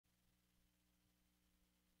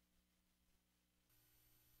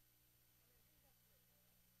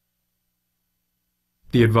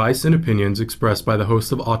The advice and opinions expressed by the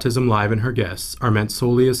host of Autism Live and her guests are meant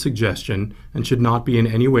solely as suggestion and should not be in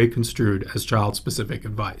any way construed as child-specific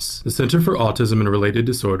advice. The Center for Autism and Related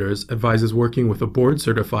Disorders advises working with a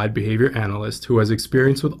board-certified behavior analyst who has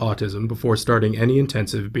experience with autism before starting any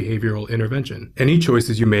intensive behavioral intervention. Any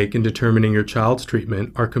choices you make in determining your child's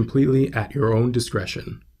treatment are completely at your own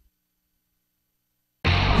discretion.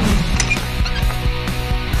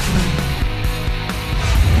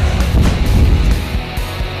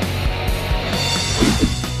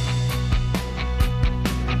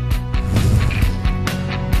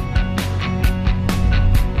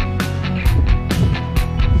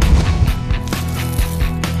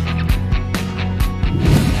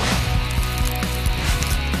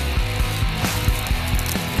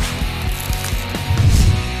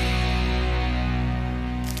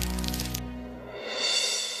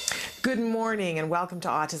 Good morning and welcome to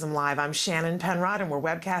Autism Live. I'm Shannon Penrod and we're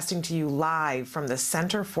webcasting to you live from the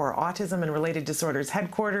Center for Autism and Related Disorders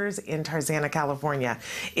headquarters in Tarzana, California.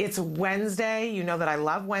 It's Wednesday. You know that I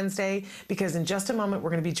love Wednesday because in just a moment we're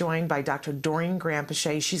going to be joined by Dr. Doreen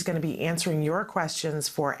Granpeesheh. She's going to be answering your questions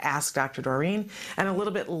for Ask Dr. Doreen. And a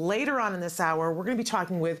little bit later on in this hour, we're going to be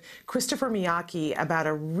talking with Christopher Miyake about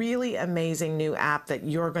a really amazing new app that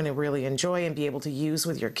you're going to really enjoy and be able to use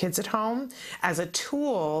with your kids at home as a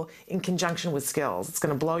tool in conjunction with skills. It's going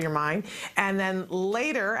to blow your mind. And then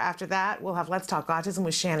later, after that, we'll have Let's Talk Autism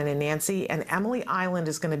with Shannon and Nancy. And Emily Iland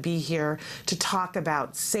is going to be here to talk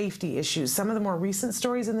about safety issues, some of the more recent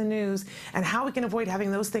stories in the news, and how we can avoid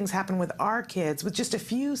having those things happen with our kids with just a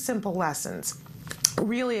few simple lessons.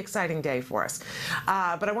 Really exciting day for us.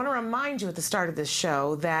 But I want to remind you at the start of this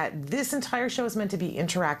show that this entire show is meant to be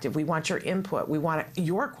interactive. We want your input. We want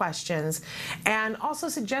your questions and also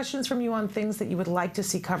suggestions from you on things that you would like to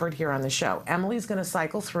see covered here on the show. Emily's going to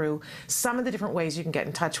cycle through some of the different ways you can get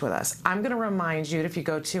in touch with us. I'm going to remind you that if you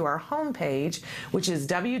go to our homepage, which is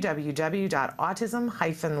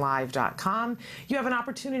www.autism-live.com, you have an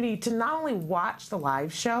opportunity to not only watch the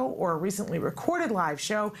live show or a recently recorded live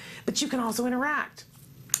show, but you can also interact.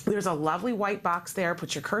 There's a lovely white box there.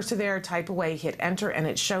 Put your cursor there, type away, hit enter, and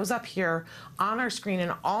it shows up here on our screen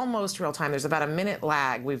in almost real time. There's about a minute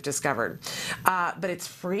lag, we've discovered. But it's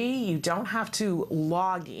free. You don't have to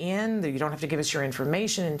log in. You don't have to give us your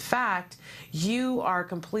information. In fact, you are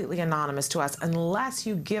completely anonymous to us unless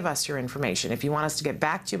you give us your information. If you want us to get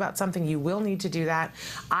back to you about something, you will need to do that.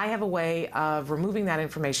 I have a way of removing that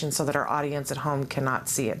information so that our audience at home cannot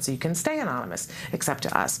see it. So you can stay anonymous, except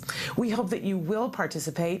to us. We hope that you will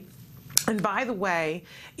participate. And by the way,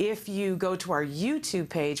 if you go to our YouTube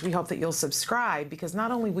page, we hope that you'll subscribe because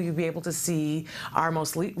not only will you be able to see our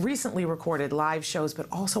most recently recorded live shows, but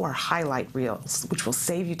also our highlight reels, which will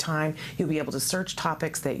save you time. You'll be able to search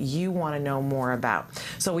topics that you want to know more about.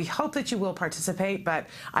 So we hope that you will participate, but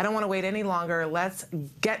I don't want to wait any longer. Let's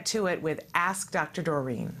get to it with Ask Dr.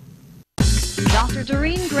 Doreen. Dr.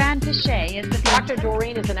 Doreen Granpeesheh is the... Dr.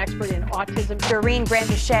 Doreen is an expert in autism. Doreen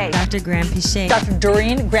Granpeesheh. Dr. Granpeesheh. Dr.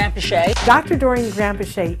 Doreen Granpeesheh. Dr. Doreen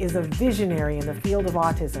Granpeesheh is a visionary in the field of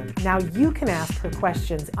autism. Now you can ask her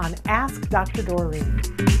questions on Ask Dr. Doreen.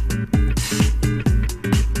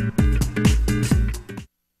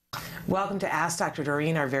 Welcome to Ask Dr.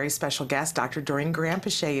 Doreen. Our very special guest, Dr. Doreen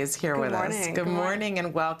Granpeesheh, is here with us. Good morning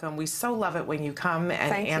and welcome. We so love it when you come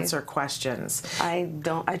and answer questions. I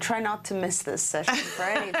try not to miss this session for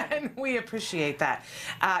anything. And we appreciate that.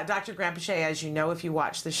 Dr. Granpeesheh, as you know, if you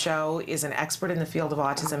watch the show, is an expert in the field of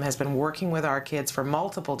autism, has been working with our kids for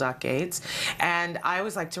multiple decades. And I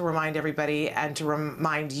always like to remind everybody and to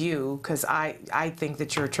remind you, because I think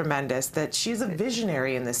that you're tremendous, that she's a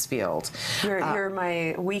visionary in this field. You're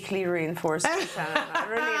my weekly reinforcement, Shannon. I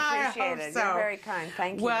really appreciate it. So. You're very kind.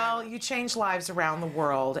 Thank you. Well, you change lives around the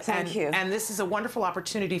world. Thank you. And this is a wonderful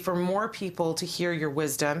opportunity for more people to hear your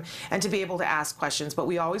wisdom and to be able to ask questions. But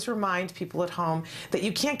we always remind people at home that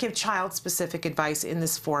you can't give child-specific advice in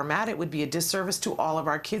this format. It would be a disservice to all of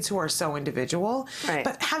our kids who are so individual. Right.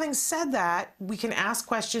 But having said that, we can ask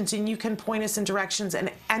questions and you can point us in directions and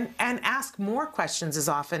ask more questions as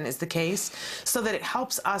often is the case so that it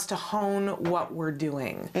helps us to hone what we're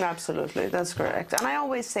doing. Absolutely, that's correct. And I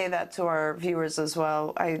always say that to our viewers as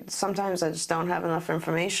well. Sometimes I just don't have enough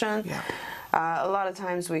information. Yeah. A lot of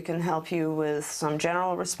times we can help you with some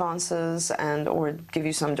general responses or give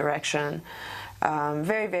you some direction.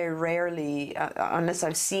 Very, very rarely, unless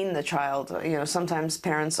I've seen the child, sometimes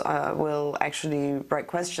parents will actually write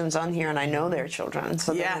questions on here, and I know their children,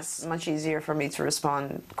 so then it's much easier for me to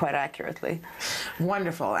respond quite accurately.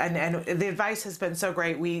 Wonderful, and the advice has been so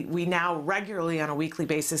great. We now regularly on a weekly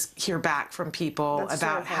basis hear back from people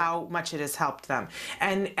about how much it has helped them,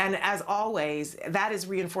 and as always, that is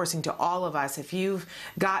reinforcing to all of us. If you've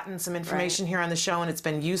gotten some information here on the show and it's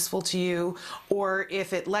been useful to you, or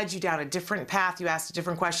if it led you down a different path, you asked a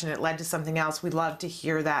different question, it led to something else, we'd love to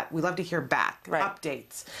hear that. We love to hear back,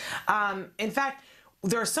 updates. In fact,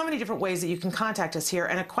 there are so many different ways that you can contact us here,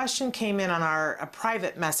 and a question came in on a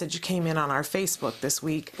private message came in on our Facebook this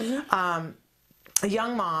week. A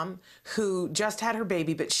young mom who just had her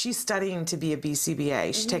baby, but she's studying to be a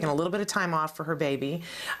BCBA. She's taken a little bit of time off for her baby.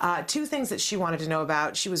 Two things that she wanted to know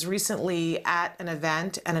about. She was recently at an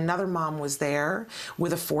event, and another mom was there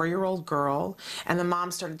with a 4-year-old girl, and the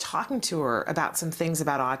mom started talking to her about some things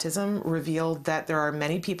about autism, revealed that there are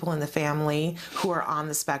many people in the family who are on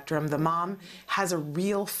the spectrum. The mom has a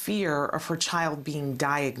real fear of her child being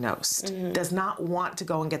diagnosed, does not want to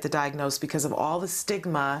go and get the diagnosis because of all the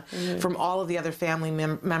stigma from all of the other family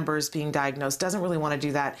members being diagnosed, doesn't really want to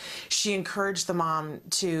do that. She encouraged the mom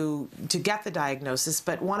to get the diagnosis,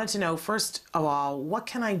 but wanted to know, first of all, what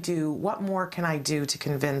can I do, what more can I do to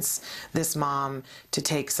convince this mom to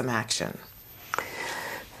take some action?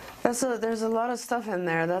 There's a lot of stuff in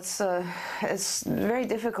there. It's very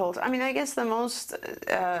difficult. I mean, I guess the most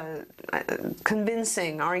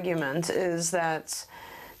convincing argument is that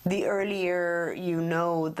the earlier you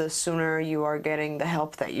know, the sooner you are getting the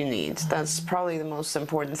help that you need. That's probably the most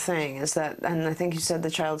important thing, is that, and I think you said the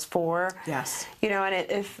child's 4. Yes. And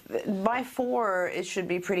if by 4, it should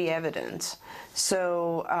be pretty evident.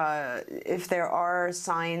 So if there are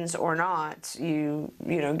signs or not, you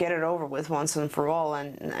get it over with once and for all,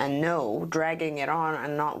 and no, dragging it on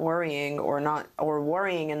and not worrying, or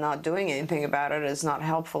worrying and not doing anything about it is not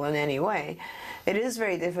helpful in any way. It is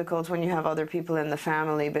very difficult when you have other people in the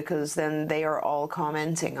family, because then they are all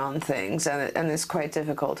commenting on things, and it's quite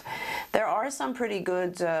difficult. There are some pretty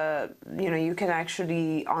good, you can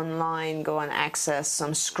actually online go and access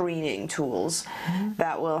some screening tools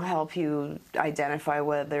that will help you identify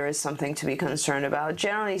whether there is something to be concerned about.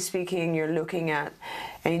 Generally speaking, you're looking at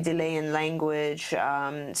any delay in language,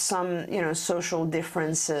 some social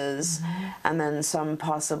differences, and then some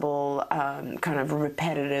possible kind of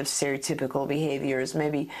repetitive stereotypical behaviors,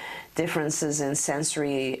 maybe differences in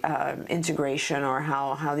sensory integration, or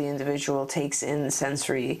how the individual takes in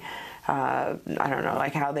sensory, I don't know,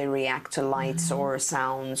 like how they react to lights or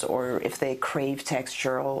sounds, or if they crave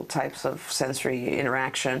texture, all types of sensory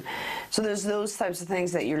interaction. So there's those types of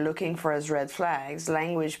things that you're looking for as red flags,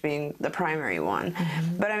 language being the primary one.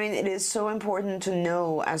 But I mean, it is so important to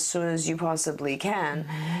know as soon as you possibly can,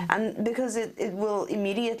 and because it will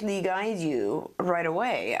immediately guide you right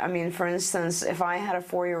away. I mean, for instance, if I had a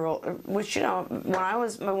 4-year-old, which,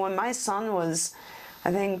 when my son was,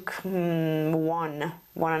 I think,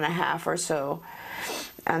 1.5 or so,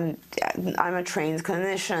 and I'm a trained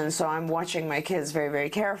clinician, so I'm watching my kids very, very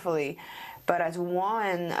carefully. But at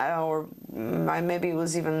 1, or maybe it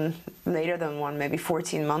was even later than 1, maybe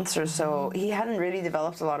 14 months or so, he hadn't really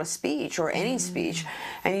developed a lot of speech, or any speech.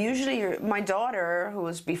 And usually my daughter, who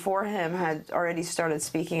was before him, had already started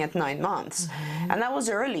speaking at 9 months. And that was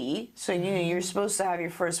early, so you're supposed to have your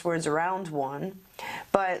first words around 1.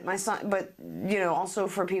 But my son, also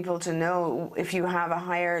for people to know, if you have a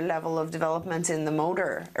higher level of development in the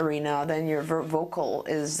motor arena, then your vocal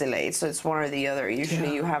is delayed. So it's one or the other.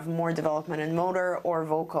 Usually you have more development in motor or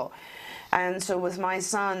vocal. And so with my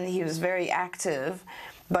son, he was very active,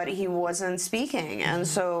 but he wasn't speaking. And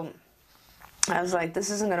so I was like,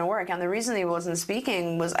 this isn't going to work. And the reason he wasn't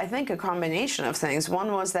speaking was, I think, a combination of things.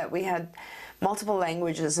 One was that we had multiple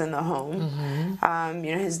languages in the home.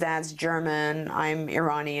 His dad's German, I'm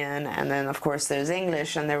Iranian, and then of course there's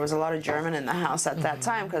English, and there was a lot of German in the house at that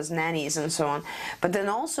time because nannies and so on. But then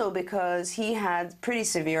also because he had pretty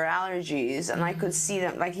severe allergies, and I could see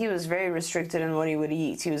them, like he was very restricted in what he would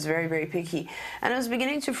eat. He was very, very picky. And it was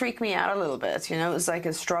beginning to freak me out a little bit, it was like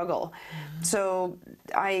a struggle. So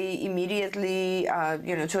I immediately,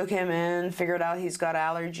 took him in, figured out he's got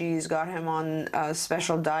allergies, got him on a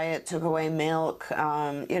special diet, took away milk,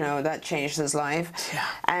 that changed his life,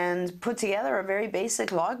 and put together a very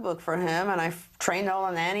basic logbook for him. And I trained all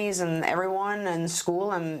the nannies and everyone in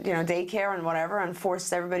school and, daycare and whatever, and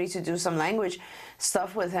forced everybody to do some language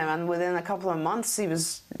stuff with him. And within a couple of months, he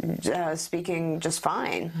was speaking just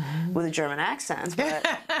fine with a German accent, but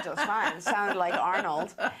just fine. It sounded like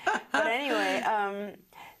Arnold. But anyway,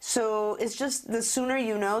 So it's just the sooner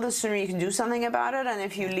you know, the sooner you can do something about it. And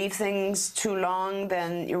if you leave things too long,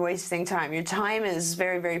 then you're wasting time. Your time is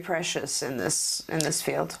very, very precious in this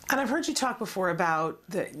field. And I've heard you talk before about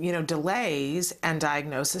the delays and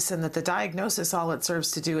diagnosis, and that the diagnosis, all it serves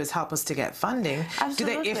to do is help us to get funding.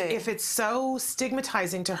 Absolutely. If it's so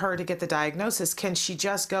stigmatizing to her to get the diagnosis, can she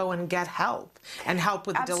just go and get help and help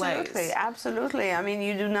with the delays? Absolutely. I mean,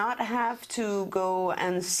 you do not have to go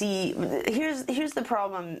and see. Here's the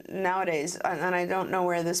problem nowadays, and I don't know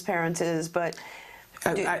where this parent is, but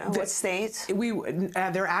what state?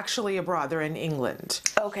 They're actually abroad. They're in England.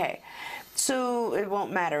 Okay. So it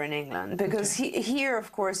won't matter in England, because here,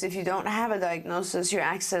 of course, if you don't have a diagnosis, your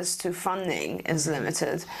access to funding is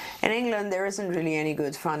limited. In England, there isn't really any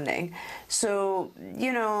good funding. So,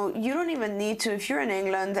 you don't even need to, if you're in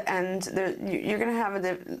England, and you're going to have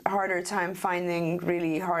a harder time finding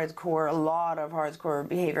really a lot of hardcore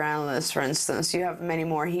behavior analysts, for instance. You have many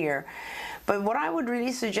more here. But what I would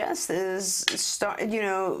really suggest is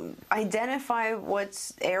identify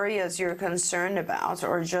what areas you're concerned about,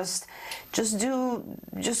 or just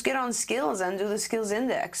get on skills and do the skills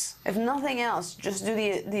index. If nothing else, just do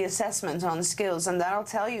the assessment on skills, and that'll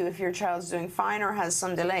tell you if your child's doing fine or has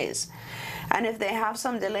some delays. And if they have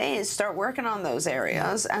some delays, start working on those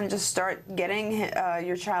areas and just start getting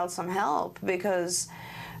your child some help, because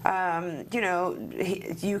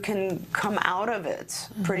you can come out of it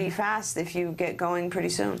pretty fast if you get going pretty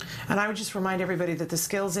soon. And I would just remind everybody that the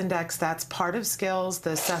skills index, that's part of skills,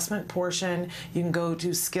 the assessment portion. You can go to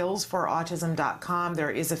skillsforautism.com. There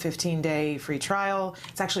is a 15-day free trial.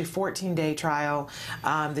 It's actually a 14-day trial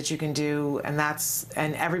that you can do, and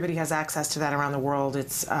everybody has access to that around the world.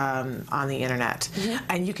 It's on the internet.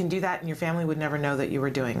 And you can do that, and your family would never know that you were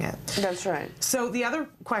doing it. That's right. So the other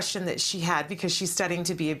question that she had, because she's studying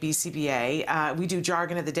to be a BCBA, we do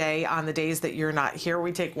jargon of the day on the days that you're not here.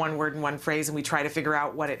 We take one word and one phrase and we try to figure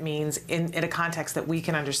out what it means in a context that we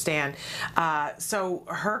can understand. So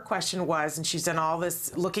her question was, and she's done all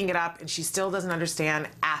this looking it up, and she still doesn't understand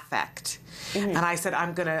affect. And I said,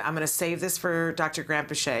 I'm gonna save this for Dr.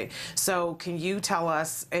 Granpeesheh. So can you tell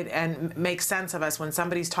us and make sense of us when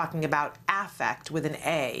somebody's talking about affect with an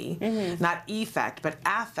A, not effect, but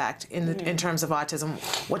affect in terms of autism?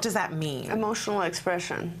 What does that mean? Emotional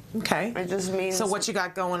expression. Okay. It just means. So what you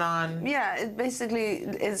got going on? Yeah, it basically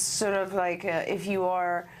is sort of like if you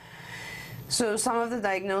are. So some of the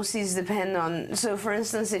diagnoses depend on. So for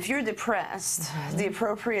instance, if you're depressed, the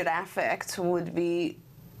appropriate affect would be,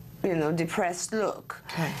 depressed look.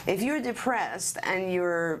 Okay. If you're depressed and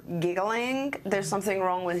you're giggling, there's something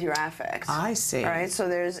wrong with your affect. I see. Right? So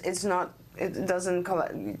it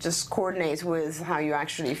doesn't just coordinate with how you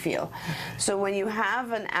actually feel. So when you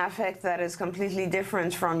have an affect that is completely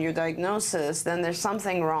different from your diagnosis, then there's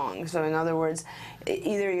something wrong. So in other words,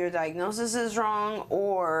 either your diagnosis is wrong,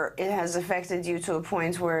 or it has affected you to a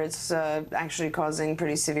point where it's actually causing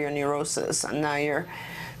pretty severe neurosis, and now you're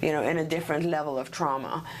in a different level of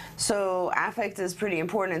trauma. So affect is pretty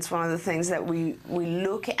important. It's one of the things that we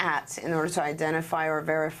look at in order to identify or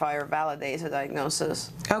verify or validate a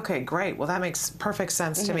diagnosis. Okay, great. Well, that makes perfect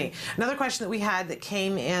sense to me. Another question that we had that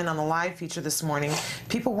came in on the live feature this morning,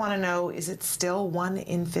 people want to know, is it still 1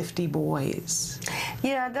 in 50 boys?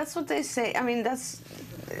 Yeah, that's what they say. I mean, that's,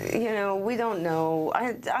 we don't know.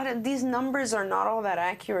 These numbers are not all that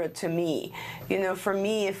accurate to me. For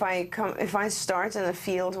me, if I start in a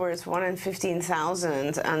field where it's 1 in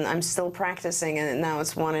 15,000 and I'm still practicing, and now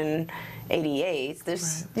it's 1 in 88,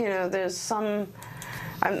 there's, there's some.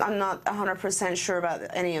 I'm not 100% sure about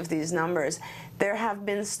any of these numbers. There have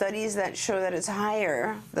been studies that show that it's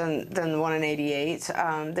higher than 1 in 88.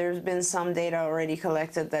 There's been some data already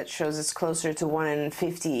collected that shows it's closer to 1 in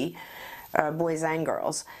 50 boys and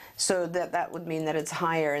girls. So that would mean that it's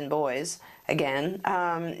higher in boys. Again,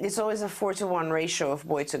 it's always a 4-to-1 ratio of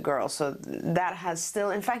boy to girl. So that has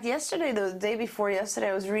still, in fact, the day before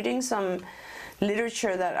yesterday, I was reading some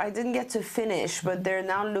literature that I didn't get to finish, but they're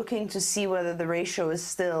now looking to see whether the ratio is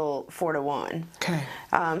still 4-to-1. Okay.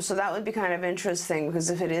 So that would be kind of interesting, because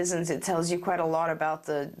if it isn't, it tells you quite a lot about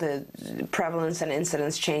the prevalence and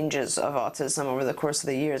incidence changes of autism over the course of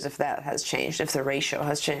the years, if that has changed, if the ratio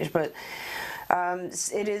has changed. But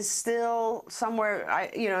it is still somewhere,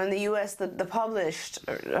 in the U.S., the published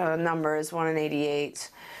number is 1 in 88.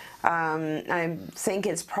 I think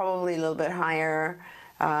it's probably a little bit higher.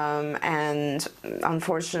 And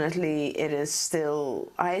unfortunately,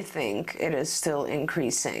 I think it is still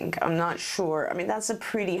increasing. I'm not sure. I mean, that's a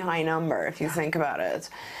pretty high number if you think about it.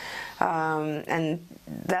 And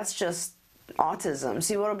that's just autism.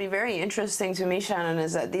 See, what will be very interesting to me, Shannon,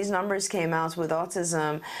 is that these numbers came out with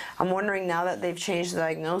autism. I'm wondering now that they've changed the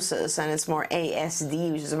diagnosis and it's more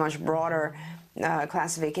ASD, which is a much broader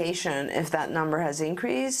classification, if that number has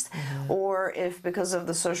increased, or if because of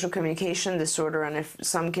the social communication disorder, and if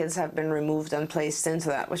some kids have been removed and placed into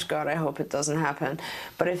that, which God, I hope it doesn't happen.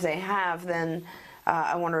 But if they have, then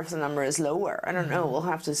I wonder if the number is lower. I don't know. We'll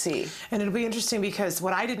have to see. And it'll be interesting because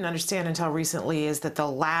what I didn't understand until recently is that the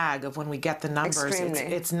lag of when we get the numbers,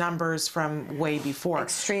 it's numbers from way before.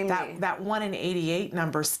 Extremely. That 1 in 88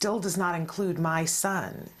 number still does not include my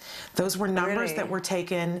son. Those were numbers Really? that were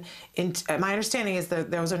taken in, my understanding is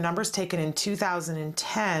that those are numbers taken in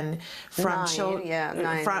 2010 from,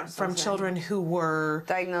 from children who were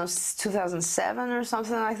diagnosed 2007 or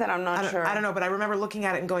something like that. I'm not sure. I don't know, but I remember looking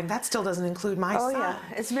at it and going, that still doesn't include my son. Yeah,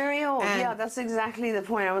 it's very old. Yeah, that's exactly the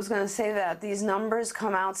point. I was going to say that these numbers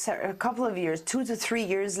come out a couple of years, 2 to 3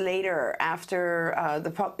 years later after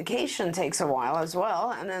the publication takes a while as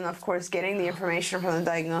well, and then of course getting the information from the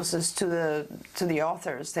diagnosis to the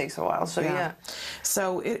authors takes a while. So yeah.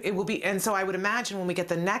 So it will be, and so I would imagine when we get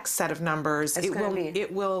the next set of numbers,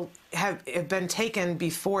 it will have been taken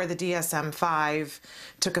before the DSM-5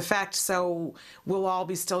 took effect, so we'll all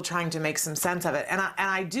be still trying to make some sense of it. And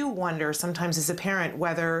I do wonder sometimes as a parent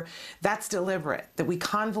whether that's deliberate, that we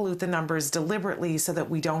convolute the numbers deliberately so that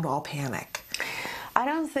we don't all panic. I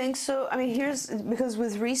don't think so. I mean, because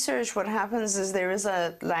with research what happens is there is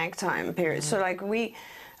a lag time period. So like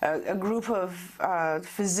a group of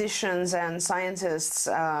physicians and scientists,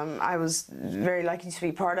 I was very lucky to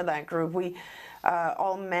be part of that group. We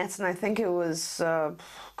all met, and I think it was,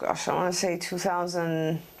 gosh, I want to say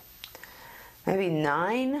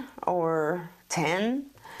 2009 or 10,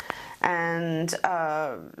 and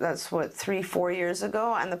that's what, 3-4 years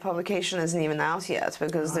ago, and the publication isn't even out yet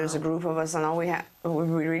because there's a group of us, and all we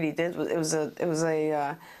really did was it was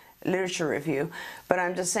a literature review. But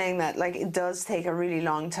I'm just saying that like it does take a really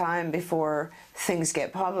long time before things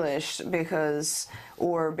get published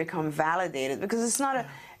or become validated, because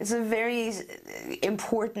it's a very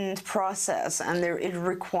important process, and it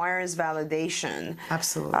requires validation.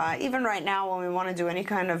 Absolutely. Even right now, when we want to do any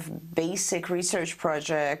kind of basic research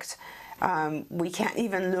project, we can't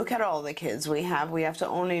even look at all the kids we have. We have to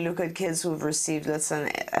only look at kids who've received, let's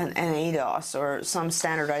say, an ADOS or some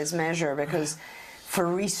standardized measure, because for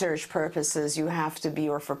research purposes you have to be,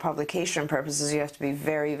 or for publication purposes, you have to be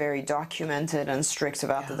very, very documented and strict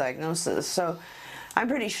about the diagnosis. So I'm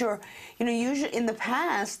pretty sure, usually in the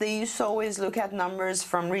past they used to always look at numbers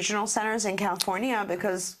from regional centers in California,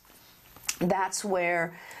 because that's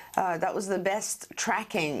where that was the best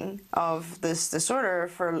tracking of this disorder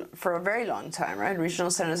for a very long time, right? Regional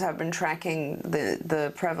centers have been tracking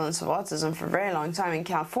the prevalence of autism for a very long time in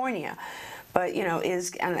California. But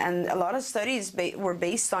and a lot of studies were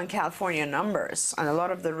based on California numbers, and a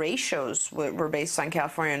lot of the ratios were based on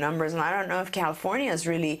California numbers. And I don't know if California is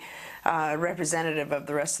really representative of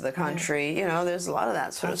the rest of the country. There's a lot of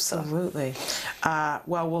that sort of stuff. Absolutely.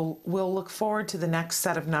 Well, we'll look forward to the next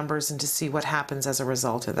set of numbers and to see what happens as a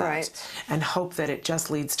result of that. Right. And hope that it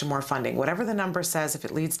just leads to more funding. Whatever the number says, if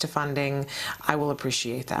it leads to funding, I will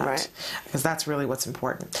appreciate that. Right. Because that's really what's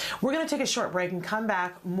important. We're going to take a short break and come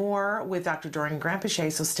back more with Dr. Doreen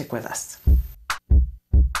Granpeesheh, so stick with us.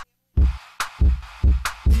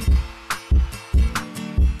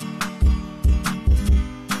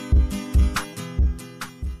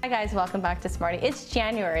 Hi guys, welcome back to Smarty. It's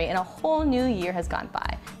January and a whole new year has gone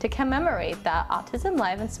by. To commemorate that, Autism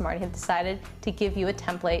Live and Smarty have decided to give you a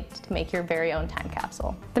template to make your very own time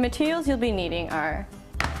capsule. The materials you'll be needing are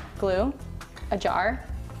glue, a jar,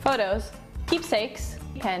 photos, keepsakes,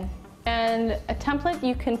 pen, and a template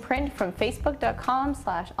you can print from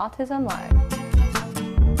facebook.com/autismlive.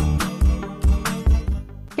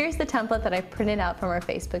 Here's the template that I printed out from our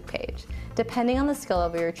Facebook page. Depending on the skill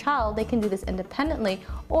of your child, they can do this independently,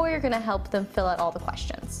 or you're going to help them fill out all the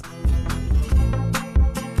questions.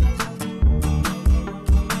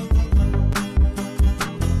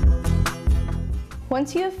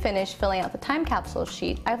 Once you have finished filling out the time capsule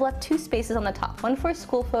sheet, I've left 2 spaces on the top, one for a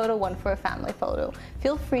school photo, one for a family photo.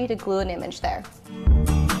 Feel free to glue an image there.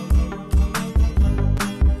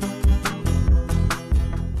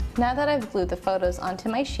 Now that I've glued the photos onto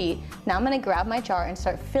my sheet, now I'm going to grab my jar and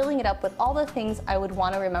start filling it up with all the things I would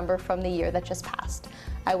want to remember from the year that just passed.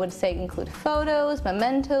 I would say include photos,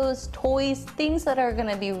 mementos, toys, things that are going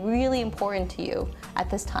to be really important to you at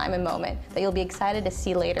this time and moment that you'll be excited to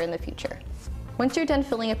see later in the future. Once you're done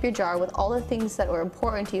filling up your jar with all the things that were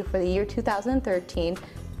important to you for the year 2013,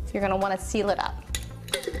 you're going to want to seal it up.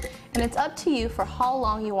 And it's up to you for how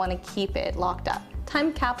long you want to keep it locked up.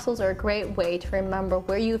 Time capsules are a great way to remember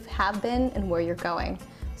where you have been and where you're going.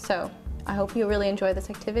 So I hope you really enjoy this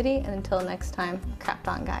activity, and until next time, craft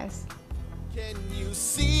on, guys. Can you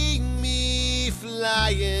see me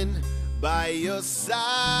flying by your side?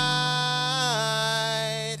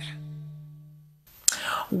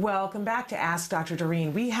 Welcome back to Ask Dr.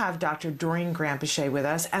 Doreen. We have Dr. Doreen Granpeesheh with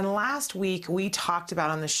us, and last week we talked about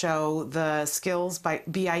on the show the Skills by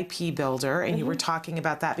BIP Builder, and you were talking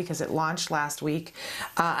about that because it launched last week.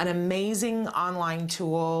 An amazing online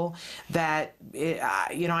tool that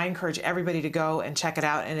I encourage everybody to go and check it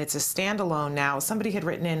out, and it's a standalone now. Somebody had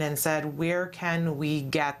written in and said, where can we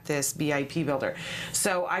get this BIP Builder?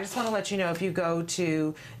 So I just want to let you know, if you go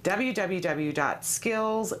to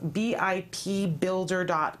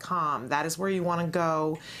www.skillsbipbuilder.com, that is where you want to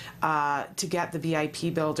go to get the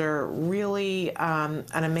BIP Builder. Really an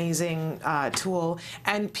amazing tool.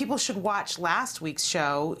 And people should watch last week's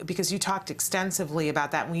show because you talked extensively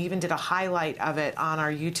about that. And we even did a highlight of it on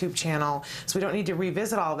our YouTube channel. So we don't need to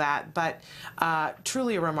revisit all that, but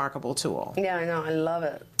truly a remarkable tool. Yeah, I know. I love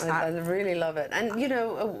it. I really love it. And,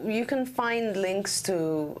 you can find links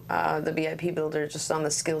to the BIP Builder just on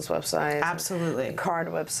the Skills website. Absolutely. The CARD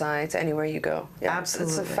website, anywhere you go. Yeah,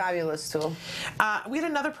 Absolutely. It's a fabulous tool. We had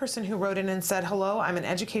another person who wrote in and said, hello, I'm an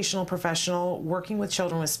educational professional working with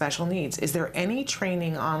children with special needs. Is there any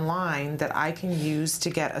training online that I can use to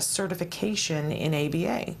get a certification in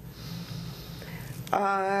ABA?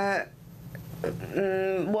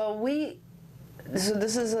 So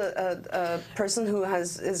this is a person who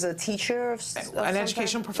is a teacher of an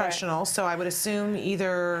educational professional. Right. So I would assume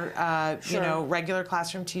either regular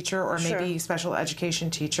classroom teacher or maybe special education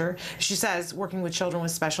teacher. She says working with children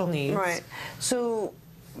with special needs. Right. So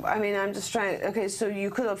I'm just trying. Okay, so you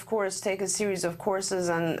could of course take a series of courses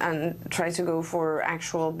and try to go for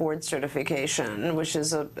actual board certification, which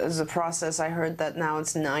is a process. I heard that now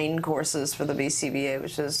it's 9 courses for the BCBA,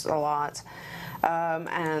 which is a lot.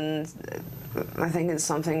 And I think it's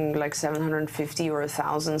something like 750 or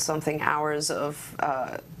 1,000 something hours of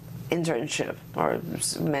internship or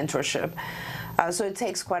mentorship. So it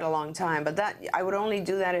takes quite a long time, but that I would only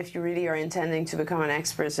do that if you really are intending to become an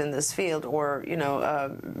expert in this field or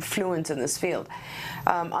fluent in this field.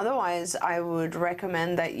 Otherwise, I would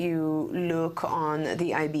recommend that you look on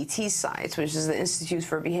the IBT site, which is the Institute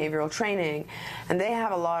for Behavioral Training, and they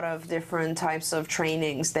have a lot of different types of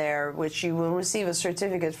trainings there, which you will receive a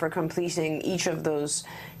certificate for completing each of those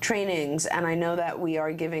trainings. And I know that we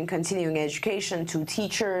are giving continuing education to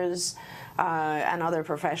teachers, and other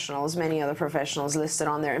professionals, many other professionals listed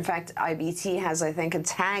on there. In fact, IBT has, I think, a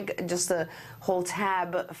tag, just a whole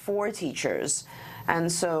tab for teachers.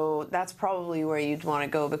 And so that's probably where you'd want to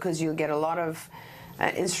go, because you'll get a lot of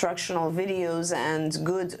instructional videos and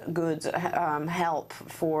good help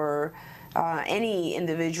for any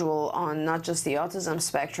individual on not just the autism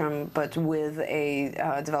spectrum, but with a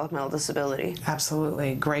developmental disability.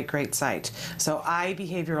 Absolutely. Great site. So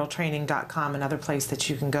ibehavioraltraining.com, another place that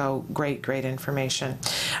you can go. Great information.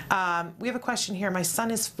 We have a question here. My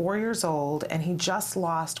son is 4 years old, and he just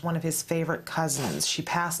lost one of his favorite cousins. She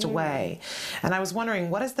passed away. And I was wondering,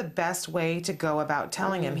 what is the best way to go about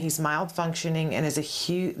telling him? He's mild functioning, and this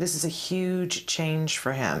is a huge change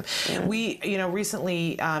for him. We,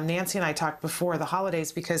 recently, Nancy and I talked before the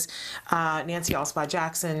holidays because Nancy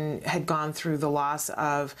Alspaugh-Jackson had gone through the loss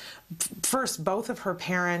of first both of her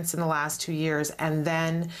parents in the last 2 years, and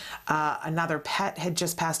then another pet had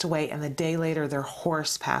just passed away, and the day later their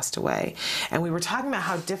horse passed away. And we were talking about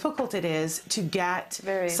how difficult it is to get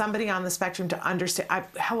somebody on the spectrum to understand.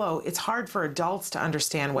 It's hard for adults to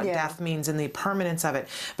understand what death means and the permanence of it,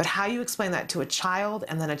 but how you explain that to a child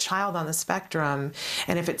and then a child on the spectrum,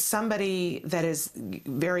 and if it's somebody that is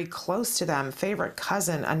very close to them, favorite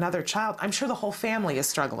cousin, another child, I'm sure the whole family is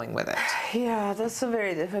struggling with it. Yeah, that's a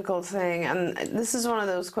very difficult thing, and this is one of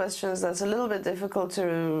those questions that's a little bit difficult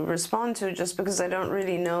to respond to, just because I don't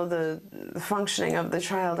really know the functioning of the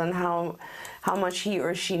child and how much he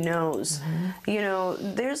or she knows.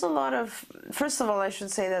 There's a lot of, first of all, I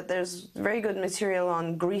should say that there's very good material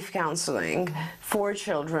on grief counseling for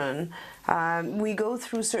children. We go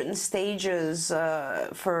through certain stages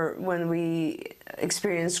for when we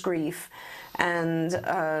experience grief, and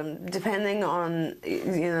depending on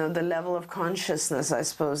the level of consciousness, I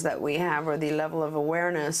suppose, that we have, or the level of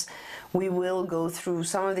awareness, we will go through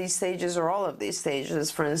some of these stages or all of these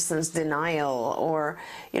stages. For instance, denial, or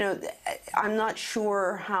I'm not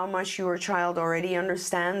sure how much your child already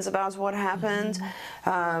understands about what happened.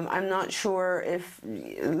 I'm not sure if,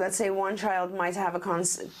 let's say, one child might have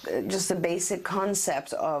just just a basic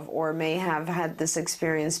concept of, or may have had this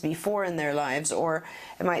experience before in their lives, or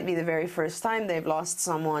it might be the very first time they've lost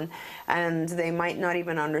someone, and they might not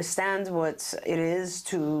even understand what it is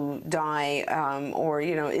to die, or,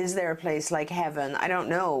 you know, is there a place like heaven? I don't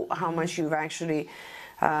know how much you've actually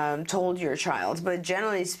told your child, but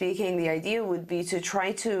generally speaking, the idea would be to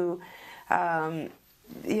try to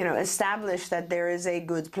you know, establish that there is a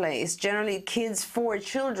good place. Generally, kids, for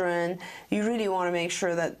children, you really want to make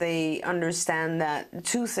sure that they understand that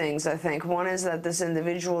two things, I think. One is that this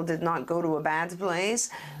individual did not go to a bad place,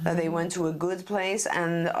 that they went to a good place,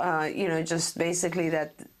 and, you know, just basically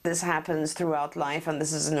that this happens throughout life and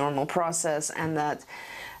this is a normal process, and that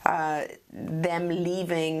them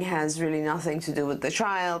leaving has really nothing to do with the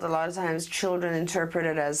child. A lot of times children interpret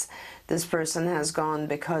it as this person has gone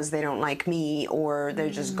because they don't like me, or they're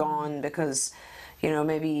just gone because, you know,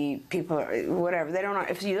 maybe people, whatever. They don't.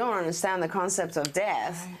 If you don't understand the concept of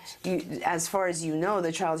death, you, as far as you know,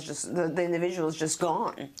 the child's just, the individual is just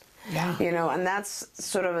gone. Yeah. You know, and that's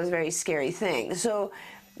sort of a very scary thing. So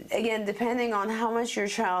again, depending on how much your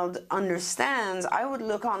child understands, I would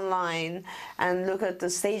look online and look at the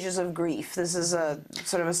stages of grief. This is a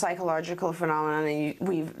sort of a psychological phenomenon,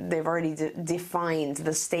 and they've already defined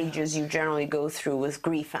the stages you generally go through with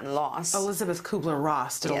grief and loss. Elizabeth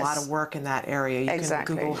Kubler-Ross did a lot of work in that area. You can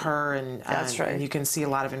Google her, and, and you can see a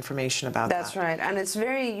lot of information about that. That's right, and it's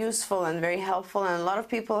very useful and very helpful, and a lot of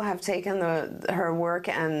people have taken her work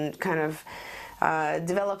and kind of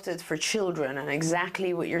developed it for children, and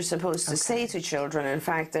exactly what you're supposed to say to children. In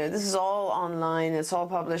fact, this is all online, it's all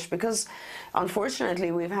published, because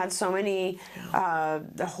unfortunately we've had so many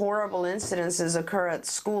horrible incidences occur at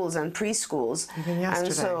schools and preschools. Even yesterday.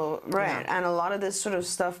 And so, and a lot of this sort of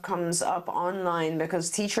stuff comes up online because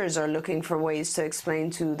teachers are looking for ways to explain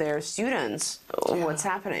to their students what's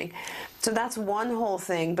happening. So that's one whole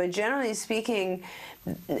thing, but generally speaking,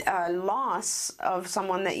 loss of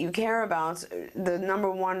someone that you care about, the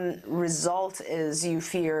number one result is you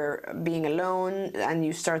fear being alone, and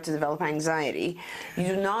you start to develop anxiety. You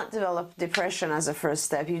do not develop depression as a first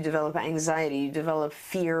step. You develop anxiety. You develop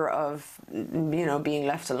fear of, you know, being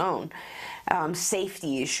left alone.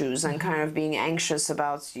 Safety issues, and kind of being anxious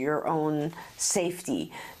about your own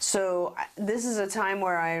safety. So this is a time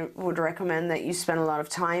where I would recommend that you spend a lot of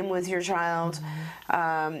time with your child,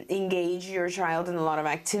 engage your child in a lot of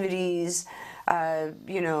activities,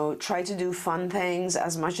 you know, try to do fun things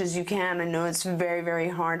as much as you can. I know it's very, very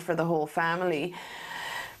hard for the whole family.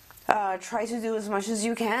 Try to do as much as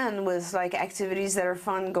you can with like activities that are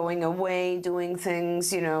fun, going away, doing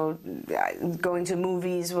things, you know, going to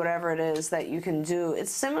movies, whatever it is that you can do.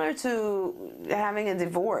 It's similar to having a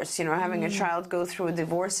divorce, you know, having a child go through a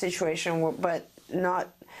divorce situation, but not,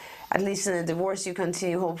 at least in a divorce, you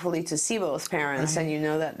continue hopefully to see both parents, and you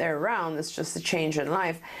know that they're around. It's just a change in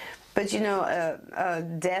life. But, you know, a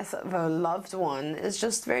death of a loved one is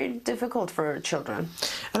just very difficult for children.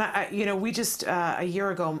 And, you know, we just, a year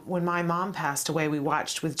ago, when my mom passed away, we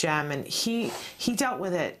watched with Jem, and he dealt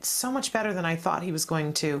with it so much better than I thought he was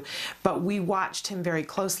going to. But we watched him very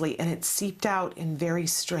closely, and it seeped out in very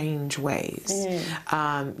strange ways.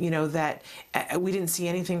 You know, that we didn't see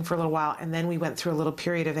anything for a little while, and then we went through a little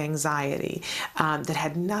period of anxiety that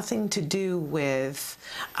had nothing to do with,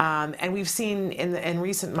 and we've seen in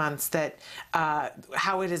recent months that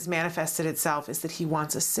how it has manifested itself is that he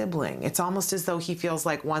wants a sibling. It's almost as though he feels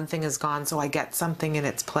like one thing is gone, so I get something in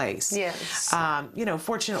its place. Yes. You know,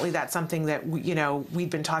 fortunately, that's something that you know,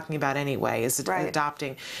 we'd been talking about anyway, is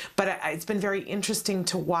adopting. But it's been very interesting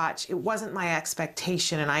to watch. It wasn't my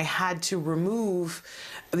expectation, and I had to remove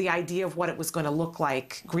the idea of what it was going to look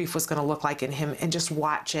like, grief was going to look like in him, and just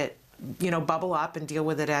watch it, you know, bubble up and deal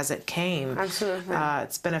with it as it came. Absolutely.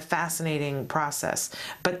 It's been a fascinating process.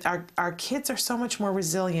 But our kids are so much more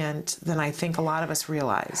resilient than I think a lot of us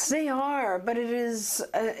realize. They are, but it is,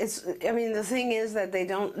 I mean, the thing is that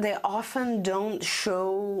they often don't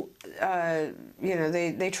show, you know,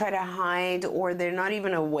 they try to hide, or they're not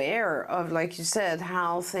even aware of, like you said,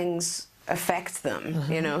 how things affect them,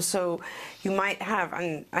 you know. So you might have,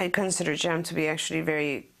 and I consider Jem to be actually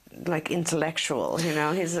very like intellectual, you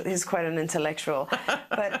know, he's quite an intellectual,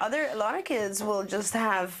 but a lot of kids will just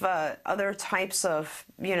have other types of,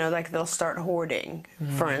 you know, like they'll start hoarding,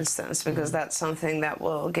 for instance, because that's something that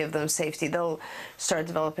will give them safety. They'll start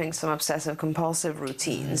developing some obsessive compulsive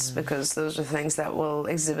routines, because those are things that will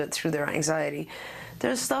exhibit through their anxiety.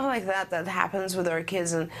 There's stuff like that that happens with our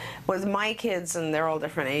kids, and with my kids, and they're all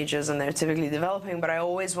different ages and they're typically developing, but I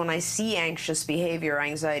always, when I see anxious behavior,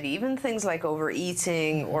 anxiety, even things like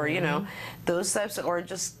overeating or, you know, those types, or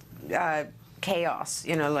just chaos,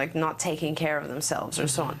 you know, like not taking care of themselves or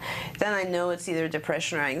so on, then I know it's either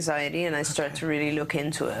depression or anxiety, and I start to really look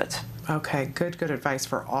into it. Okay, good advice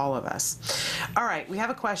for all of us. All right, we have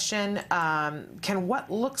a question. Can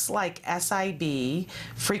what looks like SIB,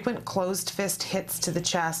 frequent closed fist hits to the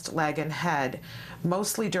chest, leg, and head,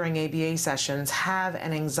 mostly during ABA sessions, have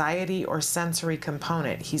an anxiety or sensory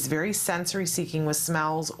component? He's very sensory seeking with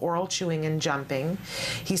smells, oral chewing, and jumping.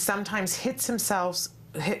 He sometimes hit himself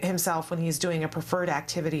when he's doing a preferred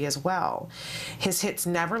activity as well. His hits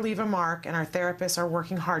never leave a mark, and our therapists are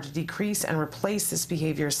working hard to decrease and replace this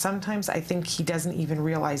behavior. Sometimes I think he doesn't even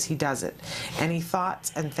realize he does it. Any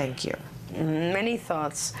thoughts? And thank you. Many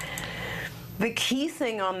thoughts. The key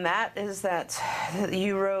thing on that is that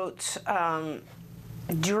you wrote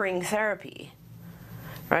during therapy,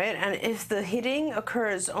 right? And if the hitting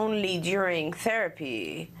occurs only during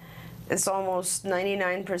therapy, it's almost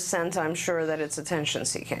 99%, I'm sure, that it's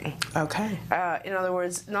attention-seeking. Okay. In other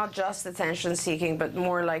words, not just attention-seeking, but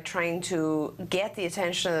more like trying to get the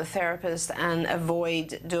attention of the therapist and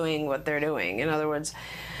avoid doing what they're doing. In other words,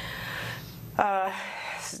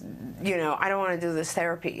 you know, I don't want to do this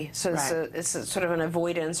therapy. So it's a sort of an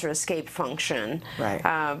avoidance or escape function. Right.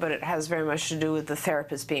 But it has very much to do with the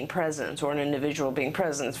therapist being present or an individual being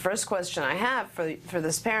present. First question I have for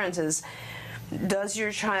this parent is, does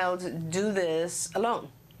your child do this alone?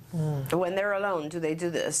 When they're alone, do they do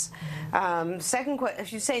this? Second question,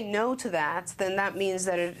 if you say no to that, then that means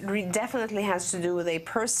that it definitely has to do with a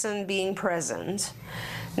person being present.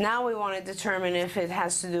 Now we want to determine if it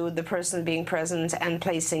has to do with the person being present and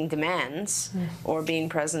placing demands, or being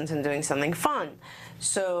present and doing something fun.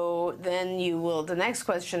 So then the next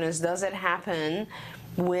question is, does it happen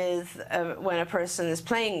with when a person is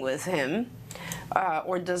playing with him?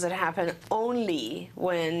 Or does it happen only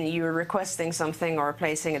when you're requesting something or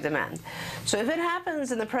placing a demand? So if it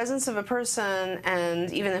happens in the presence of a person,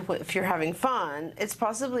 and even if you're having fun, it's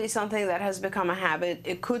possibly something that has become a habit.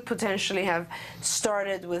 It could potentially have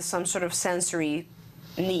started with some sort of sensory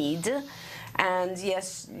need. And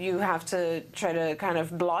yes, you have to try to kind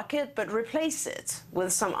of block it, but replace it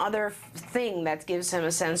with some other thing that gives him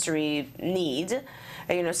a sensory need,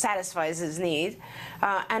 you know, satisfies his need.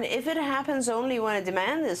 And if it happens only when a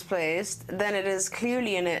demand is placed, then it is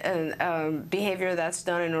clearly a behavior that's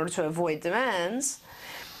done in order to avoid demands.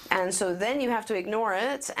 And so then you have to ignore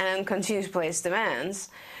it and continue to place demands.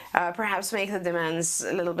 Perhaps make the demands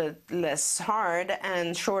a little bit less hard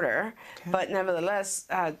and shorter, but nevertheless,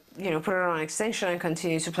 you know, put it on extinction and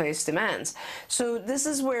continue to place demands. So this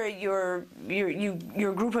is where your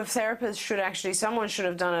group of therapists should actually, someone should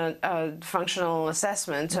have done a functional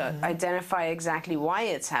assessment to identify exactly why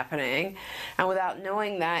it's happening. And without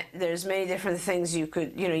knowing that, there's many different things you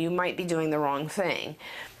could, you know, you might be doing the wrong thing.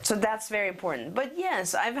 So that's very important. But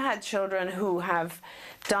yes, I've had children who have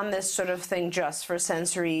done this sort of thing just for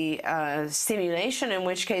sensory stimulation, in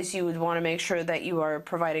which case you would want to make sure that you are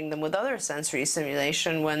providing them with other sensory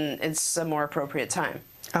stimulation when it's a more appropriate time.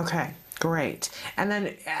 Okay, great. And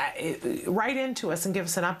then write into us and give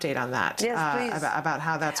us an update on that. Yes, please. About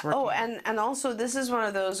how that's working. Oh, and also this is one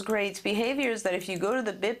of those great behaviors that if you go to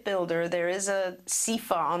the BIP Builder, there is a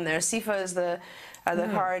CIFA on there. CIFA is the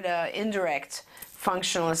card indirect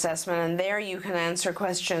functional assessment, and there you can answer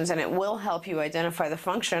questions and it will help you identify the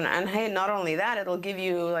function. And hey, not only that, it'll give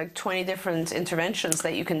you like 20 different interventions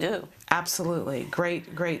that you can do. Absolutely. Great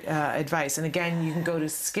advice. And again, you can go to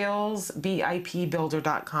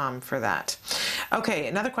skillsbipbuilder.com for that. Okay,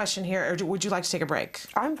 another question here. Or would you like to take a break?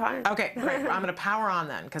 I'm fine. Okay, great. I'm going to power on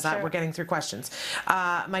then, because we're getting through questions.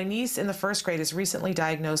 My niece in the first grade is recently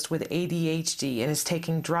diagnosed with ADHD and is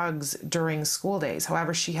taking drugs during school days.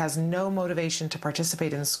 However, she has no motivation to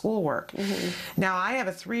participate in schoolwork. Now, I have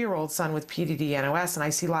a 3-year-old son with PDD-NOS, and I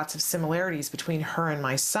see lots of similarities between her and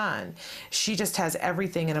my son. She just has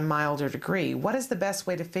everything in a milder degree. What is the best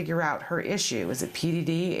way to figure out her issue? Is it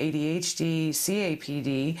PDD, ADHD,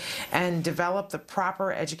 CAPD, and develop the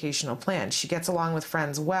proper educational plan? She gets along with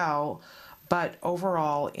friends well, but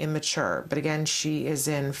overall immature. But again, she is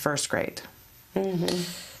in first grade. Well,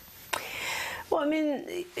 I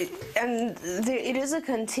mean, it is a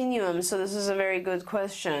continuum, so this is a very good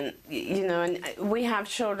question. You know, and we have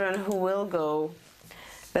children who will go,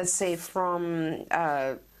 let's say, from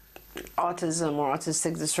autism or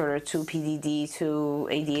autistic disorder to PDD to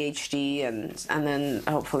ADHD and then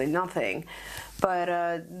hopefully nothing. But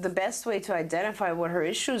the best way to identify what her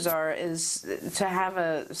issues are is to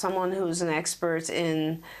have someone who's an expert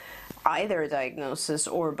in either diagnosis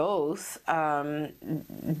or both,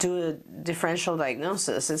 do a differential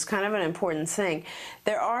diagnosis. It's kind of an important thing.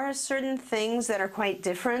 There are certain things that are quite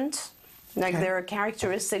different Like there are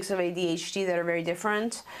characteristics of ADHD that are very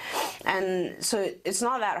different, and so it's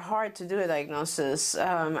not that hard to do a diagnosis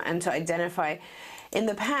and to identify. In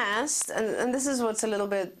the past, and this is what's a little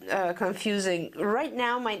bit confusing, right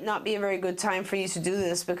now might not be a very good time for you to do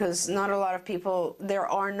this because not a lot of people, there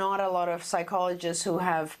are not a lot of psychologists who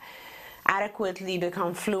have adequately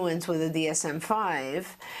become fluent with the DSM-5.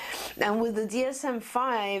 And with the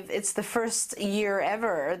DSM-5, it's the first year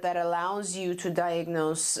ever that allows you to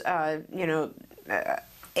diagnose,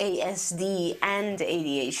 ASD and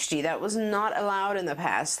ADHD. That was not allowed in the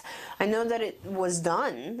past. I know that it was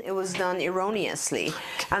done erroneously.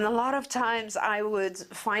 And a lot of times I would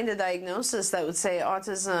find a diagnosis that would say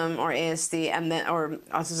autism or ASD and then, or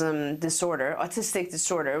autism disorder, autistic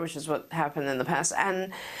disorder, which is what happened in the past,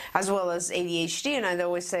 and as well as ADHD, and I'd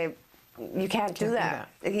always say, you can't do that.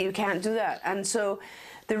 You can't do that. And so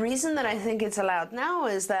the reason that I think it's allowed now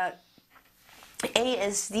is that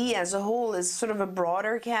ASD as a whole is sort of a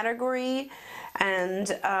broader category, and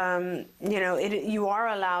you are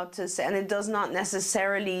allowed to say, and it does not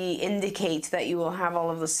necessarily indicate that you will have all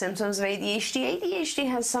of the symptoms of ADHD. ADHD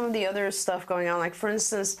has some of the other stuff going on, like for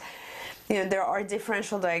instance, there are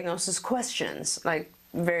differential diagnosis questions, like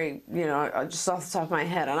very, just off the top of my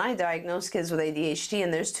head, and I diagnose kids with ADHD,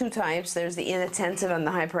 and there's two types. There's the inattentive and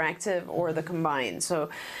the hyperactive, or the combined. So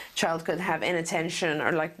child could have inattention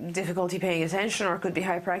or like difficulty paying attention, or could be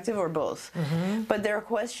hyperactive, or both. But there are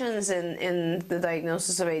questions in the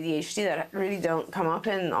diagnosis of ADHD that really don't come up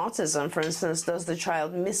in autism. For instance, does the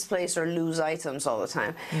child misplace or lose items all the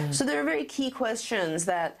time? So there are very key questions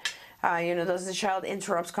that does the child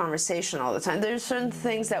interrupt conversation all the time? There's certain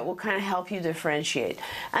things that will kind of help you differentiate.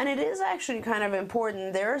 And it is actually kind of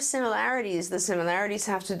important. There are similarities. The similarities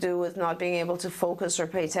have to do with not being able to focus or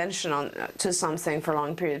pay attention to something for a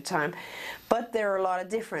long period of time. But there are a lot of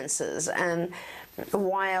differences. And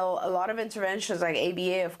while a lot of interventions like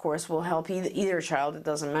ABA, of course, will help either child, it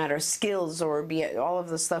doesn't matter. Skills or all of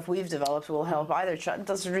the stuff we've developed will help either child.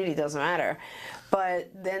 It really doesn't matter. But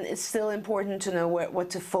then it's still important to know what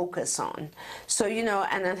to focus on. So,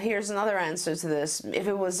 and then here's another answer to this. If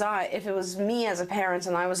it was me as a parent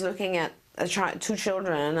and I was looking at two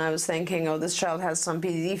children and I was thinking, oh, this child has some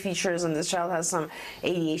PDD features and this child has some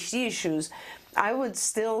ADHD issues, I would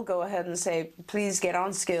still go ahead and say, please get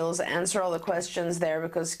on Skills, answer all the questions there,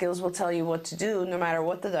 because Skills will tell you what to do no matter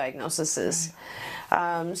what the diagnosis is.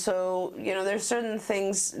 So, there's certain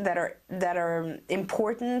things that are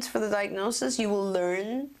important for the diagnosis. You will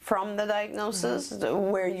learn from the diagnosis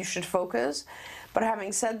where you should focus. But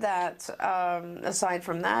having said that, aside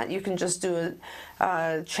from that, you can just do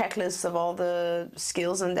a checklist of all the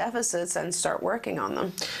skills and deficits and start working on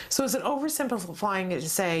them. So is it oversimplifying it to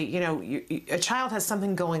say, a child has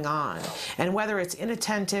something going on, and whether it's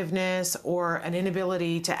inattentiveness or an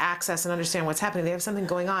inability to access and understand what's happening, they have something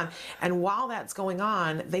going on, and while that's going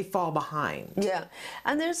on, they fall behind. Yeah,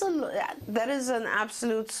 and that is an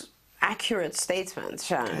absolute accurate statement,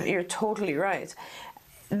 Shannon. You're totally right.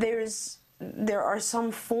 There are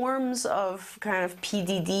some forms of kind of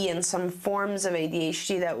PDD and some forms of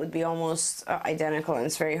ADHD that would be almost identical, and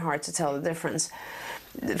it's very hard to tell the difference.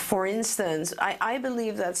 For instance, I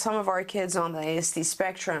believe that some of our kids on the ASD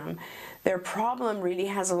spectrum, their problem really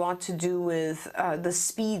has a lot to do with the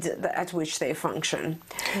speed at which they function.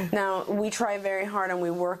 Now, we try very hard and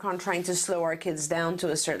we work on trying to slow our kids down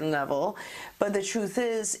to a certain level, but the truth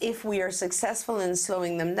is, if we are successful in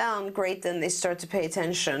slowing them down, great, then they start to pay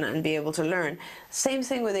attention and be able to learn. Same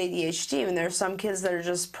thing with ADHD. I mean, there are some kids that are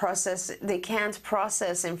just they can't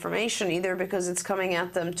process information either because it's coming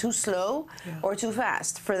at them too slow or too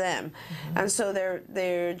fast for them. And so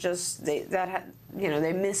they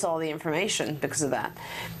miss all the information because of that.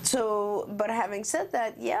 So, but having said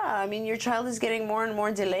that, I mean, your child is getting more and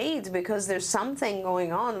more delayed because there's something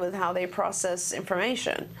going on with how they process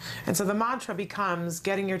information. And so the mantra becomes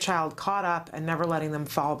getting your child caught up and never letting them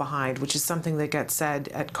fall behind, which is something that gets said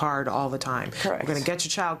at CARD all the time. Correct. We're going to get your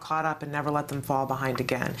child caught up and never let them fall behind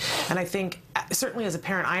again. And I think, certainly as a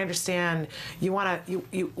parent, I understand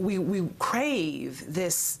we crave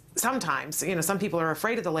this. Sometimes, some people are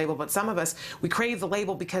afraid of the label, but some of us, we crave the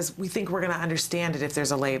label because we think we're going to understand it if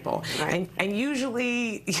there's a label. Right. And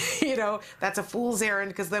usually, that's a fool's errand,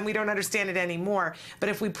 because then we don't understand it anymore. But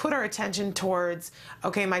if we put our attention towards,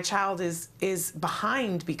 okay, my child is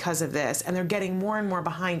behind because of this, and they're getting more and more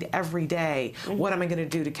behind every day, what am I going to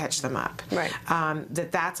do to catch them up? Right.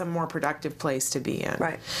 That's a more productive place to be in.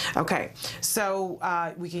 Right. Okay, so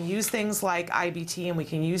we can use things like IBT and we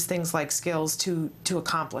can use things like Skills to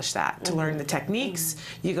accomplish accomplish that. To learn the techniques,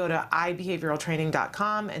 you go to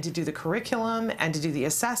ibehavioraltraining.com, and to do the curriculum and to do the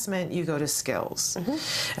assessment, you go to skills.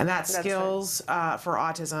 And that's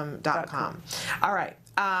skills4autism.com. All right.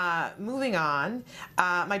 Moving on,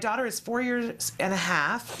 my daughter is 4 years and a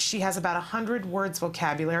half. She has about 100 words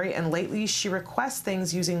vocabulary, and lately she requests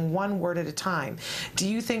things using one word at a time. Do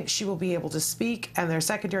you think she will be able to speak? And their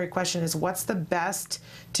secondary question is, what's the best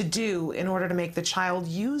to do in order to make the child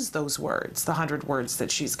use those words, the 100 words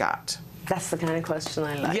that she's got? That's the kind of question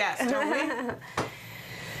I like. Yes, don't we?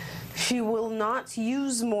 She will not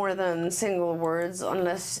use more than single words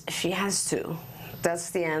unless she has to.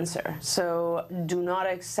 That's the answer. So do not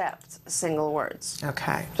accept single words.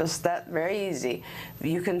 Okay. Just that, very easy.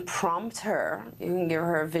 You can prompt her. You can give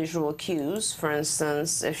her visual cues. For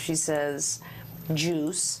instance, if she says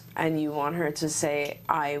juice and you want her to say,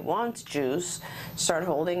 I want juice, start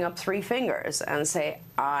holding up 3 fingers and say,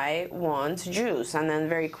 I want juice. And then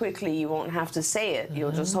very quickly you won't have to say it.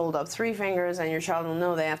 You'll just hold up 3 fingers and your child will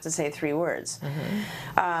know they have to say 3 words.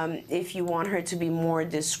 If you want her to be more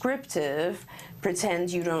descriptive, pretend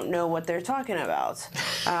you don't know what they're talking about.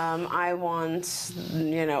 I want,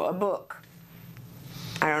 a book.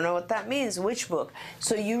 I don't know what that means. Which book?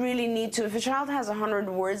 So you really need to, if a child has 100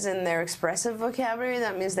 words in their expressive vocabulary,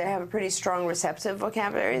 that means they have a pretty strong receptive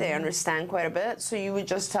vocabulary. They understand quite a bit. So you would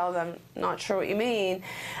just tell them, not sure what you mean.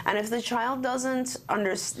 And if the child doesn't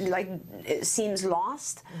understand, it seems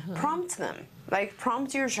lost, prompt them.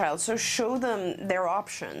 Prompt your child. So show them their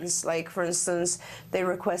options. For instance, they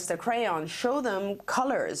request a crayon. Show them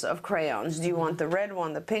colors of crayons. Do you want the red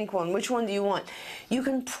one, the pink one? Which one do you want? You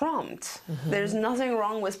can prompt. There's nothing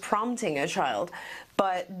wrong with prompting a child,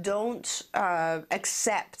 but don't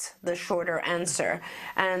accept the shorter answer.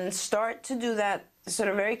 And start to do that sort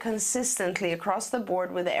of very consistently across the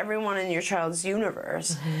board with everyone in your child's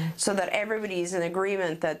universe, so that everybody's in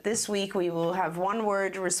agreement that this week we will have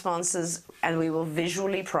 1-word responses and we will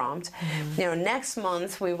visually prompt. Next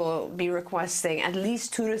month we will be requesting at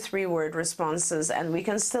least 2 to 3 word responses, and we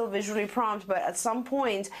can still visually prompt, but at some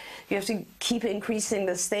point you have to keep increasing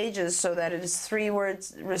the stages so that it is 3 word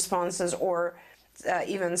responses or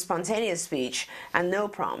even spontaneous speech and no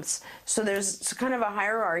prompts. So there's kind of a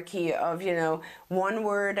hierarchy of 1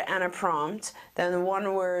 word and a prompt, then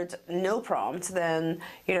 1 word no prompt, then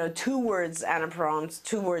 2 words and a prompt,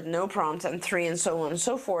 2 word no prompt, and 3, and so on and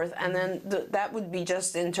so forth. And then that would be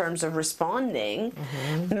just in terms of responding.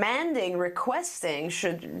 Manding, requesting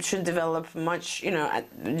should develop much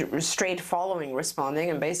straight following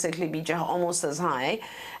responding and basically be almost as high.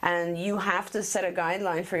 And you have to set a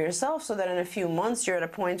guideline for yourself so that in a few months you're at a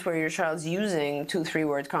point where your child's using 2-3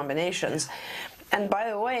 word combinations. And by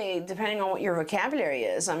the way, depending on what your vocabulary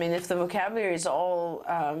is, if the vocabulary is all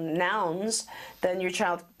nouns, then your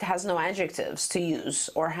child has no adjectives to use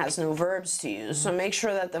or has no verbs to use. So make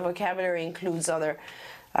sure that the vocabulary includes other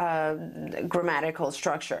grammatical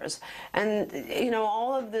structures. And,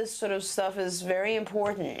 all of this sort of stuff is very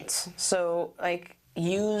important. So,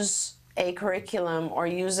 use a curriculum or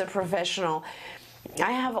use a professional.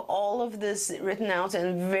 I have all of this written out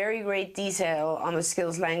in very great detail on the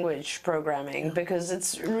skills language programming, because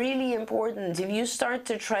it's really important. If you start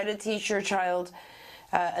to try to teach your child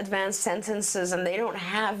advanced sentences and they don't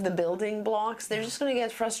have the building blocks, they're just going to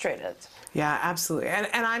get frustrated. Yeah, absolutely. And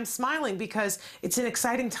I'm smiling because it's an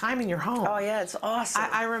exciting time in your home. Oh yeah, it's awesome.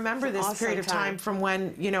 I remember this period of time from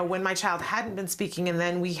when, when my child hadn't been speaking, and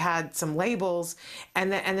then we had some labels, and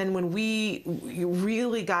then when we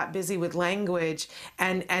really got busy with language,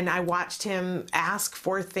 and I watched him ask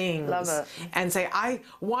for things. Love it. And say, I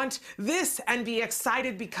want this, and be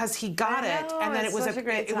excited because he got it. And then it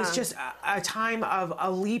was just a time of a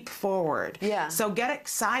leap forward. Yeah. So get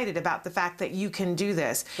excited about the fact that you can do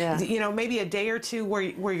this. Yeah. Maybe a day or two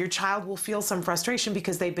where your child will feel some frustration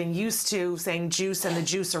because they've been used to saying juice and the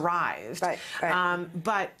juice arrived. Right.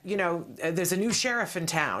 But there's a new sheriff in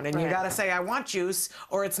town, and you got to say, I want juice,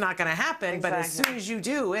 or it's not going to happen. Exactly. But as soon as you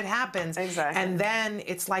do, it happens. Exactly. And then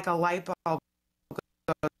it's like a light bulb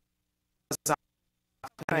goes off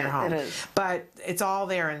in your home. It is. But it's all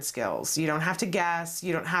there in skills. You don't have to guess.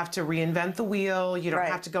 You don't have to reinvent the wheel. You don't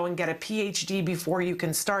have to go and get a PhD before you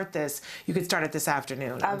can start this. You could start it this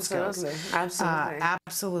afternoon. Absolutely. Absolutely.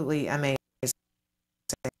 Absolutely amazing.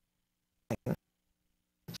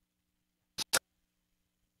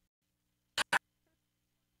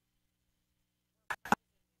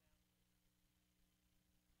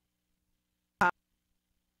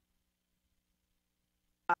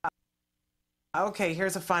 Okay,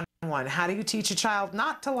 here's a fun one. How do you teach a child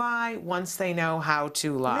not to lie once they know how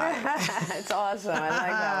to lie? It's awesome. I like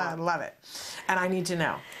that one. Love it. And I need to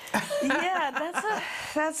know. Yeah,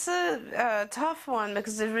 that's a tough one,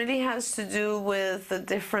 because it really has to do with the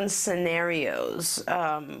different scenarios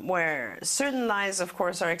where certain lies, of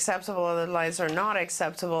course, are acceptable, other lies are not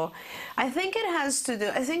acceptable. I think it has to do,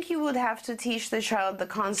 I think you would have to teach the child the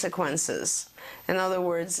consequences. In other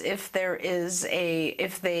words, if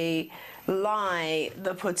they lie,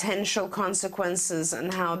 the potential consequences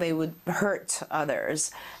and how they would hurt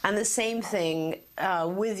others. And the same thing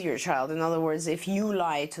with your child. In other words, if you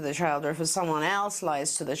lie to the child, or if someone else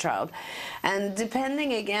lies to the child. And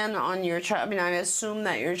depending again on your child, I mean, I assume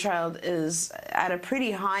that your child is at a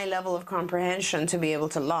pretty high level of comprehension to be able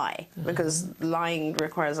to lie, because lying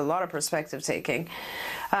requires a lot of perspective taking.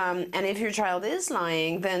 And if your child is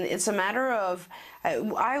lying, then it's a matter of,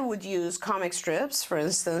 I would use comic strips, for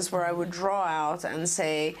instance, where I would draw out and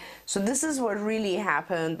say, so this is what really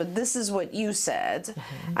happened, but this is what you said,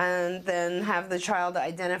 and then have the child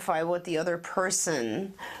identify what the other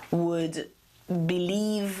person would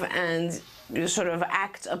believe and sort of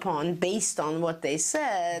act upon based on what they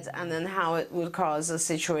said, and then how it would cause a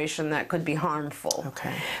situation that could be harmful.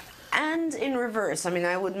 Okay. And in reverse, I mean,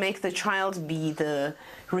 I would make the child be the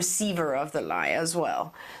receiver of the lie as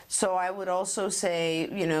well. So I would also say,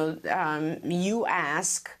 you know, you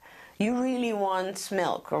ask, you really want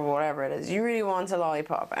milk or whatever it is, you really want a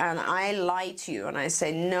lollipop, and I lie to you and I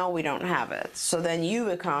say, no, we don't have it. So then you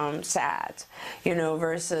become sad, you know,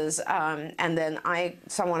 versus, and then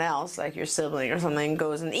someone else, like your sibling or something,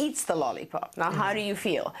 goes and eats the lollipop. Now, how do you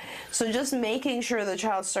feel? So just making sure the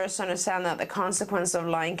child starts to understand that the consequence of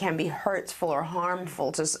lying can be hurtful or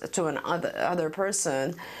harmful to an other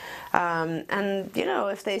person. And, you know,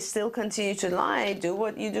 if they still continue to lie, do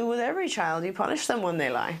what you do with every child. You punish them when they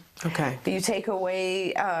lie. Okay. You take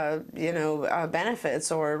away, you know,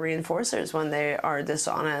 benefits or reinforcers when they are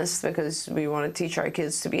dishonest, because we want to teach our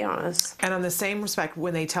kids to be honest. And on the same respect,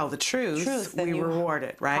 when they tell the truth we reward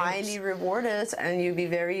it, right? Highly reward it, and you be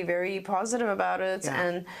very, very positive about it. Yeah.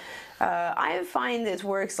 And I find it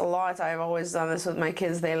works a lot. I've always done this with my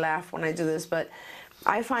kids. They laugh when I do this, but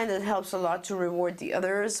I find it helps a lot to reward the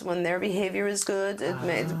others when their behavior is good.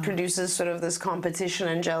 It produces sort of this competition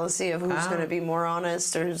and jealousy of who's going to be more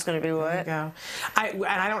honest or who's going to be what. There you go.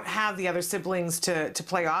 And I don't have the other siblings to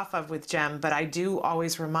play off of with Jem, but I do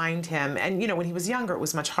always remind him, and you know, when he was younger it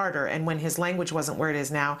was much harder, and when his language wasn't where it is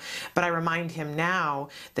now, but I remind him now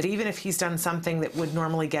that even if he's done something that would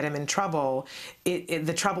normally get him in trouble,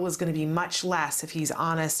 the trouble is going to be much less if he's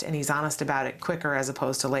honest, and he's honest about it quicker as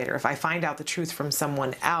opposed to later. If I find out the truth from someone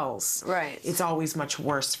else, right, it's always much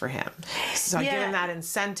worse for him. So I give him that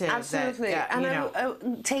incentive. Absolutely. That, and you know,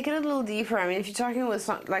 I take it a little deeper. I mean, if you're talking with,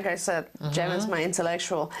 like I said, Jem is my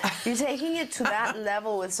intellectual. If you're taking it to that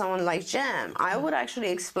level with someone like Jem, I would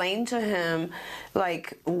actually explain to him,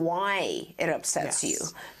 like, why it upsets you.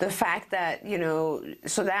 The fact that, you know,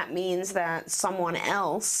 so that means that someone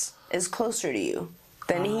else is closer to you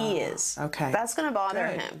than he is. Okay. That's going to bother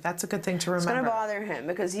him. That's a good thing to remember. It's going to bother him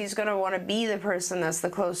because he's going to want to be the person that's the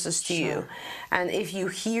closest to you. And if you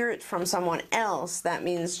hear it from someone else, that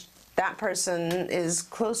means that person is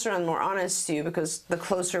closer and more honest to you, because the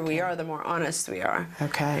closer we are, the more honest we are.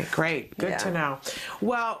 Okay, great. Good to know.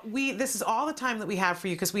 Well, this is all the time that we have for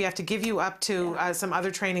you, because we have to give you up to some other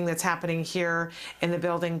training that's happening here in the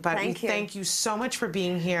building. But thank you so much for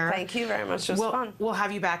being here. Thank you very much. It was fun. We'll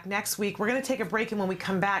have you back next week. We're going to take a break, and when we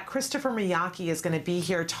come back, Christopher Miyake is going to be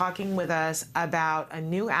here talking with us about a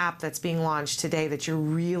new app that's being launched today that you're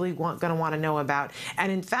really going to want to know about. And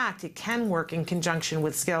in fact, it can work in conjunction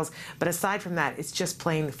with skills. But aside from that, it's just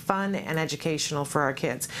plain fun and educational for our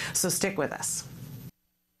kids. So stick with us.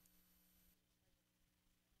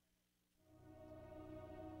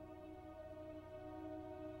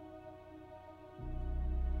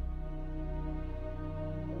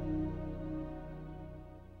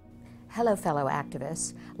 Hello, fellow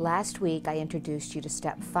activists. Last week, I introduced you to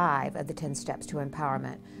step 5 of the 10 steps to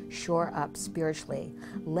empowerment, shore up spiritually.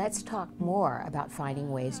 Let's talk more about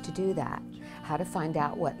finding ways to do that, how to find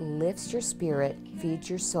out what lifts your spirit, feeds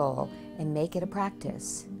your soul, and make it a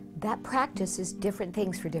practice. That practice is different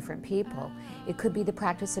things for different people. It could be the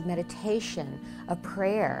practice of meditation, of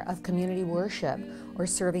prayer, of community worship, or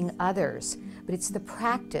serving others. But it's the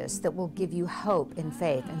practice that will give you hope and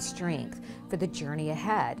faith and strength for the journey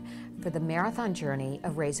ahead, for the marathon journey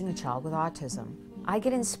of raising a child with autism. I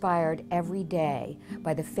get inspired every day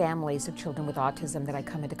by the families of children with autism that I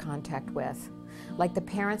come into contact with, like the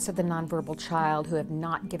parents of the nonverbal child who have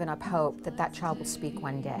not given up hope that that child will speak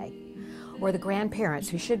one day, or the grandparents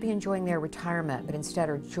who should be enjoying their retirement but instead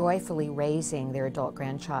are joyfully raising their adult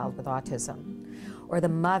grandchild with autism, or the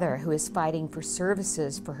mother who is fighting for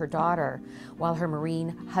services for her daughter while her Marine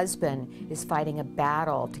husband is fighting a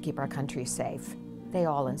battle to keep our country safe. They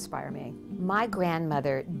all inspire me. My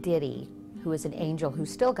grandmother, Diddy, who is an angel who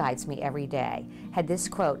still guides me every day, had this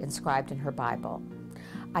quote inscribed in her Bible.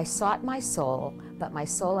 I sought my soul, but my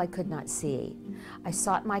soul I could not see. I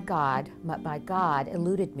sought my God, but my God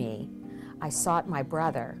eluded me. I sought my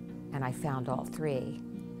brother, and I found all three.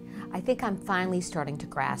 I think I'm finally starting to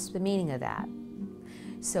grasp the meaning of that.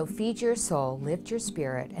 So feed your soul, lift your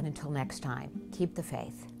spirit, and until next time, keep the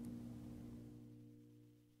faith.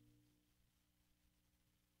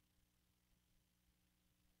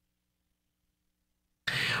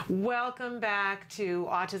 Welcome back to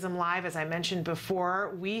Autism Live. As I mentioned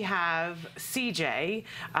before, we have CJ.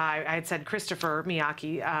 I had said Christopher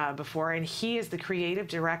Miyake before, and he is the creative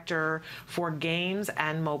director for games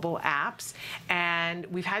and mobile apps. And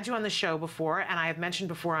we've had you on the show before, and I have mentioned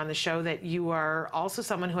before on the show that you are also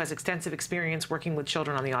someone who has extensive experience working with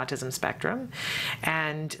children on the autism spectrum,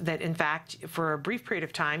 and that, in fact, for a brief period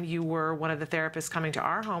of time, you were one of the therapists coming to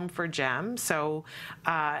our home for GEM. So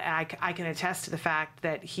I can attest to the fact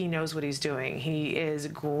that he knows what he's doing. He is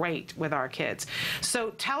great with our kids. So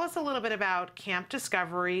tell us a little bit about Camp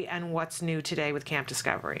Discovery and what's new today with Camp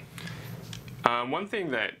Discovery. One thing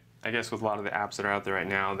that I guess with a lot of the apps that are out there right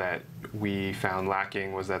now that we found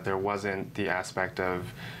lacking was that there wasn't the aspect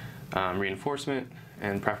of reinforcement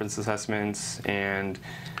and preference assessments and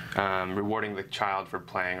rewarding the child for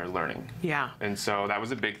playing or learning. Yeah. And so that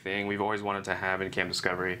was a big thing we've always wanted to have in Camp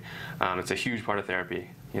Discovery. It's a huge part of therapy.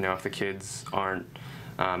 You know, if the kids aren't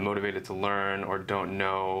motivated to learn or don't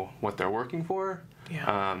know what they're working for,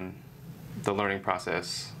 the learning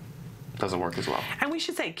process doesn't work as well. And we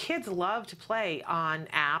should say kids love to play on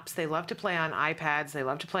apps. They love to play on iPads. They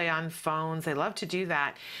love to play on phones. They love to do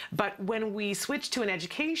that. But when we switch to an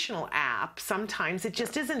educational app, sometimes it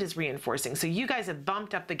just isn't as reinforcing. So you guys have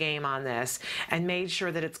bumped up the game on this and made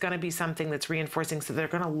sure that it's going to be something that's reinforcing, so they're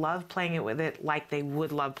going to love playing it with it like they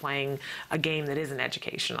would love playing a game that isn't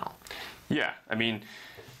educational. Yeah, I mean,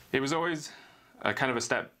 it was always kind of a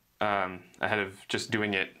step ahead of just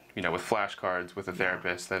doing it, you know, with flashcards with a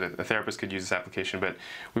therapist, that a therapist could use this application, but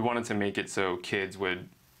we wanted to make it so kids would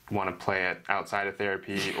want to play it outside of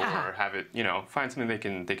therapy or have it, you know, find something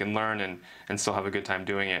they can learn and still have a good time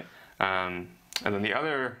doing it. And then the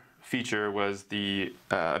other feature was the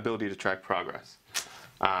ability to track progress.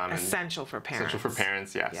 Essential for parents. Essential for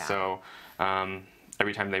parents, yes. Yeah. So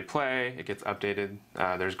every time they play, it gets updated.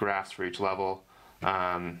 There's graphs for each level,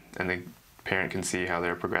 and the parent can see how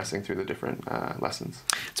they're progressing through the different lessons.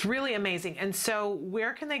 It's really amazing. And so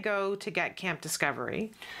where can they go to get Camp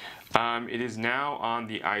Discovery? It is now on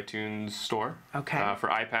the iTunes store. Okay. For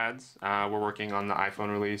iPads. We're working on the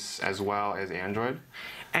iPhone release as well as Android.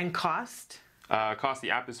 And cost? The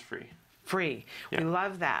app is free. Free. Yeah. We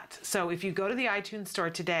love that. So if you go to the iTunes store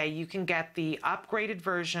today, you can get the upgraded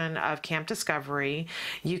version of Camp Discovery.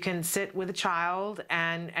 You can sit with a child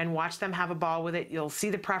and watch them have a ball with it. You'll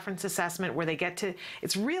see the preference assessment where they get to,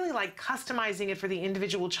 it's really like customizing it for the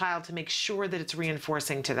individual child to make sure that it's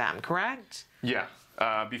reinforcing to them, correct? Yeah.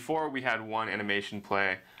 Before we had one animation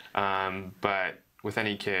play, but with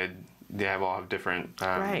any kid, they all have different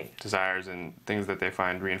desires and things that they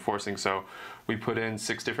find reinforcing. So we put in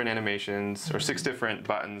 6 different animations, or 6 different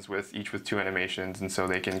buttons with each with 2 animations, and so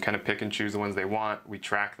they can kind of pick and choose the ones they want. We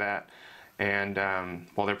track that, and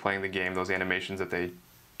while they're playing the game, those animations that they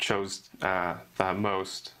chose the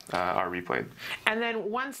most are replayed. And then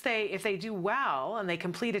if they do well and they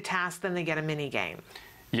complete a task, then they get a mini game.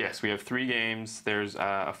 Yes, we have 3 games. There's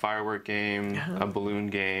a firework game, a balloon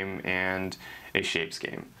game, and a shapes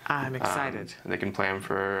game. I'm excited. They can play them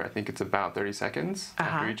for, I think it's about 30 seconds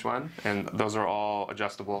after each one, and those are all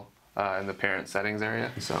adjustable in the parent settings area.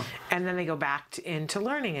 So. And then they go back into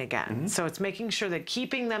learning again. So it's making sure that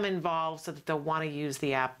keeping them involved so that they'll want to use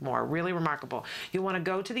the app more. Really remarkable. You want to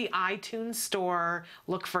go to the iTunes store,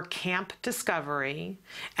 look for Camp Discovery,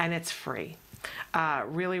 and it's free.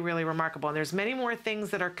 Really, really remarkable. And there's many more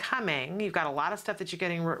things that are coming. You've got a lot of stuff that you're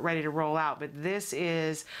getting ready to roll out, but this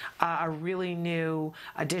is a really new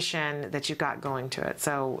addition that you've got going to it.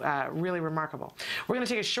 So really remarkable. We're going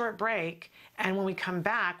to take a short break, and when we come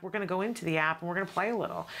back, we're going to go into the app and we're going to play a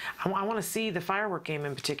little. I want to see the firework game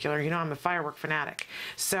in particular. You know, I'm a firework fanatic.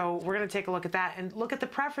 So we're going to take a look at that and look at the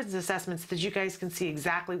preference assessments so that you guys can see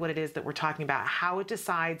exactly what it is that we're talking about, how it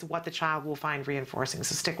decides what the child will find reinforcing.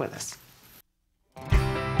 So stick with us.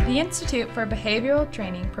 The Institute for Behavioral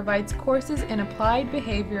Training provides courses in applied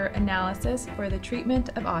behavior analysis for the treatment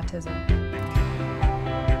of autism.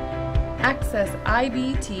 Access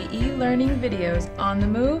IBT e-learning videos on the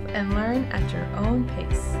move and learn at your own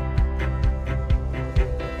pace.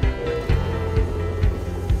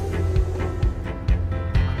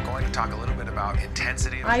 I'm going to talk a little bit about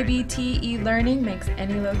intensity. IBT e-learning makes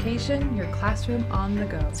any location your classroom on the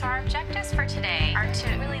go. So our objectives for today are to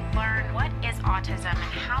really learn what is autism and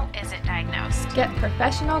how is it diagnosed. Get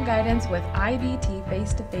professional guidance with IBT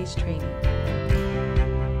face-to-face training.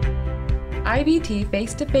 IBT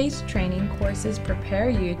face-to-face training courses prepare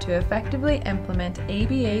you to effectively implement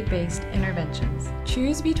ABA-based interventions.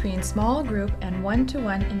 Choose between small group and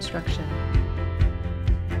one-to-one instruction.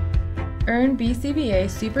 Earn BCBA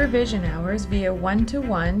supervision hours via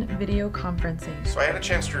one-to-one video conferencing. So I had a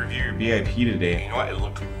chance to review your BIP today. You know what? It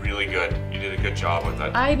looked really good. You did a good job with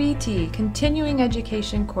it. IBT continuing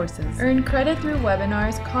education courses. Earn credit through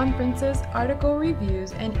webinars, conferences, article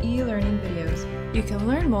reviews, and e-learning videos. You can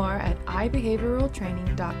learn more at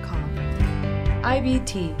ibehavioraltraining.com.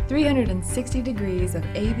 IBT, 360 degrees of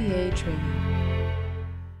ABA training.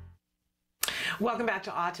 Welcome back to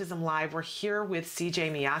Autism Live. We're here with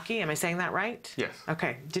CJ Miyake. Am I saying that right? Yes.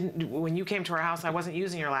 Okay. When you came to our house, I wasn't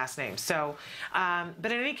using your last name. So,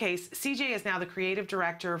 but in any case, CJ is now the creative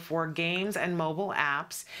director for games and mobile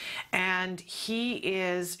apps, and he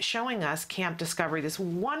is showing us Camp Discovery, this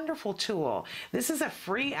wonderful tool. This is a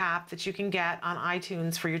free app that you can get on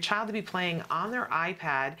iTunes for your child to be playing on their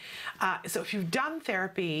iPad. So if you've done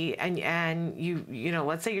therapy and you know,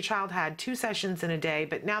 let's say your child had 2 sessions in a day,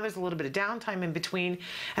 but now there's a little bit of downtime in between,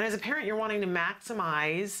 and as a parent you're wanting to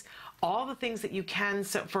maximize all the things that you can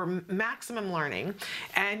for maximum learning,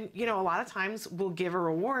 and you know, a lot of times we'll give a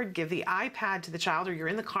reward, give the iPad to the child, or you're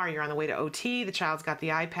in the car, you're on the way to OT, the child's got the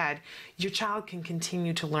iPad, your child can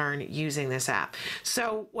continue to learn using this app.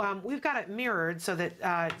 So we've got it mirrored so that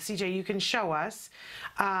CJ, you can show us.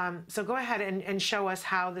 So go ahead and show us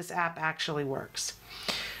how this app actually works.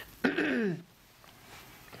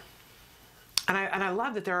 And I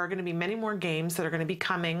love that there are going to be many more games that are going to be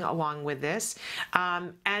coming along with this.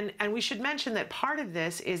 And we should mention that part of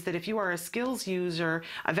this is that if you are a skills user,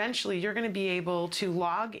 eventually you're going to be able to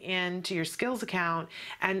log into your skills account,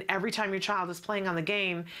 and every time your child is playing on the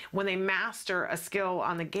game, when they master a skill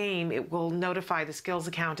on the game, it will notify the skills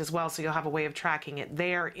account as well, so you'll have a way of tracking it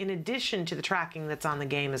there in addition to the tracking that's on the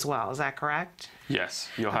game as well. Is that correct? Yes.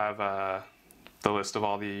 You'll have the list of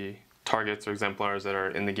all the targets or exemplars that are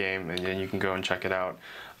in the game, and then you can go and check it out.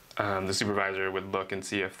 The supervisor would look and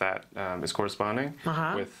see if that is corresponding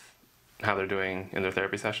with how they're doing in their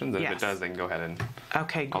therapy sessions, and if it does, they can go ahead and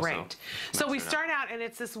okay, great. So we start out, and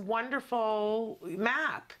it's this wonderful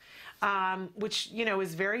map, which, you know,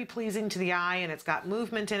 is very pleasing to the eye, and it's got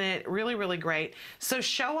movement in it, really, really great. So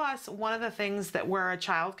show us one of the things that where a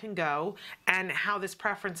child can go and how this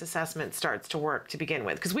preference assessment starts to work to begin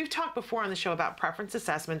with. Because we've talked before on the show about preference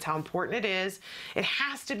assessments, how important it is. It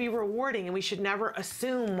has to be rewarding, and we should never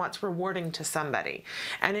assume what's rewarding to somebody.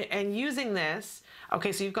 And using this,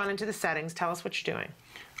 okay, so you've gone into the settings. Tell us what you're doing.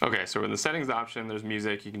 Okay, so in the settings option, there's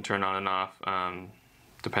music you can turn on and off,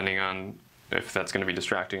 depending on if that's going to be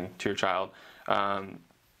distracting to your child.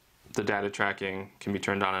 The data tracking can be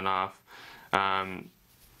turned on and off.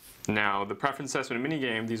 Now, the preference assessment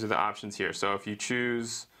minigame, these are the options here. So if you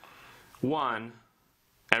choose 1,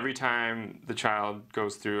 every time the child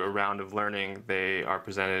goes through a round of learning, they are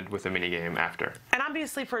presented with a minigame after. And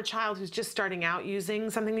obviously for a child who's just starting out using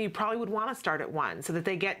something, that you probably would want to start at 1 so that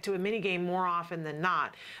they get to a minigame more often than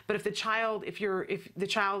not. But if the child, if the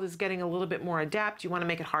child is getting a little bit more adept, you want to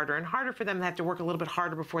make it harder and harder for them. They have to work a little bit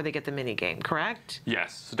harder before they get the minigame, correct?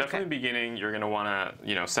 Yes. So definitely in the beginning, you're going to want to,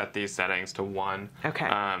 you know, set these settings to 1. Okay.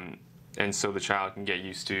 And so the child can get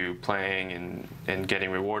used to playing and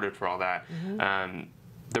getting rewarded for all that.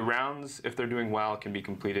 The rounds, if they're doing well, can be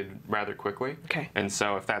completed rather quickly. Okay. And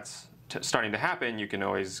so if that's starting to happen, you can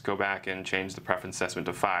always go back and change the preference assessment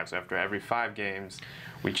to 5. So after every 5 games,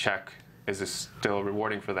 we check, is this still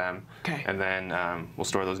rewarding for them? Okay. And then we'll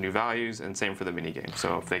store those new values, and same for the minigame.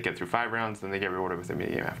 So if they get through 5 rounds, then they get rewarded with a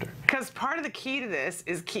minigame after. Because part of the key to this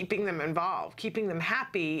is keeping them involved, keeping them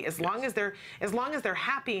happy. As long as they're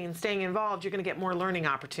happy and staying involved, you're going to get more learning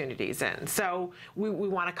opportunities in. So we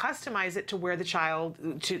want to customize it to where the child,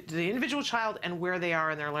 to the individual child, and where they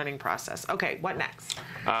are in their learning process. Okay, what next?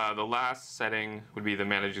 The last setting would be the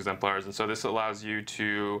manage exemplars, and so this allows you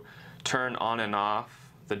to turn on and off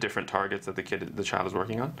the different targets that the child is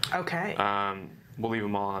working on. Okay. we'll leave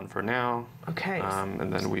them all on for now. Okay.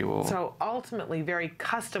 And then we will... So ultimately very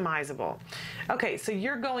customizable. Okay, so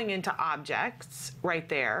you're going into objects right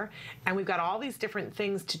there, and we've got all these different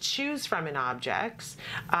things to choose from in objects.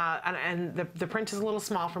 And the print is a little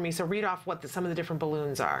small for me, so read off what some of the different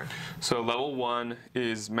balloons are. So level 1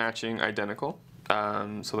 is matching identical.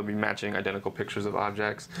 So they'll be matching identical pictures of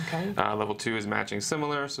objects. Okay. Level 2 is matching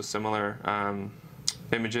similar, so similar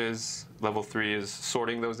images. Level 3 is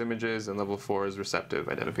sorting those images, and level 4 is receptive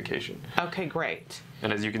identification. Okay, great.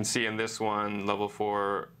 And as you can see in this one, level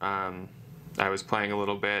 4, I was playing a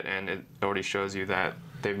little bit, and it already shows you that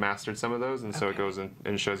they've mastered some of those, and so it goes in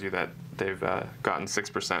and shows you that they've gotten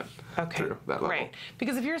 6% through that level. Great.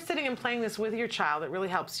 Because if you're sitting and playing this with your child, it really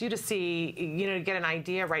helps you to see, to get an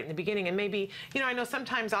idea right in the beginning. And maybe, I know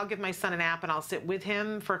sometimes I'll give my son an app and I'll sit with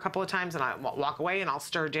him for a couple of times and I'll walk away and I'll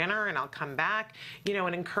stir dinner and I'll come back,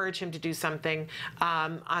 and encourage him to do something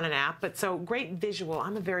on an app. But so great visual.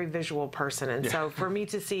 I'm a very visual person. And so for me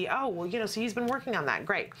to see, so he's been working on that.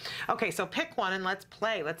 Great. Okay, so pick one and let's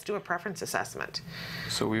play. Let's do a preference assessment.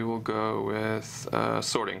 So we will go with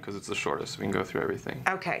sorting because it's the shortest. We can go through everything.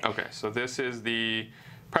 Okay. Okay, so this is the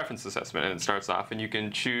preference assessment, and it starts off, and you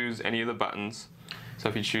can choose any of the buttons. So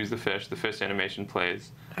if you choose the fish animation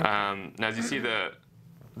plays. Okay. Now as you see, the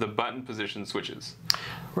button position switches.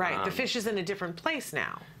 Right, the fish is in a different place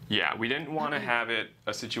now. Yeah, we didn't want to have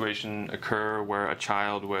a situation occur where a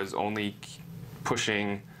child was only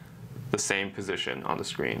pushing the same position on the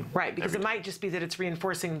screen. Right, because it might just be that it's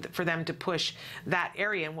reinforcing for them to push that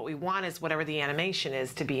area, and what we want is whatever the animation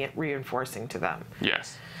is to be reinforcing to them.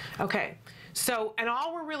 Yes. Okay, so, and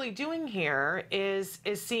all we're really doing here is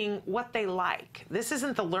seeing what they like. This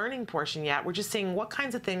isn't the learning portion yet. We're just seeing what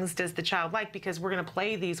kinds of things does the child like, because we're going to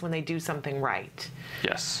play these when they do something right.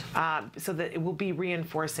 Yes. So that it will be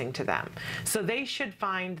reinforcing to them. So they should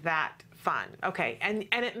find that fun. Okay, and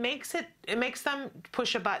it makes them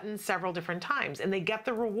push a button several different times, and they get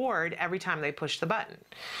the reward every time they push the button.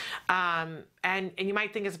 And you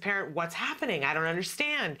might think as a parent, what's happening? I don't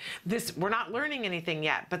understand. We're not learning anything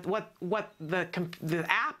yet. But what the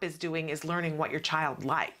app is doing is learning what your child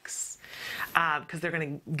likes, because they're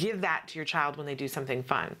going to give that to your child when they do something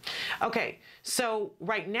fun. Okay, so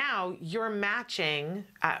right now you're matching,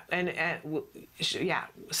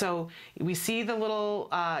 so we see the little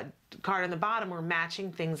card on the bottom. We're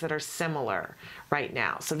matching things that are similar right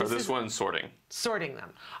now. So this one's sorting. Sorting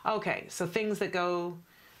them. Okay, so things that go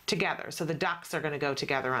together. So the ducks are going to go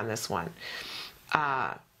together on this one.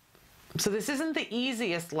 So this isn't the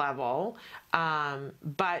easiest level,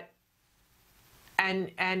 but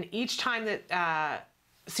each time that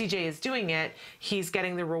CJ is doing it, he's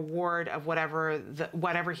getting the reward of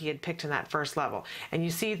whatever he had picked in that first level. And you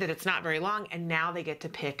see that it's not very long, and now they get to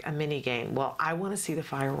pick a mini game. Well, I want to see the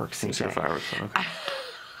fireworks, CJ. See the fireworks, okay.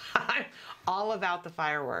 I'm all about the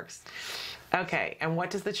fireworks. Okay, and what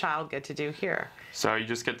does the child get to do here? So you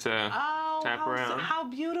just get to tap around. How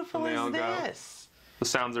beautiful is this? The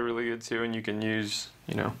sounds are really good too, and you can use,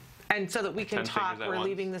 And so that we can talk, we're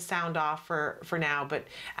leaving the sound off for now, but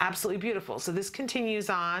absolutely beautiful. So this continues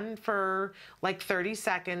on for like 30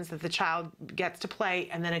 seconds that the child gets to play,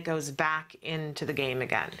 and then it goes back into the game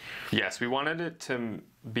again. Yes, we wanted it to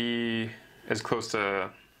be as close to,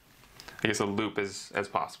 I guess, a loop as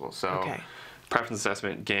possible. So preference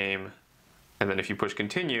assessment, game, and then if you push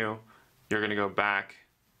continue, you're going to go back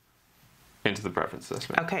into the preference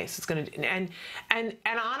assessment. Okay, so it's going to, and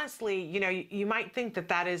honestly, you might think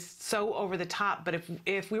that is so over the top, but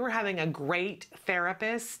if we were having a great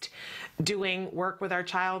therapist doing work with our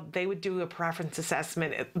child, they would do a preference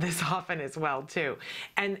assessment this often as well too.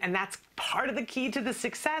 And that's part of the key to the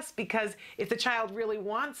success, because if the child really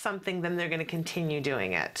wants something, then they're going to continue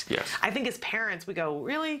doing it. Yes. I think as parents, we go,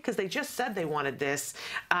 really? Because they just said they wanted this,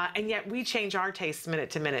 and yet we change our tastes minute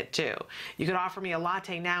to minute too. You could offer me a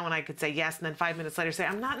latte now and I could say yes, and then 5 minutes later say,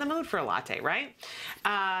 I'm not in the mood for a latte, right?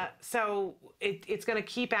 So it's going to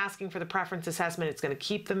keep asking for the preference assessment. It's going to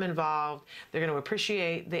keep them involved. They're going to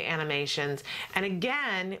appreciate the animations. And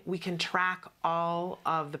again, we can track all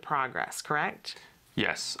of the progress, correct?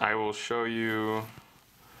 Yes, I will show you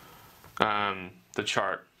the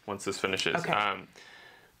chart once this finishes. Okay.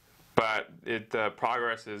 But the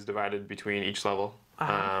progress is divided between each level.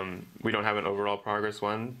 We don't have an overall progress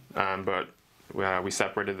one, but we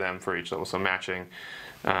separated them for each level. So matching,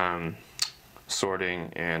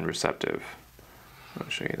 sorting, and receptive. I'll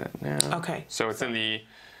show you that now. Okay. So it's in the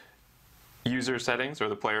user settings, or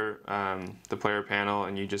the player panel,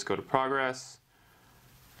 and you just go to progress,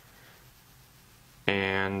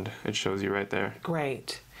 and it shows you right there.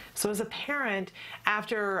 Great. So as a parent,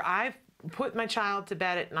 after I've put my child to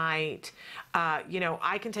bed at night,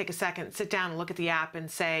 I can take a second, sit down and look at the app and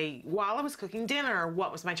say, while I was cooking dinner,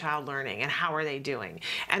 what was my child learning and how are they doing?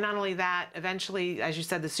 And not only that, eventually, as you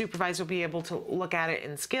said, the supervisor will be able to look at it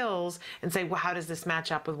in skills and say, well, how does this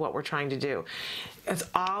match up with what we're trying to do? It's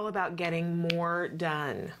all about getting more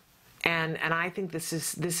done. And I think this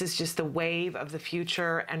is just the wave of the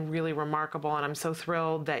future and really remarkable. And I'm so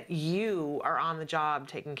thrilled that you are on the job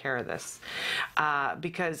taking care of this,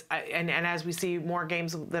 because as we see more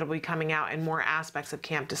games that will be coming out and more aspects of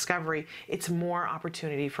Camp Discovery, it's more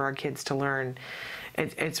opportunity for our kids to learn.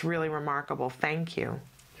 It's really remarkable. Thank you.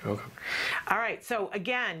 You're welcome. All right, so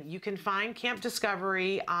again, you can find Camp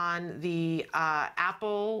Discovery on the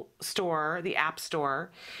Apple Store, the App Store,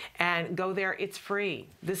 and go there. It's free.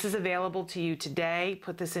 This is available to you today.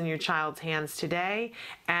 Put this in your child's hands today,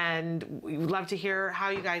 and we would love to hear how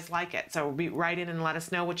you guys like it. So write in and let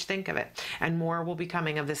us know what you think of it, and more will be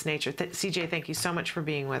coming of this nature. CJ, thank you so much for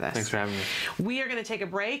being with us. Thanks for having me. We are going to take a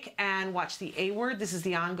break and watch The A Word. This is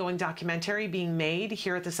the ongoing documentary being made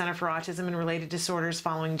here at the Center for Autism and Related Disorders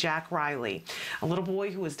following Jack Riley, a little boy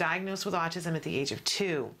who was diagnosed with autism at the age of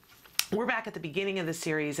 2. We're back at the beginning of the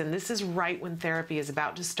series, and this is right when therapy is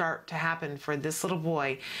about to start to happen for this little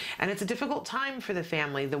boy. And it's a difficult time for the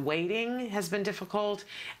family. The waiting has been difficult,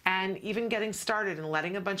 and even getting started and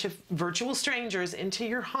letting a bunch of virtual strangers into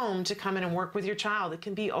your home to come in and work with your child, it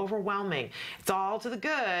can be overwhelming. It's all to the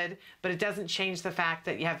good, but it doesn't change the fact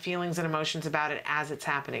that you have feelings and emotions about it as it's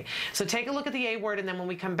happening. So take a look at the A Word, and then when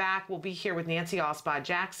we come back, we'll be here with Nancy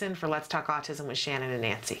Alspaugh-Jackson for Let's Talk Autism with Shannon and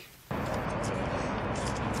Nancy.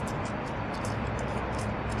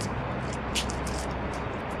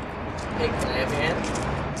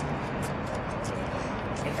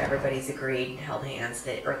 If everybody's agreed and held hands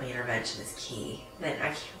that early intervention is key, then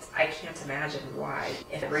I can't imagine why.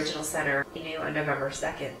 If the original center knew on November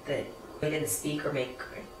 2nd that we didn't speak or make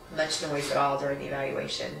much noise at all during the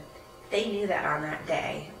evaluation, they knew that on that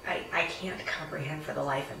day. I can't comprehend for the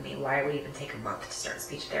life of me why it would even take a month to start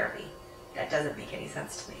speech therapy. That doesn't make any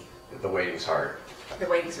sense to me. The waiting was hard. The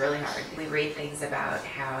waiting's really hard. We read things about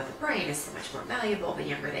how the brain is so much more valuable the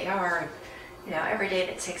younger they are. Every day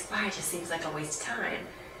that ticks by just seems like a waste of time.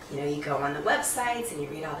 You go on the websites and you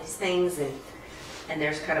read all these things, and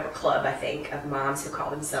there's kind of a club, I think, of moms who call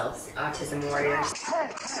themselves autism warriors.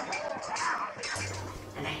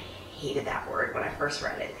 And I hated that word when I first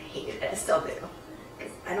read it. I hated it. I still do.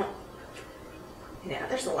 Because I don't,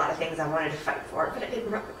 there's a lot of things I wanted to fight for, but I didn't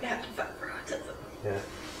really have to fight for autism. Yeah.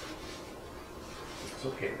 It's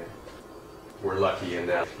okay, man. We're lucky in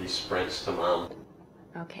that he sprints to mom.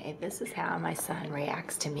 Okay, this is how my son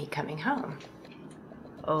reacts to me coming home.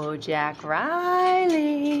 Oh, Jack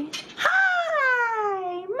Riley.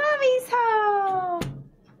 Hi! Mommy's home!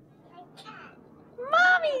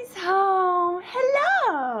 Mommy's home!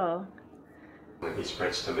 Hello! When he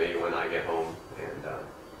sprints to me when I get home,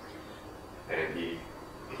 and he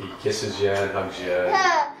kisses you and hugs you.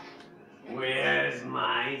 Where's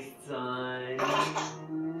my son?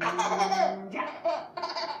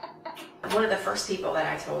 One of the first people that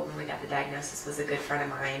I told when we got the diagnosis was a good friend of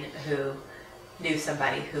mine who knew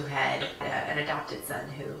somebody who had an adopted son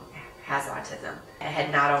who has autism. And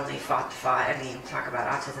had not only fought the fight, talk about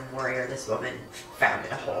autism warrior, this woman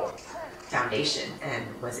founded a whole foundation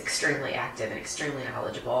and was extremely active and extremely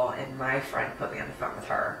knowledgeable, and my friend put me on the phone with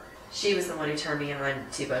her. She was the one who turned me on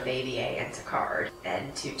to both ABA and to CARD,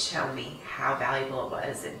 and to tell me how valuable it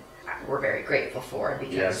was, and we're very grateful for it,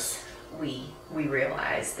 because yes. we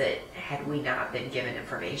realized that had we not been given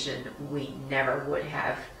information, we never would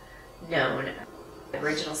have known. The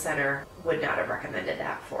original center would not have recommended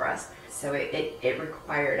that for us. So it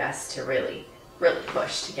required us to really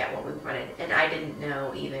push to get what we wanted. And I didn't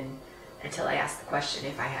know even until I asked the question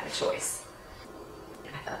if I had a choice.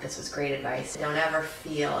 I thought this was great advice. Don't ever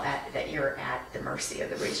feel that you're at the mercy of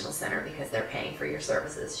the regional center because they're paying for your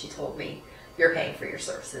services. She told me, you're paying for your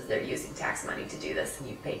services. They're using tax money to do this, and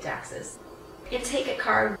you've paid taxes. Intake at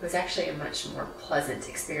CARD was actually a much more pleasant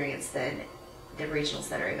experience than the regional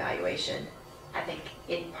center evaluation. I think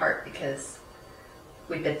in part because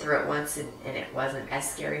we'd been through it once and it wasn't as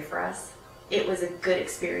scary for us. It was a good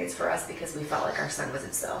experience for us because we felt like our son was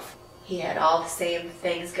himself. He had all the same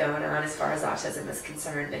things going on as far as autism is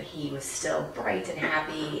concerned, but he was still bright and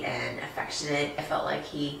happy and affectionate. I felt like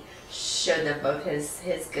he showed them both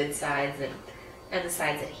his good sides and the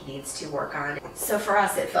sides that he needs to work on. So for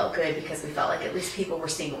us it felt good because we felt like at least people were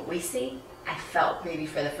seeing what we see. I felt maybe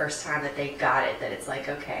for the first time that they got it, that it's like,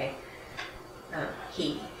 okay,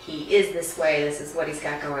 he is this way, this is what he's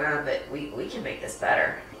got going on, but we can make this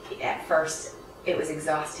better. At first, it was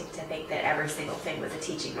exhausting to think that every single thing was a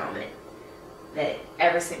teaching moment. that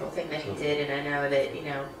every single thing that he did, and I know that, you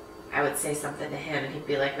know, I would say something to him and he'd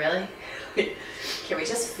be like, really? Can we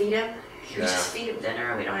just feed him? Can we just feed him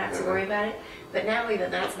dinner? We don't have to worry about it. But now even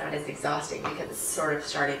that's not as exhausting because it's sort of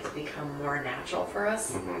starting to become more natural for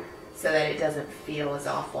us, so that it doesn't feel as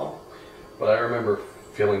awful. But I remember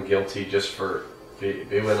feeling guilty just for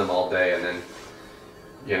being with him all day, and then,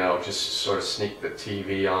 you know, just sort of sneak the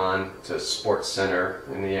TV on to Sports Center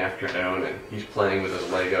in the afternoon, and he's playing with his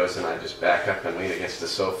Legos, and I just back up and lean against the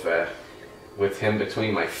sofa with him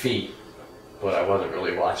between my feet, but I wasn't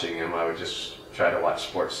really watching him. I would just try to watch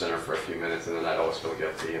Sports Center for a few minutes, and then I'd always feel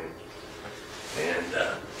guilty, and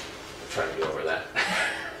try to get over that.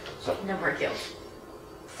 So, no more guilt.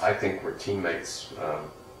 I think we're teammates.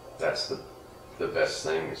 That's the best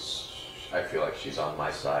thing. Is I feel like she's on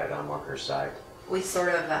my side, I'm on her side. We sort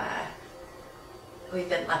of, we've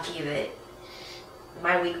been lucky that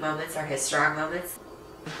my weak moments are his strong moments.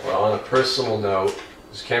 Well, on a personal note,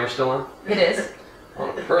 is the camera still on? It is.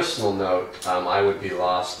 On a personal note, I would be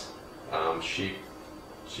lost.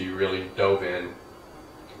 She really dove in,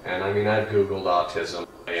 and I mean, I've Googled autism,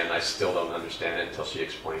 and I still don't understand it until she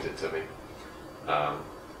explains it to me.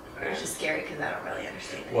 Which is scary because I don't really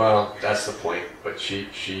understand it. Well, that's the point, but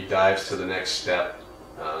she dives to the next step,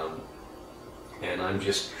 and I'm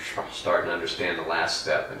just starting to understand the last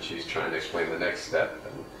step, and she's trying to explain the next step.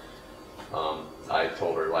 And I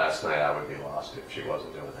told her last night I would be lost if she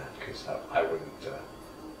wasn't doing that, because I wouldn't,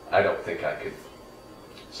 I don't think I could.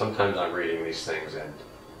 Sometimes I'm reading these things and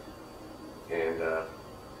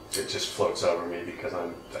it just floats over me because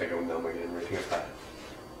I go numb again reading about it.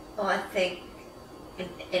 Well, I think in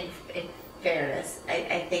fairness,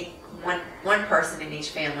 I think one person in each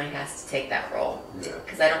family has to take that role,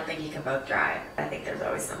 because I don't think you can both drive. I think there's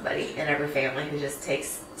always somebody in every family who just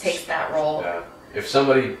takes that role. Yeah. If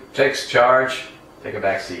somebody takes charge, take a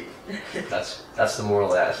back seat. That's the moral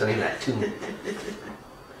of that. Sending that to me.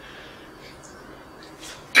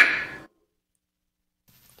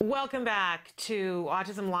 Welcome back to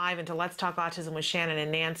Autism Live and to Let's Talk Autism with Shannon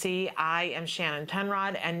and Nancy. I am Shannon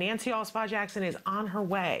Penrod, and Nancy Alspaugh-Jackson is on her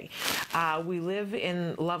way. We live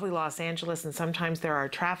in lovely Los Angeles, and sometimes there are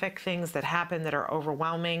traffic things that happen that are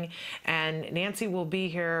overwhelming, and Nancy will be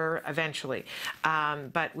here eventually.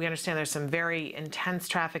 But we understand there's some very intense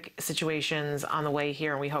traffic situations on the way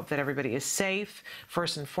here, and we hope that everybody is safe.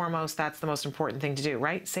 First and foremost, that's the most important thing to do,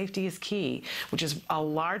 right? Safety is key, which is a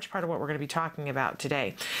large part of what we're going to be talking about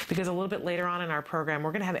today. Because a little bit later on in our program,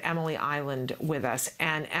 we're going to have Emily Iland with us.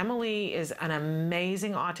 And Emily is an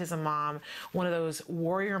amazing autism mom, one of those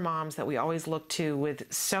warrior moms that we always look to with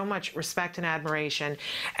so much respect and admiration.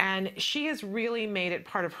 And she has really made it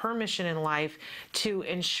part of her mission in life to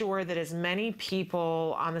ensure that as many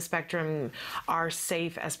people on the spectrum are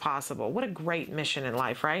safe as possible. What a great mission in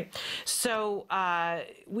life, right? So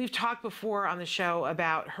we've talked before on the show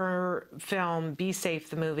about her film, Be Safe,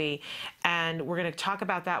 the movie, and we're going to talk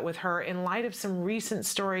about that with her in light of some recent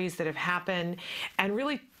stories that have happened, and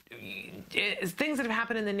really things that have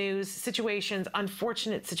happened in the news, situations,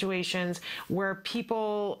 unfortunate situations where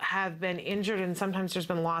people have been injured and sometimes there's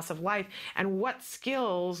been loss of life, and what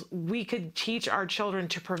skills we could teach our children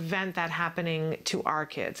to prevent that happening to our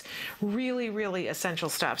kids. Really, really essential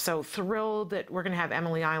stuff. So thrilled that we're going to have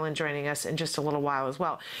Emily Iland joining us in just a little while as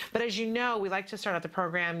well. But as you know, we like to start out the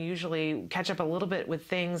program, usually catch up a little bit with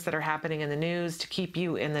things that are happening in the news to keep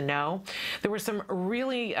you in the know. There were some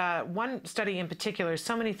really, one study in particular,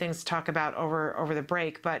 so many things to talk about over the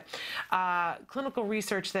break, but clinical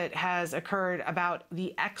research that has occurred about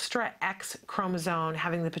the extra X chromosome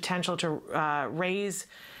having the potential to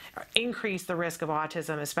increase the risk of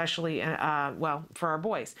autism, especially, well, for our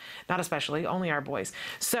boys. Not especially, only our boys.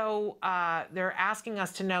 So they're asking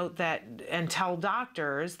us to note that and tell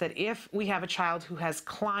doctors that if we have a child who has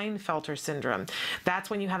Klinefelter syndrome, that's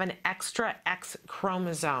when you have an extra X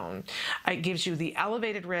chromosome. It gives you the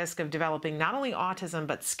elevated risk of developing not only autism,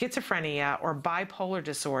 but schizophrenia or bipolar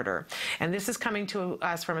disorder. And this is coming to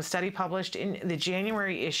us from a study published in the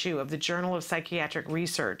January issue of the Journal of Psychiatric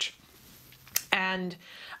Research. And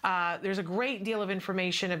there's a great deal of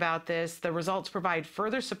information about this. The results provide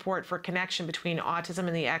further support for connection between autism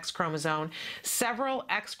and the X chromosome. Several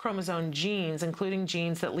X chromosome genes, including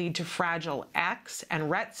genes that lead to Fragile X and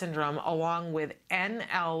Rett syndrome, along with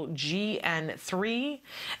NLGN3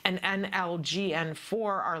 and NLGN4,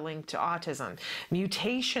 are linked to autism.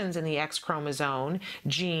 Mutations in the X chromosome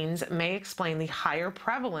genes may explain the higher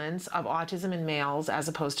prevalence of autism in males as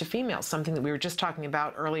opposed to females, something that we were just talking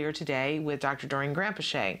about earlier today with Dr. Dr. Doreen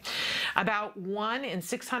Granpeesheh. About 1 in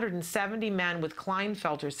 670 men with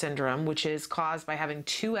Klinefelter syndrome, which is caused by having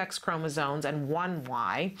 2 X chromosomes and 1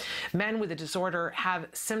 Y. Men with the disorder have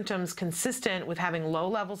symptoms consistent with having low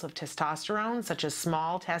levels of testosterone, such as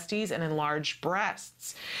small testes and enlarged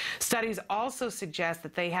breasts. Studies also suggest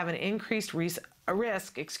that they have an increased risk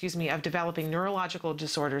of developing neurological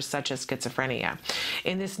disorders such as schizophrenia.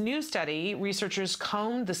 In this new study, researchers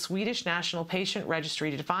combed the Swedish National Patient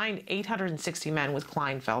Registry to find 860 men with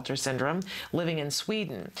Klinefelter syndrome living in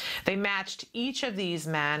Sweden. They matched each of these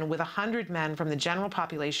men with 100 men from the general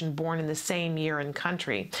population born in the same year and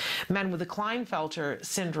country. Men with the Klinefelter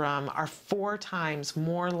syndrome are 4 times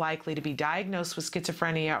more likely to be diagnosed with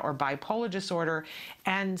schizophrenia or bipolar disorder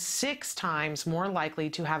and 6 times more likely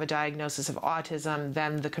to have a diagnosis of autism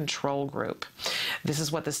than the control group. This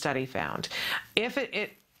is what the study found.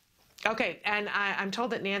 Okay, and I'm told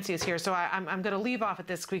that Nancy is here, so I'm going to leave off at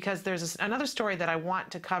this because there's another story that I want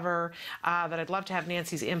to cover that I'd love to have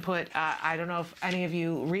Nancy's input. I don't know if any of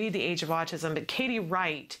you read The Age of Autism, but Katie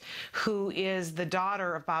Wright, who is the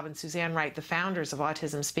daughter of Bob and Suzanne Wright, the founders of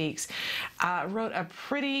Autism Speaks, wrote a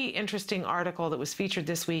pretty interesting article that was featured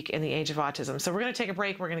this week in The Age of Autism. So we're going to take a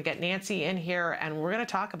break. We're going to get Nancy in here, and we're going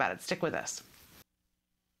to talk about it. Stick with us.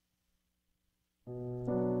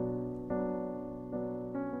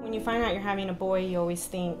 When you find out you're having a boy, you always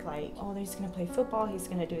think like, oh, he's going to play football, he's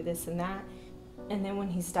going to do this and that. And then when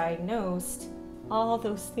he's diagnosed, all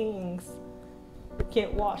those things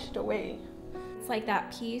get washed away. It's like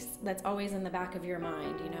that piece that's always in the back of your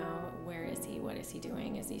mind, you know, where is he, what is he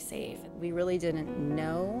doing, is he safe? We really didn't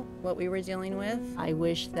know what we were dealing with. I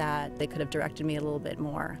wish that they could have directed me a little bit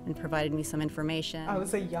more and provided me some information. I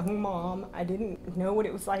was a young mom. I didn't know what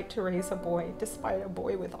it was like to raise a boy, despite a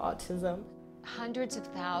boy with autism. Hundreds of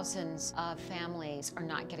thousands of families are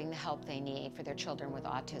not getting the help they need for their children with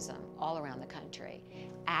autism all around the country.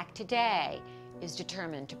 ACT Today is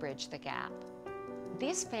determined to bridge the gap.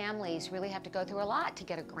 These families really have to go through a lot to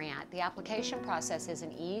get a grant. The application process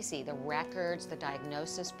isn't easy. The records, the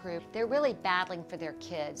diagnosis proof, they're really battling for their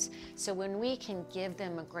kids. So when we can give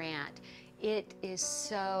them a grant, it is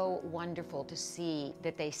so wonderful to see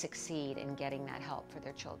that they succeed in getting that help for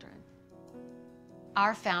their children.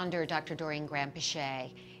 Our founder, Dr. Doreen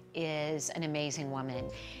Granpeesheh, is an amazing woman,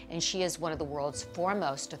 and she is one of the world's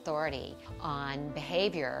foremost authority on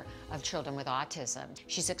behavior of children with autism.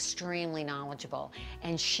 She's extremely knowledgeable,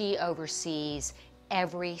 and she oversees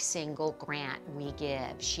every single grant we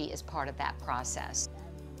give. She is part of that process.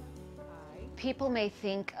 People may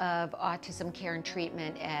think of autism care and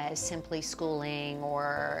treatment as simply schooling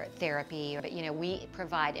or therapy, but you know, we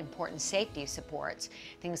provide important safety supports,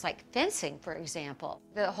 things like fencing, for example.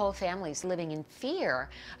 The whole family's living in fear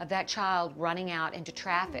of that child running out into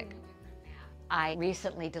traffic. I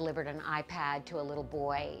recently delivered an iPad to a little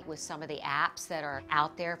boy with some of the apps that are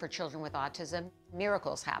out there for children with autism.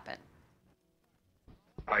 Miracles happen.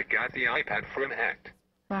 I got the iPad from ACT.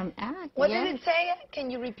 From ACT, What yes. did it say?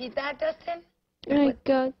 Can you repeat that, Dustin? I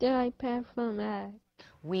got the iPad from ACT.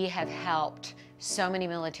 We have helped so many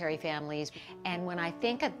military families, and when I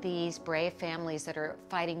think of these brave families that are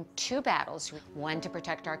fighting 2 battles, one to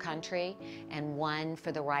protect our country and one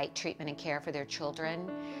for the right treatment and care for their children,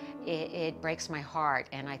 it breaks my heart,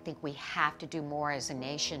 and I think we have to do more as a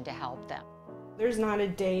nation to help them. There's not a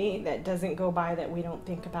day that doesn't go by that we don't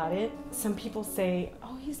think about it. Some people say,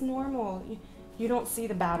 oh, he's normal. You don't see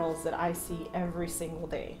the battles that I see every single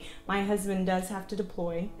day. My husband does have to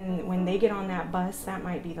deploy, and when they get on that bus, that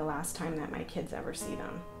might be the last time that my kids ever see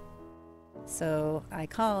them. So I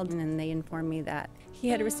called, and they informed me that he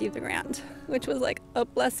had received the grant, which was like a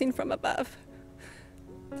blessing from above.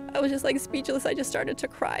 I was just like speechless. I just started to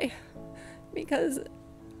cry because,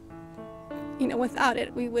 you know, without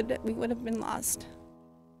it, we would have been lost.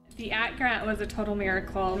 The ACT grant was a total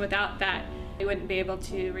miracle. Without that, we wouldn't be able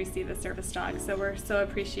to receive the service dog. So we're so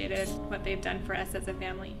appreciative what they've done for us as a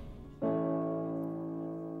family.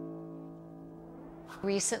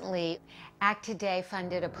 Recently, ACT Today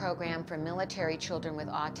funded a program for military children with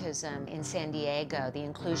autism in San Diego, the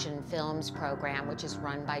Inclusion Films program, which is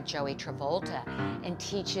run by Joey Travolta, and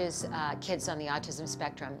teaches kids on the autism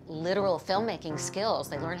spectrum literal filmmaking skills.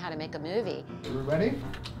 They learn how to make a movie. Are we ready?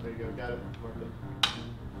 There you go, got it.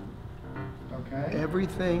 Okay.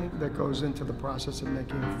 Everything that goes into the process of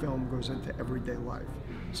making a film goes into everyday life.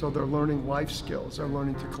 So they're learning life skills, they're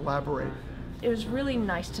learning to collaborate. It was really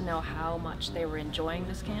nice to know how much they were enjoying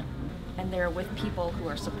this camp. and they're with people who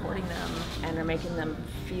are supporting them and are making them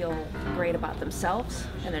feel great about themselves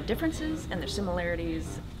and their differences and their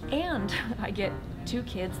similarities. And I get 2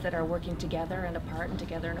 kids that are working together and apart and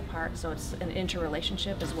together and apart, so it's an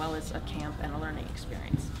interrelationship as well as a camp and a learning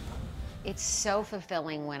experience. It's so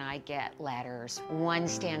fulfilling when I get letters. One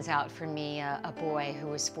stands out for me, a boy who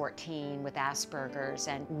was 14 with Asperger's,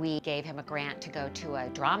 and we gave him a grant to go to a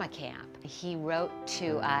drama camp. He wrote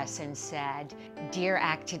to us and said, "Dear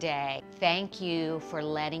Act Today, thank you for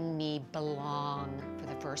letting me belong for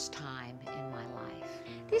the first time in my life."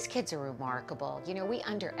 These kids are remarkable. You know, we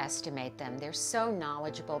underestimate them. They're so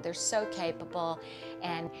knowledgeable, they're so capable,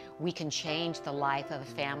 and we can change the life of a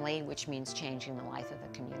family, which means changing the life of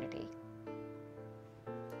a community.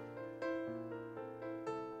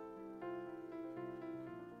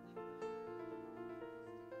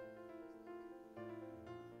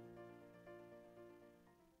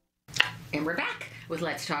 And we're back with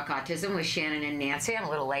Let's Talk Autism with Shannon and Nancy. I'm a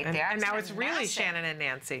little late there. And now it's really Shannon and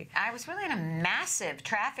Nancy. I was really in a massive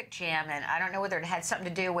traffic jam, and I don't know whether it had something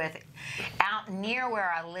to do with out near where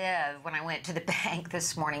I live. When I went to the bank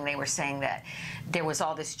this morning, they were saying that there was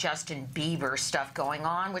all this Justin Bieber stuff going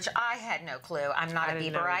on, which I had no clue. I'm not a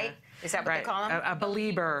Bieberite. Is that what they call him? A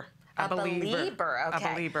belieber. A believer, okay.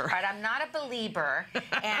 A believer. All right, I'm not a believer,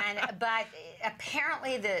 but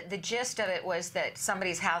apparently the gist of it was that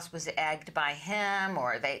somebody's house was egged by him,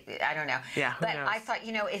 or I don't know. Yeah, who but knows? I thought,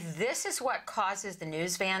 you know, if this is what causes the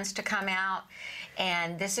news vans to come out,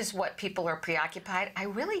 and this is what people are preoccupied, I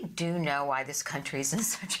really do know why this country's in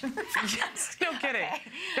such a mess. No kidding. Okay.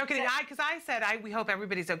 No kidding. Because I said, we hope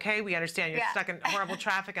everybody's okay. We understand you're stuck in horrible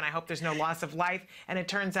traffic, and I hope there's no loss of life. And it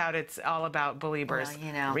turns out it's all about believers. Well,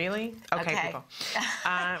 you know. Really? Okay, people.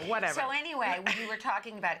 Whatever. So anyway, we were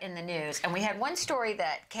talking about in the news, and we had one story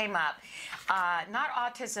that came up, not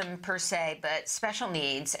autism per se, but special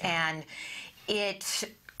needs, and it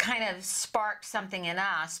kind of sparked something in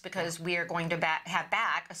us because we are going to have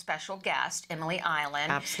back a special guest, Emily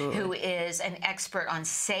Iland, who is an expert on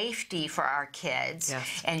safety for our kids.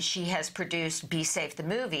 Yes. And she has produced Be Safe the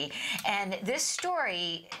movie. And this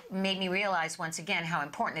story made me realize once again how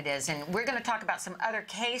important it is. And we're going to talk about some other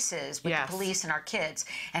cases with the police and our kids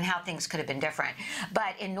and how things could have been different.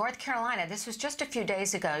 But in North Carolina, this was just a few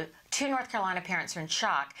days ago, 2 North Carolina parents are in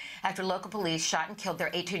shock after local police shot and killed their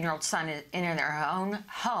 18-year-old son in their own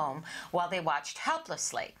home while they watched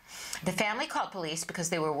helplessly. The family called police because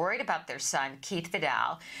they were worried about their son, Keith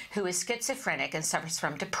Vidal, who is schizophrenic and suffers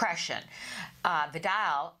from depression.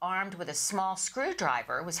 Vidal, armed with a small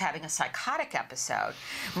screwdriver, was having a psychotic episode.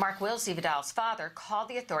 Mark Wilsey, Vidal's father, called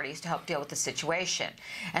the authorities to help deal with the situation.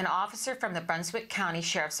 An officer from the Brunswick County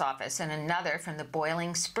Sheriff's Office and another from the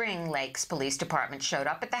Boiling Spring Lakes Police Department showed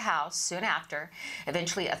up at the house soon after.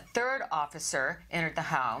 Eventually, a 3rd officer entered the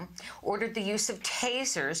home, ordered the use of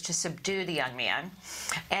tasers to subdue the young man,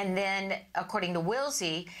 and then, according to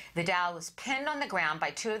Wilsey, Vidal was pinned on the ground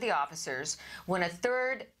by 2 of the officers when a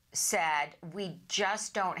 3rd said, "We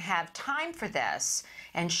just don't have time for this,"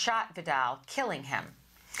 and shot Vidal, killing him.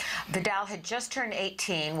 Vidal had just turned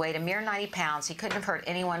 18, weighed a mere 90 pounds. He couldn't have hurt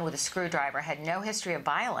anyone with a screwdriver, had no history of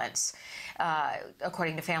violence,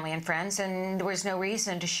 according to family and friends, and there was no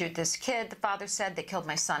reason to shoot this kid. The father said, "They killed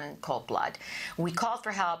my son in cold blood. We called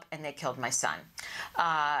for help, and they killed my son."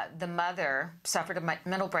 The mother suffered a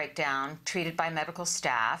mental breakdown, treated by medical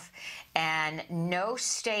staff, and no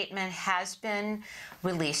statement has been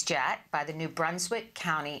released yet by the New Brunswick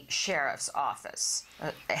County Sheriff's Office.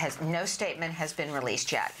 No statement has been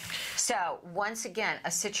released yet. So, once again,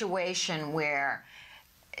 a situation where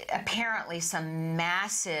apparently some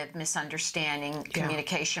massive misunderstanding,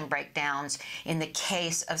 communication breakdowns in the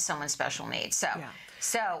case of someone's special needs.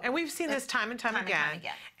 And we've seen this time and time again.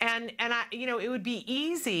 And you know, it would be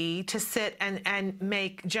easy to sit and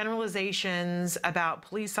make generalizations about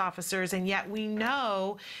police officers, and yet we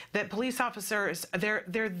know that police officers, they're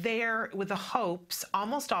there with the hopes,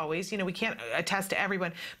 almost always, you know, we can't attest to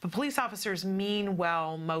everyone, but police officers mean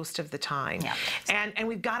well most of the time. Yeah. And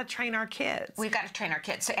we've got to train our kids. We've got to train our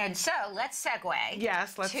kids. So let's segue.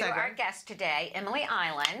 Yes, let's segue. Our guest today, Emily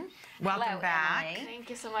Iland. Welcome Hello, back. Emily. Thank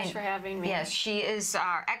you so much for having me. Yes, she is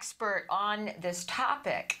our expert on this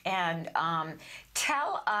topic. And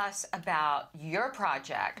tell us about your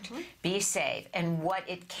project, Be Safe, and what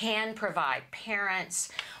it can provide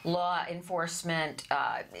parents, law enforcement,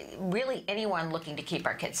 really anyone looking to keep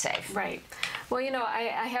our kids safe. Right. Well, you know,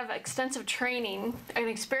 I have extensive training and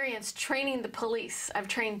experience training the police. I've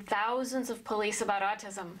trained thousands of police about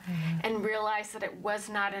autism and realized that it was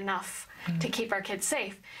not enough to keep our kids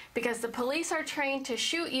safe, because the police are trained to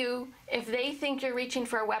shoot you if they think you're reaching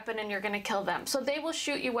for a weapon and you're going to kill them. So they will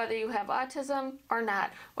shoot you whether you have autism or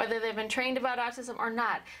not, whether they've been trained about autism or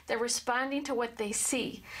not. They're responding to what they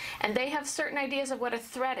see, and they have certain ideas of what a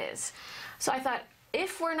threat is. So I thought,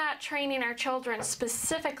 if we're not training our children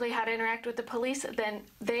specifically how to interact with the police, then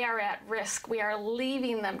they are at risk. We are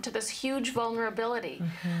leaving them to this huge vulnerability.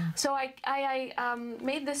 So I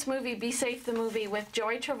made this movie, Be Safe the Movie, with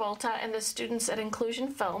Joy Travolta and the students at Inclusion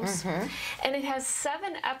Films. And it has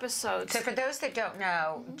 7 episodes. So for those that don't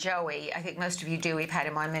know, Joey, I think most of you do, we've had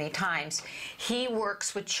him on many times, he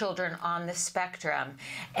works with children on the spectrum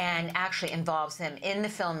and actually involves them in the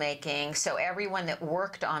filmmaking. So everyone that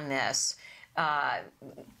worked on this,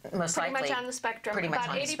 most pretty likely much on the spectrum. Pretty much About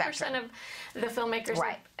on the 80% spectrum. of the filmmakers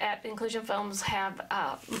at Inclusion Films have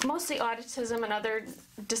mostly autism and other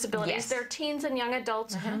disabilities. Yes. They're teens and young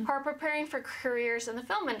adults who are preparing for careers in the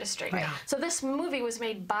film industry. So this movie was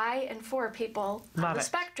made by and for people on the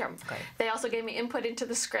spectrum. They also gave me input into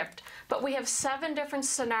the script. But we have 7 different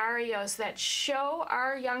scenarios that show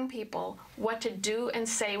our young people what to do and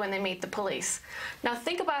say when they meet the police. Now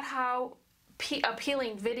think about how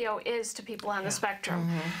appealing video is to people on the spectrum.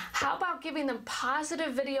 How about giving them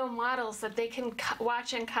positive video models that they can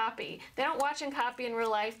watch and copy? They don't watch and copy in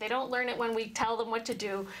real life. They don't learn it when we tell them what to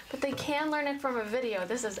do, but they can learn it from a video.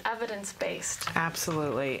 This is evidence-based.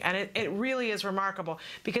 Absolutely. And it really is remarkable,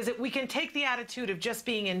 because we can take the attitude of just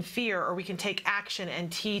being in fear, or we can take action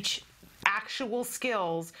and teach actual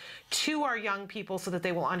skills to our young people so that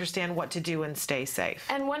they will understand what to do and stay safe.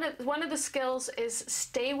 And one of the skills is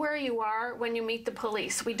stay where you are when you meet the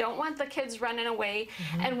police. We don't want the kids running away,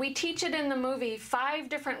 and we teach it in the movie 5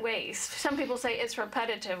 different ways. Some people say it's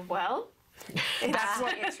repetitive. Well, that's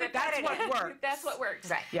what works. That's what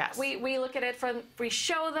works. Right. Yes. We look at it from, we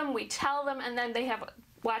show them, we tell them, and then they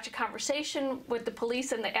watch a conversation with the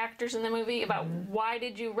police and the actors in the movie about why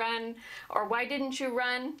did you run or why didn't you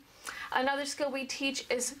run. Another skill we teach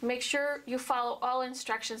is make sure you follow all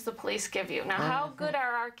instructions the police give you. Now, how good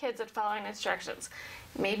are our kids at following instructions?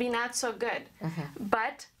 Maybe not so good,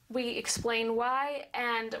 but we explain why,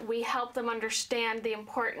 and we help them understand the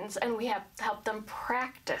importance, and we help them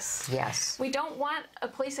practice. Yes. We don't want a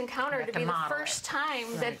police encounter to be the first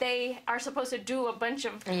time that they are supposed to do a bunch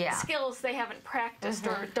of skills they haven't practiced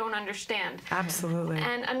or don't understand. Absolutely.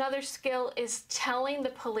 And another skill is telling the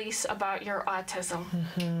police about your autism.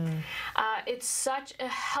 It's such a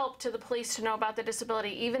help to the police to know about the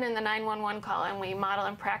disability, even in the 911 call, and we model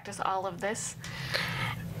and practice all of this.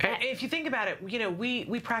 If you think about it, you know,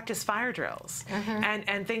 we practice fire drills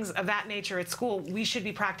and things of that nature at school. We should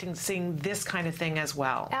be practicing this kind of thing as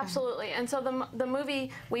well. Absolutely. And so the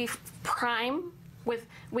movie, we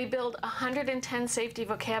build 110 safety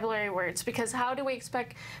vocabulary words, because how do we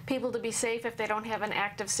expect people to be safe if they don't have an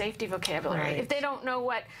active safety vocabulary? If they don't know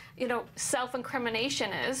what, you know,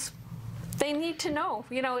 self-incrimination is, they need to know,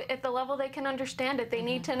 you know, at the level they can understand it. They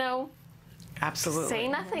need to know. Absolutely. Say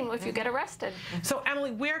nothing if you get arrested. So,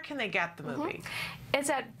 Emily, where can they get the movie?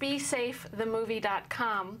 It's at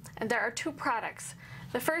besafethemovie.com, and there are 2 products.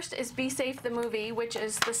 The first is Be Safe the Movie, which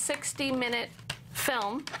is the 60-minute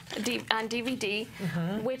film on DVD,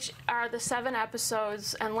 which are the 7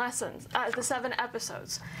 episodes and lessons, the 7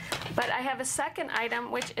 episodes. But I have a second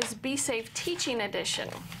item, which is Be Safe Teaching Edition,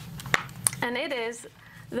 and it is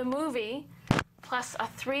the movie plus a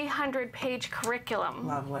 300-page curriculum.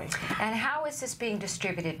 Lovely. And how is this being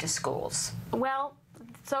distributed to schools? Well,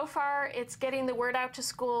 so far it's getting the word out to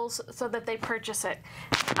schools so that they purchase it.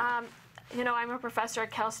 You know, I'm a professor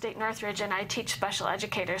at Cal State Northridge, and I teach special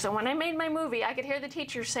educators. And when I made my movie, I could hear the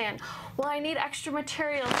teachers saying, well, I need extra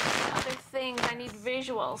materials, I need other things, I need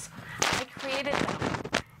visuals. I created them,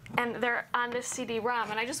 and they're on this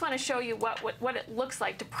CD-ROM. And I just want to show you what it looks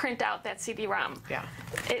like to print out that CD-ROM. Yeah.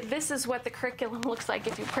 This is what the curriculum looks like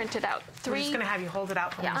if you print it out. We're just going to have you hold it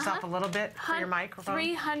out for yourself a little bit for your microphone.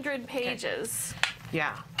 300 pages.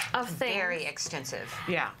 Of things. Very extensive.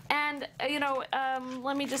 Yeah. And, you know,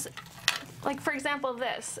 let me just, like, for example,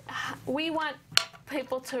 this. We want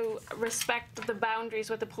people to respect the boundaries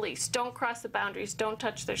with the police. Don't cross the boundaries. Don't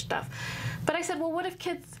touch their stuff. But I said, well, what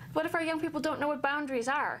if our young people don't know what boundaries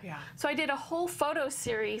are? Yeah. So I did a whole photo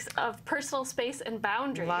series of personal space and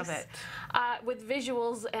boundaries. Love it. With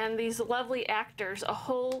visuals and these lovely actors, a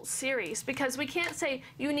whole series, because we can't say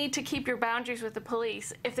you need to keep your boundaries with the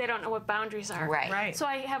police if they don't know what boundaries are. Right. So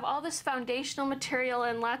I have all this foundational material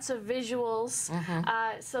and lots of visuals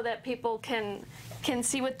so that people can can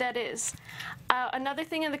see what that is. Another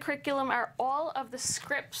thing in the curriculum are all of the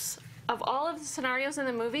scripts of all of the scenarios in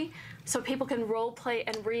the movie, so people can role play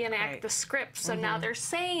and reenact the script. So now they're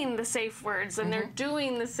saying the safe words and they're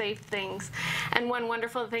doing the safe things. And one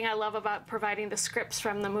wonderful thing I love about providing the scripts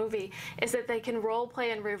from the movie is that they can role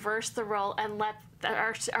play and reverse the role and let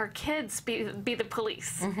our kids be the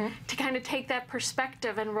police to kind of take that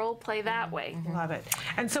perspective and role play that way. Love it.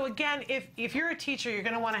 And so again, if you're a teacher, you're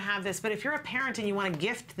going to want to have this, but if you're a parent and you want to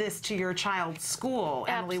gift this to your child's school,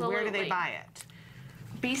 Emily, where do they buy it?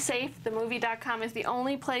 BeSafeTheMovie.com is the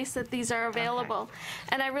only place that these are available.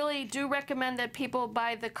 And I really do recommend that people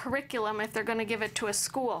buy the curriculum if they're going to give it to a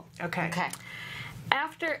school. Okay.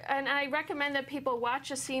 And I recommend that people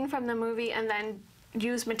watch a scene from the movie and then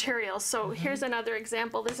use materials. So here's another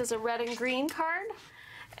example. This is a red and green card.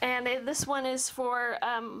 And this one is for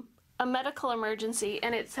a medical emergency.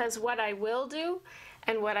 And it says what I will do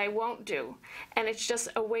and what I won't do. And it's just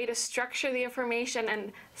a way to structure the information,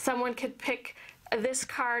 and someone could pick this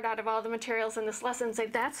card out of all the materials in this lesson and say,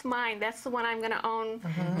 that's mine, that's the one I'm going to own,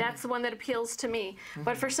 that's the one that appeals to me.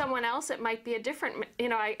 But for someone else, it might be a different,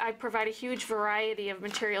 I provide a huge variety of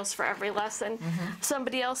materials for every lesson.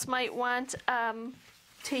 Somebody else might want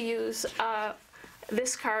to use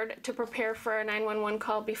this card to prepare for a 911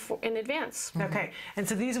 call in advance. Okay, and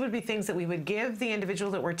so these would be things that we would give the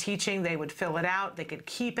individual that we're teaching. They would fill it out, they could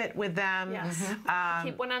keep it with them. Yes.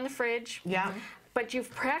 Keep one on the fridge. Yeah. But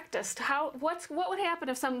you've practiced. What would happen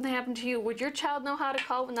if something happened to you? Would your child know how to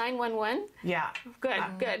call 911? Yeah. Good.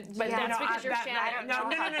 But that's because you're Shannon. No.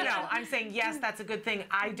 I'm saying yes, that's a good thing.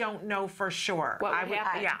 I don't know for sure. What would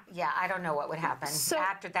happen? Yeah, I don't know what would happen. So,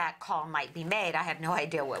 after that call might be made, I have no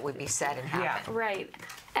idea what would be said and happen. Yeah, right.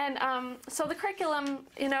 And so the curriculum,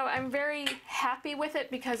 I'm very happy with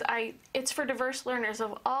it because it's for diverse learners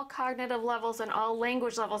of all cognitive levels and all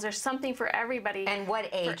language levels. There's something for everybody. And what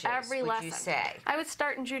ages for every would lesson. you say? I would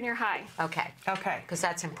start in junior high. Okay. Because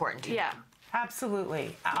that's important to you. Yeah.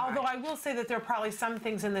 Absolutely. Although I will say that there are probably some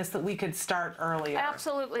things in this that we could start earlier.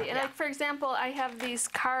 Absolutely. And like, for example, I have these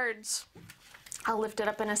cards. I'll lift it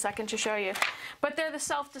up in a second to show you. But they're the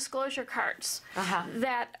self-disclosure cards.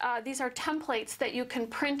 That these are templates that you can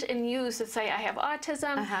print and use that say, I have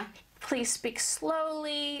autism. Please speak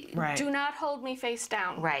slowly. Do not hold me face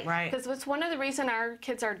down. Because it's one of the reasons our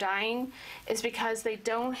kids are dying is because they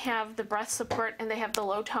don't have the breath support and they have the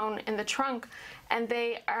low tone in the trunk, and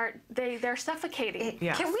they're suffocating.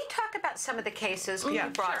 Can we talk about some of the cases? Yeah.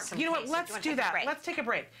 Brought some you know what? cases. Let's do that. Let's take a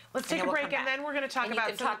break. Let's take a break, and then we're going to talk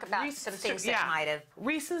about some things that might have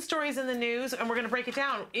recent stories in the news, and we're going to break it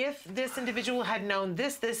down. If this individual had known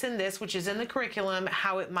this, this, and this, which is in the curriculum,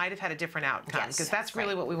 how it might have had a different outcome, because that's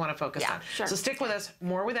really what we want to focus on. So stick with us.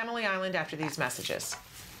 More with Emily Iland after these messages.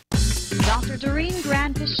 Dr. Doreen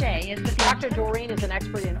Granpeesheh is the Dr. Doreen is an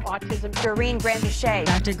expert in autism. Doreen Granpeesheh.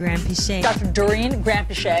 Dr. Granpeesheh. Dr. Doreen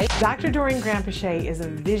Granpeesheh. Dr. Doreen Granpeesheh is a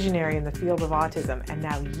visionary in the field of autism, and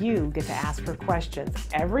now you get to ask her questions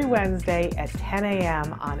every Wednesday at 10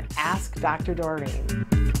 a.m. on Ask Dr. Doreen.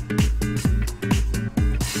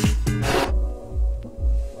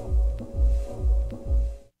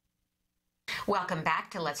 Welcome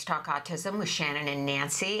back to Let's Talk Autism with Shannon and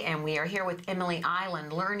Nancy, and we are here with Emily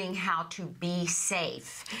Iland learning how to be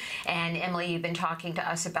safe. And Emily, you've been talking to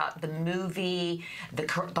us about the movie, the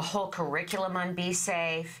whole curriculum on Be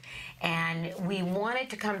Safe, and we wanted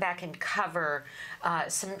to come back and cover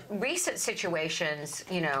some recent situations,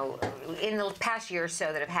 in the past year or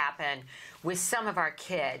so that have happened with some of our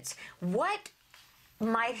kids. What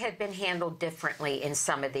might have been handled differently in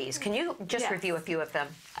some of these? Can you just review a few of them?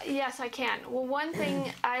 Yes, I can. Well, one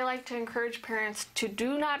thing I like to encourage parents to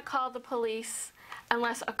do not call the police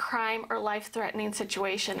unless a crime or life-threatening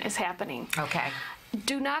situation is happening. Okay.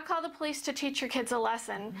 Do not call the police to teach your kids a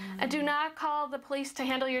lesson, and do not call the police to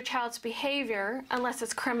handle your child's behavior unless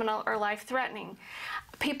it's criminal or life-threatening.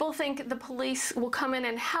 People think the police will come in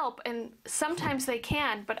and help, and sometimes they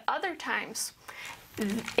can, but other times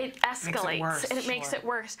it escalates and it makes it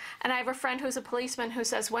worse. And I have a friend who's a policeman who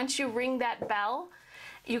says once you ring that bell,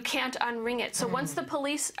 you can't unring it. So once the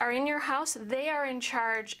police are in your house, they are in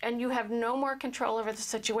charge and you have no more control over the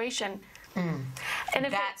situation. And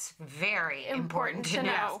that's very important to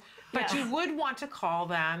know. But you would want to call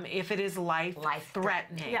them if it is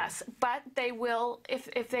life-threatening. Yes, but they will,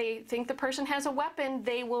 if they think the person has a weapon,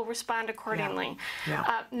 they will respond accordingly.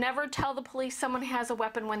 Never tell the police someone has a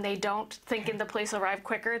weapon when they don't, thinking the police will arrive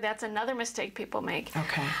quicker. That's another mistake people make.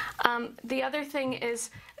 The other thing is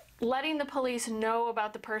letting the police know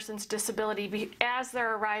about the person's disability as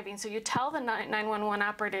they're arriving. So you tell the 911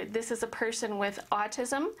 operator, this is a person with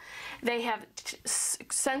autism. They have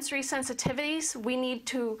sensory sensitivities. We need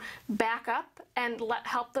to back up and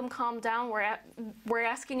help them calm down. We're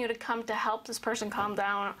asking you to come to help this person calm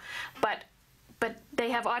down, but they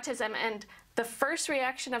have autism, and the first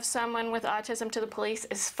reaction of someone with autism to the police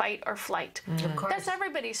is fight or flight. Of course. That's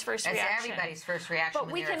everybody's first reaction. That's everybody's first reaction.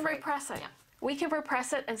 But we can repress it. Yeah. We can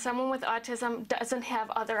repress it, and someone with autism doesn't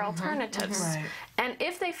have other alternatives. Right. And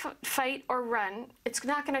if they fight or run, it's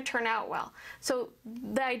not going to turn out well. So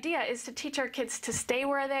the idea is to teach our kids to stay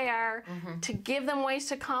where they are, to give them ways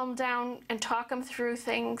to calm down and talk them through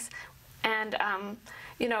things, and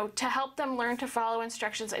you know, to help them learn to follow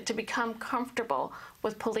instructions and to become comfortable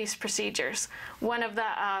with police procedures. One of the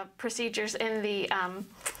procedures in the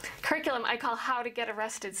curriculum I call How to Get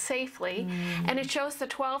Arrested Safely, and it shows the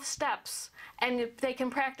 12 steps. And they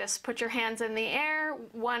can practice. Put your hands in the air,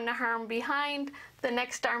 one arm behind, the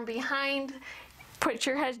next arm behind. Put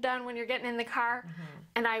your head down when you're getting in the car.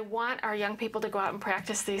 And I want our young people to go out and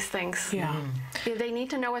practice these things. Yeah. They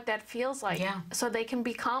need to know what that feels like so they can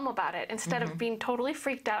be calm about it instead of being totally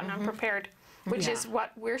freaked out and unprepared, which is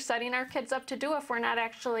what we're setting our kids up to do if we're not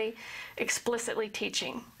actually explicitly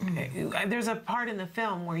teaching. There's a part in the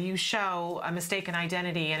film where you show a mistaken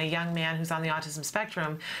identity in a young man who's on the autism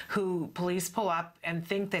spectrum who police pull up and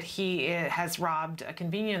think that he has robbed a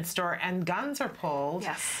convenience store, and guns are pulled.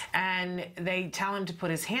 Yes. And they tell him to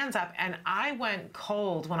put his hands up, and I went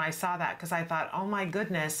cold when I saw that because I thought, oh my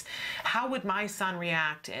goodness, how would my son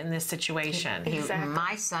react in this situation? Exactly.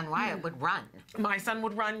 My son, Wyatt, would run. My son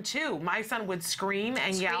would run too. My son would scream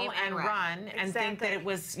and yell and run and think that it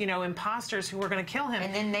was, you know, imposters who were going to kill him.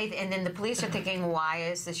 And then the police are thinking, why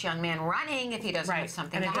is this young man running if he doesn't have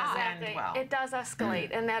something to hide? Doesn't end well. It does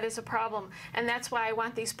escalate, and that is a problem. And that's why I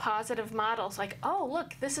want these positive models, like, oh,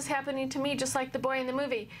 look, this is happening to me, just like the boy in the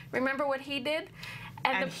movie. Remember what he did?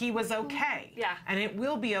 And he was okay. Yeah. And it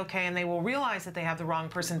will be okay, and they will realize that they have the wrong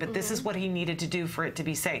person, but this is what he needed to do for it to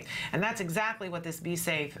be safe. And that's exactly what this Be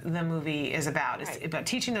Safe, the movie, is about. It's about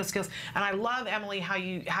teaching those skills. And I love, Emily, how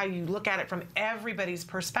you look at it from everybody's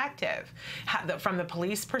perspective. From the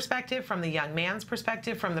police perspective, from the young man's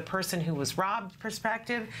perspective, from the person who was robbed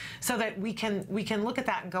perspective, so that we can look at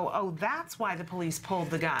that and go, oh, that's why the police pulled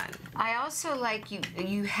the gun. I also like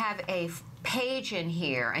you have a page in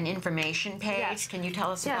here, an information page. Yes. Can you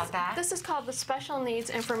tell us about that? This is called the Special Needs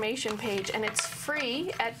Information Page, and it's free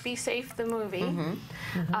at Be Safe the Movie,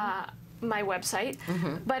 my website,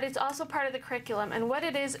 but it's also part of the curriculum. And what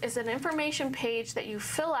it is an information page that you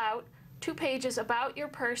fill out, 2 pages about your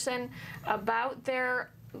person, about their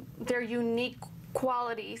unique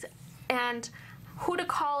qualities, and who to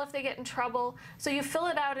call if they get in trouble. So you fill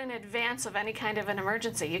it out in advance of any kind of an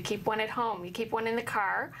emergency. You keep one at home, you keep one in the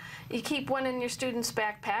car, you keep one in your student's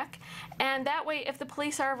backpack, and that way if the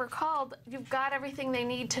police are ever called, you've got everything they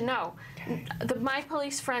need to know. My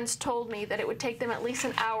police friends told me that it would take them at least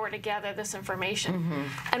an hour to gather this information.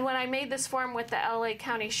 And when I made this form with the LA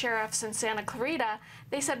County Sheriffs in Santa Clarita,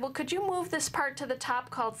 they said, well, could you move this part to the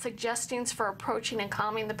top called Suggestions for Approaching and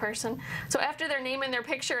Calming the Person? So after their name and their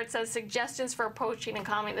picture, it says Suggestions for Approaching and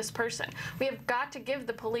Calming this person. We have got to give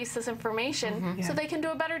the police this information so they can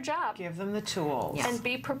do a better job. Give them the tools. And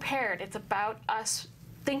be prepared. It's about us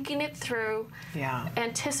thinking it through,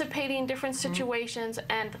 anticipating different situations,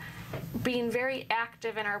 and being very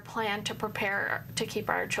active in our plan to prepare to keep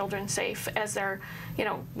our children safe as they're, you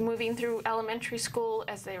know, moving through elementary school,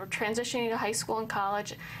 as they were transitioning to high school and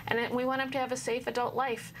college, and we want them to have a safe adult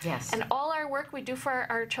life. Yes. And all our work we do for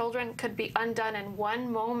our children could be undone in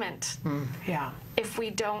one moment. If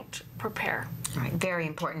we don't prepare. Right. Very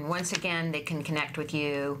important. Once again, they can connect with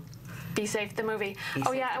you. Be Safe the movie.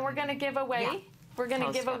 Oh yeah, and we're going to give away. We're going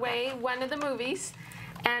to give away one of the movies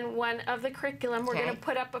and one of the curriculum. We're going to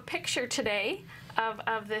put up a picture today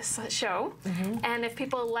of this show. And if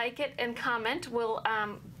people like it and comment, we'll,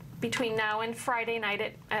 between now and Friday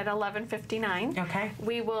night at 11:59,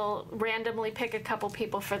 we will randomly pick a couple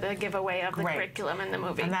people for the giveaway of the curriculum and the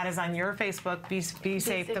movie. And that is on your Facebook, Be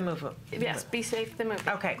Safe the Movie. Yes, Be Safe the Movie.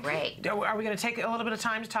 Okay, great. Are we going to take a little bit of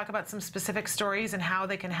time to talk about some specific stories and how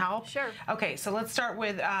they can help? Sure. Okay, so let's start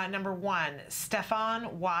with number 1.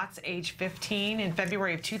 Stefan Watts, age 15, in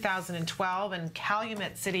February of 2012 in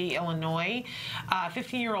Calumet City, Illinois.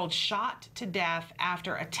 15-year-old shot to death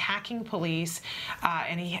after attacking police,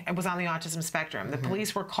 and he was on the autism spectrum. The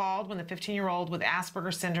police were called when the 15-year-old with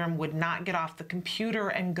Asperger's syndrome would not get off the computer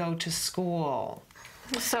and go to school.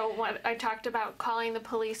 So what I talked about calling the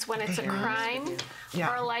police when it's a crime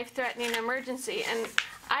or a life-threatening emergency, and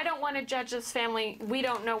I don't want to judge this family. We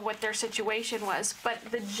don't know what their situation was, but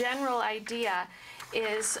the general idea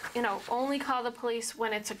is, you know, only call the police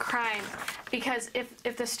when it's a crime, because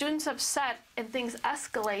if the student's upset and things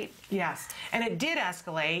escalate. Yes, and it did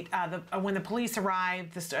escalate. When the police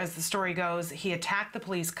arrived, as the story goes, he attacked the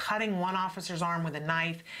police, cutting one officer's arm with a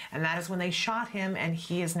knife, and that is when they shot him, and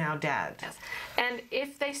he is now dead. Yes. And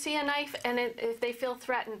if they see a knife and if they feel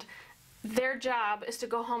threatened, their job is to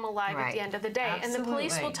go home alive at the end of the day. Absolutely. And the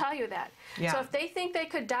police will tell you that. Yeah. So if they think they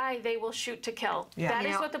could die, they will shoot to kill. Yeah. That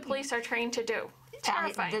is what the police are trained to do.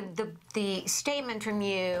 Terrifying. The statement from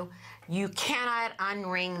you cannot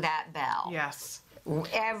unring that bell. Yes.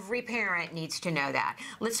 Every parent needs to know that.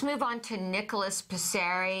 Let's move on to Nicholas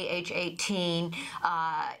Passeri, age 18,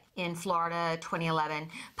 in Florida, 2011.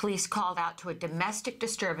 Police called out to a domestic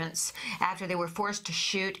disturbance after they were forced to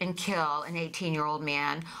shoot and kill an 18-year-old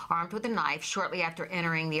man armed with a knife shortly after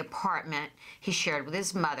entering the apartment he shared with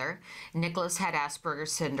his mother. Nicholas had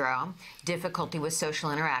Asperger's syndrome, difficulty with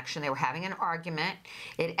social interaction. They were having an argument.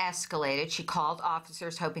 It escalated. She called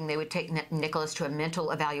officers hoping they would take Nicholas to a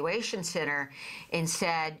mental evaluation center.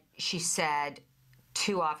 Instead, she said,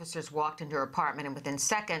 2 officers walked into her apartment, and within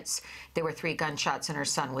seconds, there were 3 gunshots, and her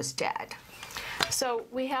son was dead. So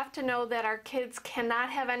we have to know that our kids cannot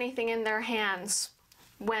have anything in their hands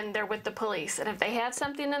when they're with the police. And if they have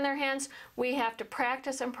something in their hands, we have to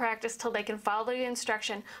practice and practice till they can follow the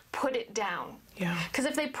instruction, put it down. Yeah. Because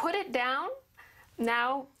if they put it down,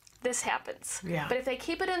 now this happens. Yeah. But if they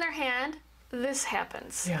keep it in their hand, this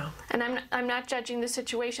happens. Yeah. And I'm not judging the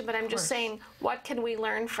situation, but I'm just saying, what can we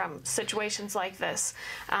learn from situations like this?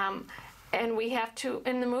 And we have to,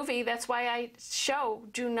 in the movie, that's why I show,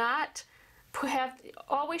 do not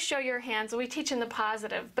always show your hands. We teach in the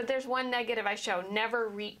positive, but there's one negative I show, never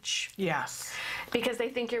reach. Yes. Because they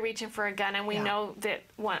think you're reaching for a gun, and we know that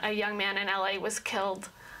a young man in LA was killed,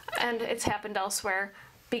 and it's happened elsewhere,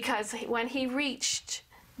 because when he reached,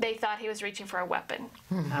 they thought he was reaching for a weapon.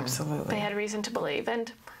 Absolutely. They had reason to believe,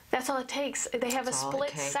 and that's all it takes. They have a split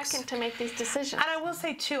second to make these decisions. And I will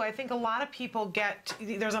say, too, I think a lot of people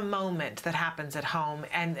there's a moment that happens at home,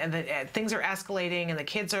 and things are escalating, and the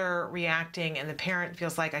kids are reacting, and the parent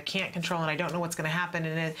feels like, I can't control, and I don't know what's going to happen.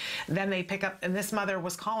 And then they pick up, and this mother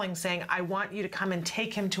was calling saying, I want you to come and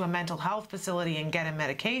take him to a mental health facility and get him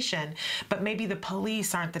medication, but maybe the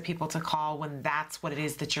police aren't the people to call when that's what it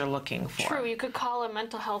is that you're looking for. True. You could call a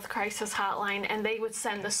mental health crisis hotline, and they would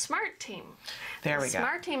send the SMART team. There we go.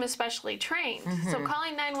 SMART team is specially trained. So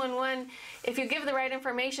calling 911, if you give the right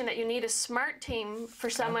information that you need a SMART team for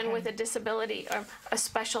someone with a disability, or a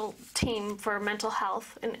special team for mental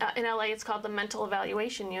health, in LA it's called the Mental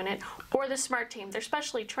Evaluation Unit, or the SMART team, they're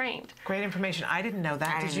specially trained. Great information. I didn't know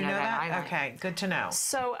that. Did you know that? either. Okay, good to know.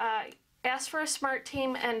 So ask for a SMART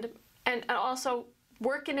team, and also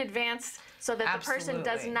work in advance so that the person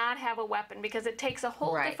does not have a weapon, because it takes a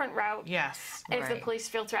whole different route. Yes. If the police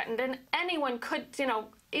feel threatened. And anyone could,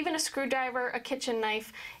 even a screwdriver, a kitchen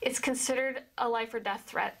knife, it's considered a life or death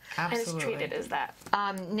threat. Absolutely. And it's treated as that.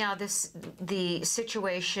 Now, the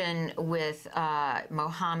situation with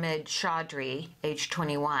Mohammed Chaudhry, age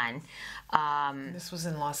 21. This was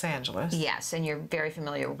in Los Angeles. Yes, and you're very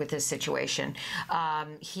familiar with this situation.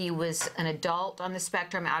 He was an adult on the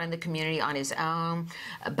spectrum, out in the community on his own,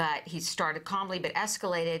 but he started calmly but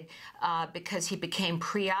escalated because he became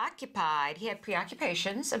preoccupied. He had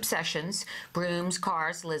preoccupations, obsessions, brooms,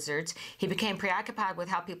 cars, lizards. He became preoccupied with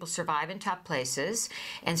how people survive in tough places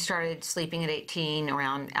and started sleeping at 18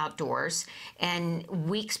 around outdoors. And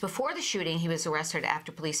weeks before the shooting, he was arrested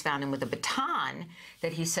after police found him with a baton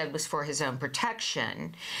that he said was for his own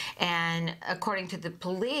protection. And according to the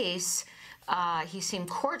police, he seemed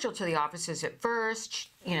cordial to the officers at first,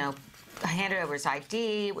 handed over his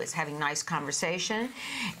ID, was having nice conversation.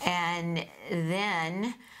 And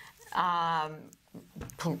then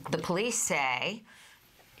the police say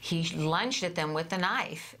he lunged at them with a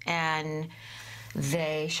knife, and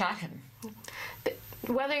they shot him.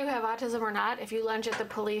 Whether you have autism or not, if you lunge at the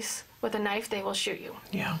police with a knife, they will shoot you.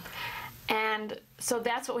 Yeah. And so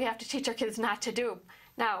that's what we have to teach our kids not to do.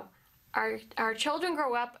 Now, our children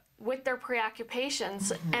grow up with their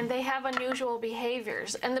preoccupations, and they have unusual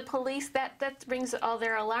behaviors, and the police, that rings all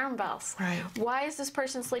their alarm bells. Right. Why is this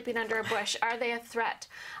person sleeping under a bush? Are they a threat?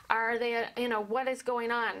 Are they what is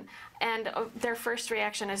going on? and their first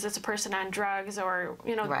reaction is it's a person on drugs or,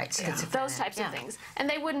 you know, those types of things. And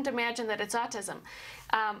they wouldn't imagine that it's autism.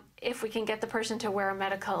 If we can get the person to wear a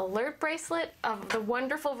medical alert bracelet of the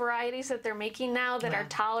wonderful varieties that they're making now that are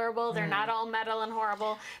tolerable, they're not all metal and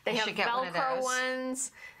horrible. They have Velcro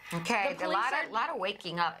ones. Okay, a lot of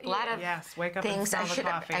waking up, a lot of wake up things. and smell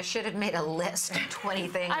the coffee. I should have made a list of 20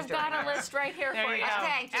 things. I've got a list right here for you.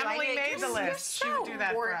 Thank you. Emily made the list. She would do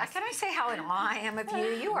that for us. Can I say how in awe I am of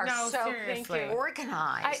you? You are so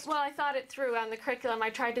organized. Well, I thought it through on the curriculum. I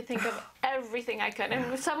tried to think of everything I could.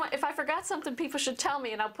 And if I forgot something, people should tell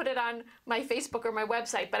me, and I'll put it on my Facebook or my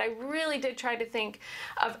website. But I really did try to think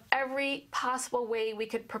of every possible way we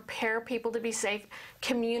could prepare people to be safe,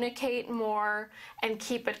 communicate more, and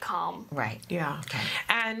keep it calm. Right. Yeah. Okay.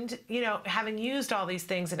 And, you know, having used all these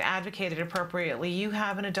things and advocated appropriately, you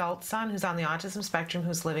have an adult son who's on the autism spectrum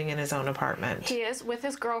who's living in his own apartment. He is with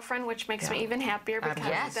his girlfriend, which makes me even happier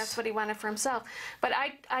because that's what he wanted for himself. But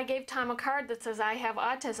I gave Tom a card that says, I have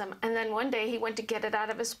autism. And then one day he went to get it out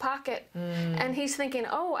of his pocket. And he's thinking,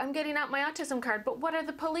 oh, I'm getting out my autism card. But what are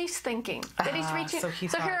the police thinking? That he's reaching.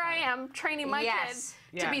 So here I am training my kid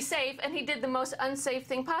to be safe, and he did the most unsafe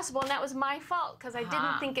thing possible, and that was my fault because I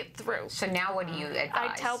didn't think it through. So now what do you advise?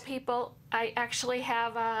 I tell people, I actually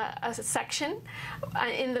have a section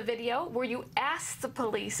in the video where you ask the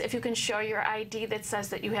police if you can show your ID that says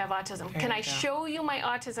that you have autism. Can I show you my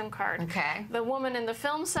autism card? Okay. The woman in the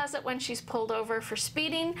film says it when she's pulled over for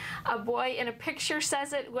speeding. A boy in a picture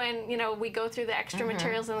says it when, you know, we go through the extra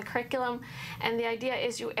materials in the curriculum. And the idea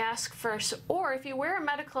is you ask first, or if you wear a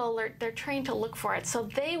medical alert, they're trained to look for it. So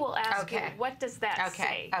they will ask you, what does that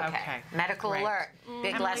say? Okay. Medical alert.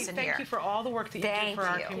 Big Emily, lesson here. Thank you for all the work that you do for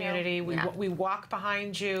our community. We walk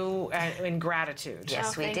behind you in gratitude.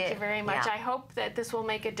 Yes, we did. Thank you very much. I hope that this will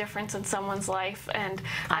make a difference in someone's life, and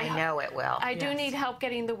I know it will. I do need help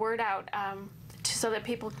getting the word out so that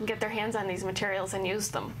people can get their hands on these materials and use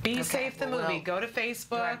them. Be Safe the movie. Go to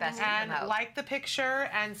Facebook and like the picture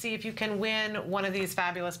and see if you can win one of these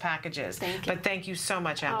fabulous packages. Thank you. But thank you so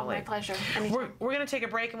much, Emily. Oh, my pleasure. We're going to take a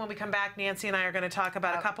break, and when we come back, Nancy and I are going to talk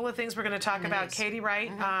about a couple of things. We're going to talk about Katie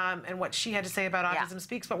Wright and what she had to say about Autism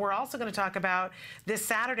Speaks, but we're also going to talk about this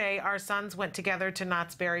Saturday, our sons went together to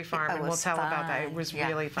Knott's Berry Farm, and we'll tell about that. It was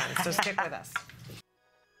really fun. So stick with us.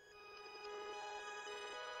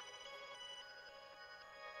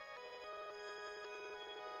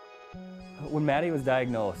 When Maddie was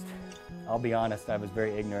diagnosed, I'll be honest, I was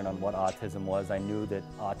very ignorant on what autism was. I knew that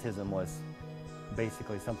autism was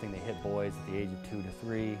basically something that hit boys at the age of 2 to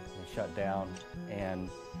 3. They shut down, and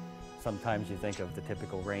sometimes you think of the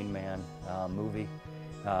typical Rain Man movie.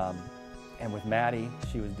 And with Maddie,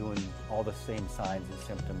 she was doing all the same signs and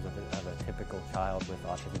symptoms of a typical child with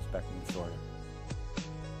autism spectrum disorder.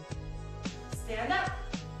 Stand up.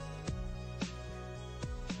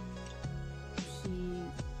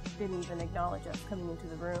 She didn't even acknowledge us coming into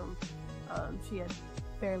the room. She had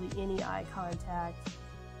barely any eye contact.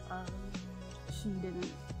 She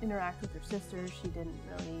didn't interact with her sisters. She didn't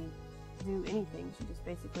really do anything. She just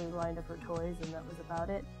basically lined up her toys, and that was about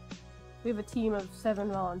it. We have a team of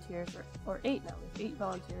 7 volunteers, or 8 now. We have 8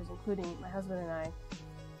 volunteers, including my husband and I.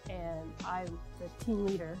 And I'm the team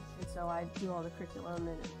leader, and so I do all the curriculum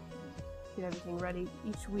and get everything ready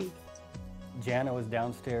each week. Jana was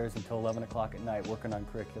downstairs until 11 o'clock at night working on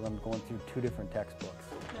curriculum, going through 2 different textbooks.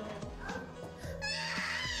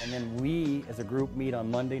 And then we, as a group, meet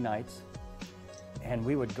on Monday nights, and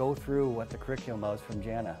we would go through what the curriculum was from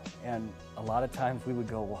Jana. And a lot of times we would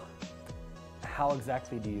go, well, how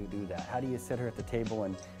exactly do you do that? How do you sit her at the table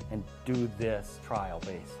and do this trial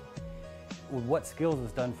base? Well, what Skills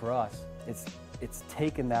has done for us, it's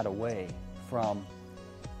taken that away from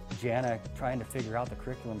Jana trying to figure out the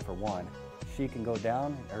curriculum for one. She can go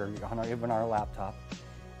down, or even our laptop,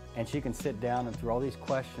 and she can sit down, and through all these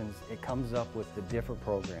questions, it comes up with the different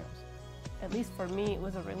programs. At least for me, it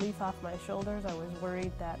was a relief off my shoulders. I was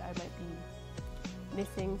worried that I might be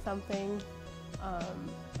missing something,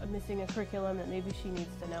 missing a curriculum that maybe she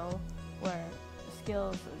needs to know, where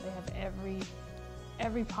Skills, they have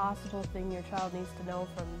every possible thing your child needs to know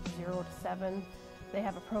from 0 to 7. They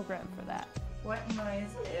have a program for that. What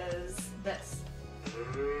noise is this?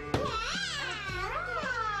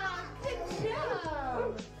 Good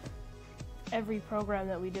job! Every program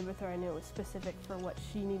that we did with her, I knew it was specific for what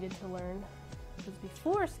she needed to learn. Because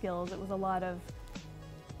before Skills, it was a lot of,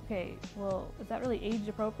 okay, well, is that really age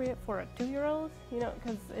appropriate for a 2-year-old? You know,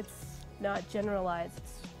 because it's not generalized.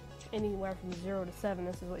 It's anywhere from 0 to 7.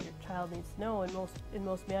 This is what your child needs to know, and in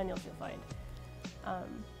most manuals you'll find.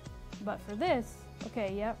 But for this,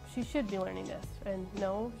 okay, yep, she should be learning this. And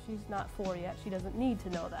no, she's not 4 yet. She doesn't need to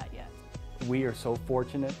know that yet. We are so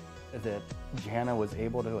fortunate that Jana was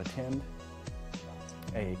able to attend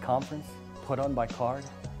a conference put on by CARD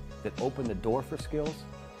that opened the door for skills,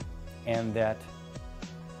 and that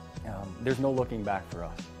there's no looking back for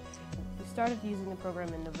us. We started using the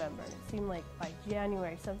program in November, and it seemed like by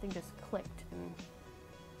January something just clicked, and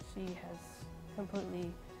she has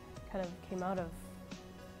completely kind of came out of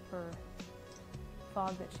her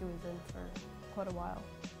fog that she was in for quite a while.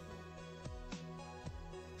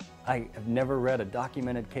 I have never read a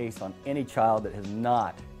documented case on any child that has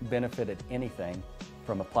not benefited anything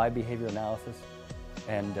from applied behavior analysis,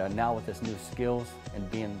 and now with this new skills and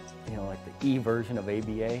being, you know, like the E version of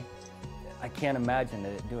ABA, I can't imagine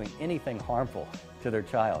it doing anything harmful to their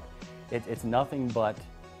child. It's nothing but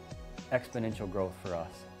exponential growth for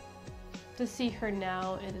us. To see her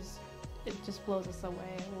now, it just blows us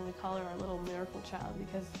away. I mean, we call her our little miracle child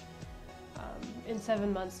because in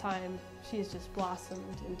 7 months' time, she has just blossomed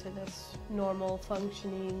into this normal,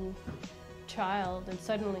 functioning child, and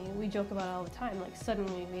suddenly, we joke about it all the time, like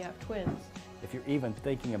suddenly we have twins. If you're even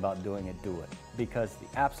thinking about doing it, do it. Because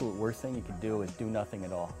the absolute worst thing you can do is do nothing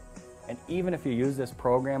at all. And even if you use this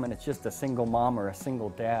program and it's just a single mom or a single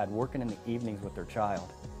dad working in the evenings with their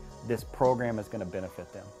child, this program is going to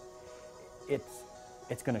benefit them.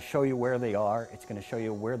 It's going to show you where they are, it's going to show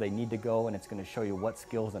you where they need to go, and it's going to show you what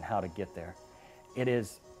skills and how to get there. It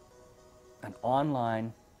is an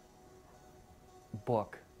online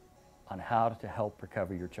book on how to help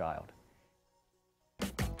recover your child.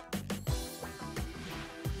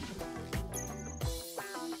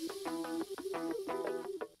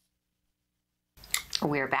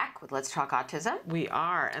 We're back with Let's Talk Autism. We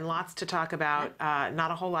are, and lots to talk about. Not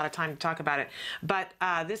a whole lot of time to talk about it. But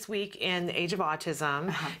this week in the Age of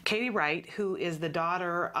Autism, Katie Wright, who is the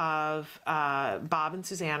daughter of Bob and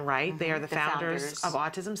Suzanne Wright, they are the founders of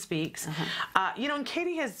Autism Speaks. You know, and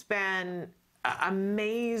Katie has been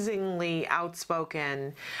amazingly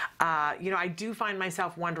outspoken. You know, I do find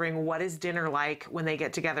myself wondering, what is dinner like when they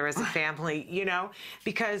get together as a family, you know,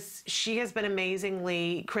 because she has been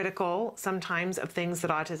amazingly critical sometimes of things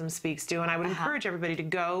that Autism Speaks do. And I would encourage everybody to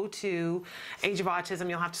go to Age of Autism.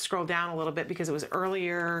 You'll have to scroll down a little bit because it was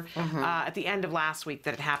earlier at the end of last week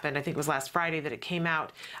that it happened. I think it was last Friday that it came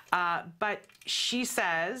out. But she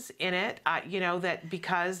says in it, you know, that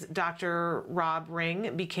because Dr. Rob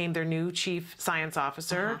Ring became their new chief science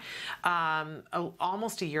officer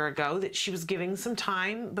almost a year ago, that she was giving some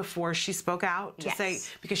time before she spoke out to say,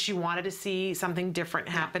 because she wanted to see something different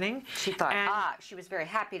happening. She thought, she was very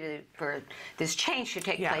happy for this change to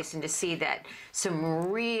take place and to see that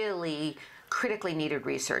some really critically needed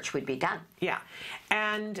research would be done. Yeah.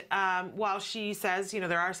 And while she says, you know,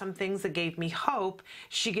 there are some things that gave me hope,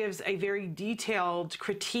 she gives a very detailed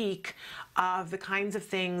critique of the kinds of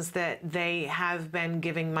things that they have been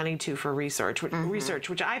giving money to for research,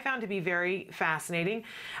 which I found to be very fascinating.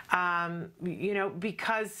 You know,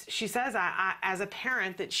 because she says, as a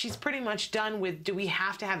parent, that she's pretty much done with, do we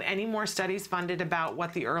have to have any more studies funded about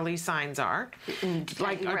what the early signs are?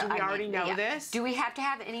 Like, or do we already know this? Do we have to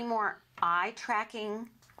have any more eye tracking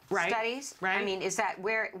studies? I mean, is that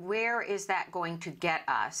where is that going to get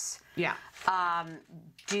us? Yeah.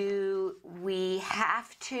 Do we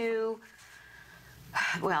have to?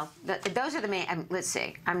 Well, those are the main. Let's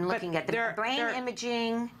see. I'm looking at the brain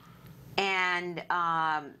imaging, and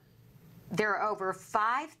there are over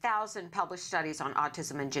 5,000 published studies on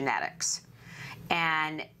autism and genetics,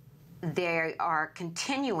 and they are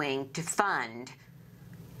continuing to fund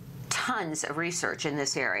tons of research in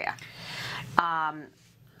this area.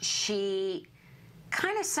 She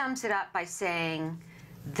kind of sums it up by saying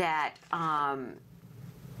that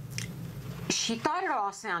she thought it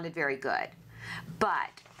all sounded very good, but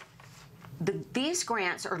these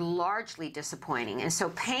grants are largely disappointing and so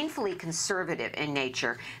painfully conservative in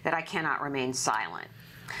nature that I cannot remain silent.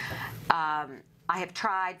 I have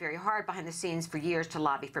tried very hard behind the scenes for years to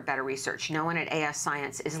lobby for better research. No one at AS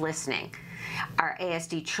Science is listening. Our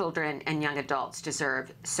ASD children and young adults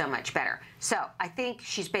deserve so much better. So I think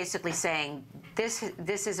she's basically saying this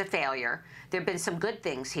is a failure. There have been some good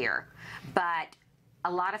things here, but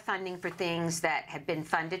a lot of funding for things that have been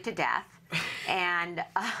funded to death. And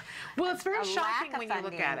well, it's very shocking when you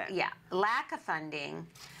look at it. Yeah, lack of funding,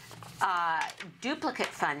 duplicate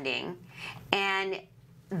funding, and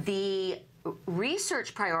the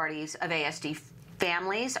research priorities of ASD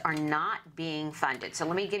families are not being funded. So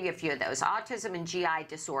let me give you a few of those. Autism and GI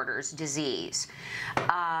disorders, disease.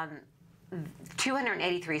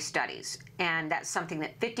 283 studies, and that's something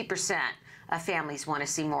that 50% of families want to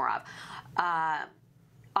see more of.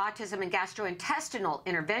 autism and gastrointestinal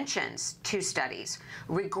interventions, 2 studies.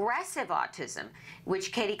 Regressive autism,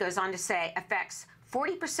 which Katie goes on to say affects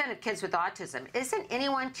 40% of kids with autism. Isn't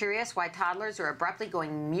anyone curious why toddlers are abruptly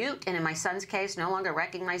going mute, and in my son's case, no longer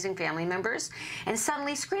recognizing family members, and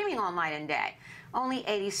suddenly screaming all night and day? Only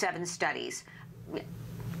 87 studies.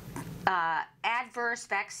 Adverse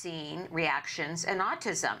vaccine reactions and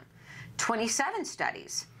autism, 27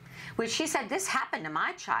 studies, which she said, this happened to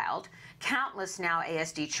my child, countless now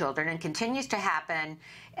ASD children, and continues to happen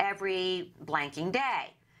every blanking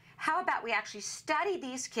day. How about we actually study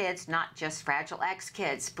these kids, not just Fragile X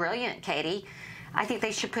kids? Brilliant, Katie. I think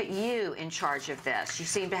they should put you in charge of this. You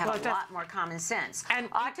seem to have a lot more common sense. And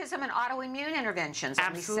autism and autoimmune interventions,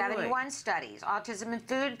 absolutely. Only 71 studies. Autism and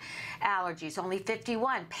food allergies, only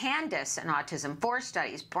 51. PANDAS and autism, 4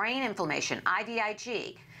 studies. Brain inflammation,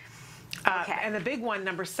 IVIG. Okay. And the big one,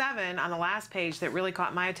 number 7, on the last page that really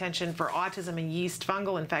caught my attention for autism and yeast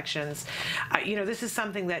fungal infections. You know, this is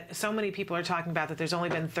something that so many people are talking about, that there's only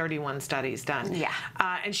been 31 studies done. Yeah.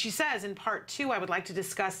 And she says, in part 2, I would like to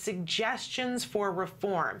discuss suggestions for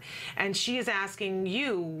reform. And she is asking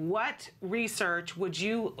you, what research would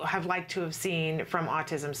you have liked to have seen from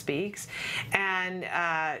Autism Speaks? And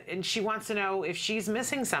she wants to know if she's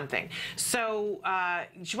missing something. So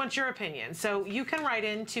she wants your opinion. So you can write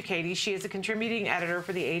in to Katie. She is a contributing editor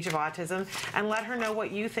for the Age of Autism, and let her know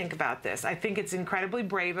what you think about this. I think it's incredibly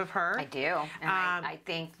brave of her. I do. And I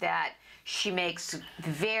think that she makes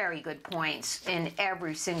very good points in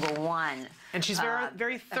every single one. And she's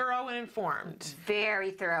very thorough and informed. Very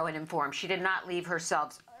thorough and informed. She did not leave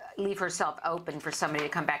herself open for somebody to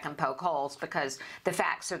come back and poke holes, because the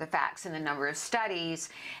facts are the facts in the number of studies,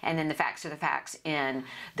 and then the facts are the facts in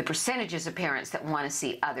the percentages of parents that want to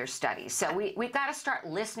see other studies. So we've got to start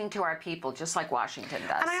listening to our people, just like Washington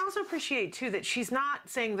does. And I also appreciate, too, that she's not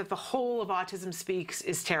saying that the whole of Autism Speaks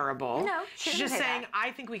is terrible. No, she's just saying,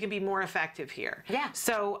 I think we can be more effective here. Yeah.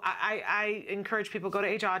 So I encourage people, go to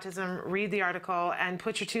Age Autism, read the article, and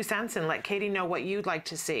put your 2 cents in. Let Katie know what you'd like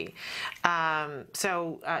to see.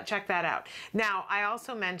 Check that out. Now, I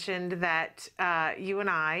also mentioned that you and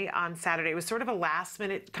I on Saturday, it was sort of a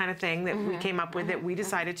last-minute kind of thing that we came up with, that we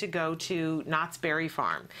decided to go to Knott's Berry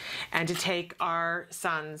Farm and to take our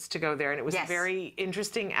sons to go there, and it was a very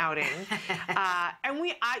interesting outing. And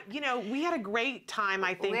we had a great time,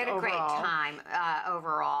 I think, overall. We had a great time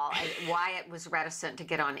overall. Wyatt was reticent to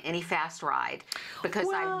get on any fast ride because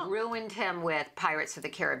I ruined him with Pirates of the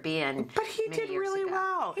Caribbean. But he did really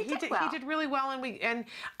well. He did really well, and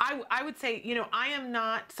I would say, I am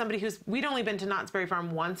not somebody we'd only been to Knott's Berry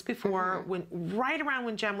Farm once before, right around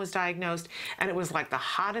when Jem was diagnosed, and it was like the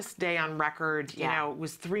hottest day on record. It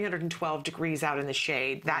was 312 degrees out in the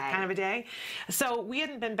shade, that kind of a day. So we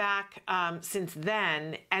hadn't been back since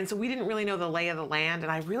then, and so we didn't really know the lay of the land,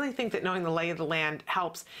 and I really think that knowing the lay of the land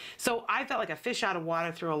helps. So I felt like a fish out of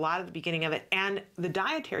water through a lot of the beginning of it, and the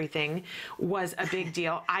dietary thing was a big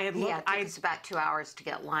deal. It took us about 2 hours to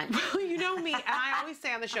get lunch. Well, you know me, and I always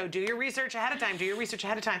say on the show, do your research ahead of time, do your research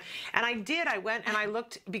ahead of time. And I did. I went and I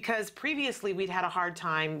looked, because previously we'd had a hard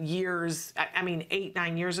time 8,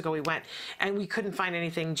 9 years ago we went, and we couldn't find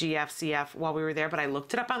anything GF-CF while we were there, but I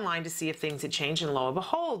looked it up online to see if things had changed, and lo and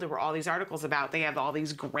behold, there were all these articles about they have all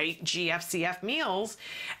these great GF-CF meals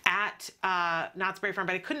at Knott's Berry Farm,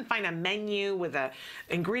 but I couldn't find a menu with an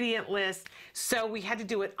ingredient list, so we had to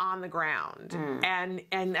do it on the ground. And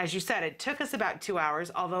as you said, it took us about 2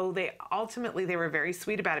 hours, although they were very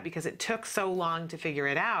sweet about it because it took so long to figure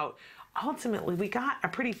it out. Ultimately, we got a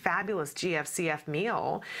pretty fabulous GF-CF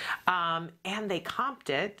meal, and they comped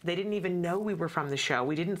it. They didn't even know we were from the show.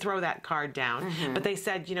 We didn't throw that card down, but they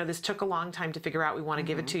said, this took a long time to figure out. We want to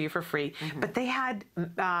give it to you for free. But they had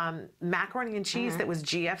macaroni and cheese that was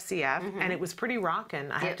GF-CF, and it was pretty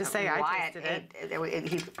rockin'. I have to say, I tasted it.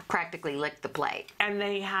 He practically licked the plate. And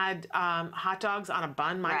they had hot dogs on a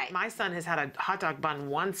bun. My son has had a hot dog bun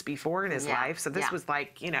once before in his life, so this was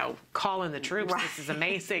like, calling the troops. This is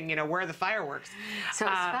amazing. Where are the fireworks? So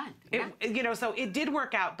it's fun. So it did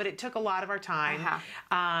work out, but it took a lot of our time.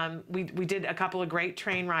 We did a couple of great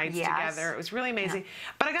train rides together. It was really amazing.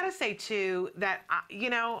 But I got to say too that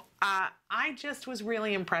I just was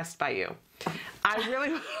really impressed by you.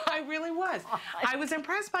 I really was. I was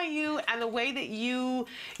impressed by you and the way that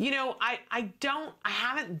I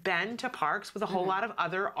haven't been to parks with a whole lot of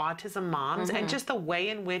other autism moms, and just the way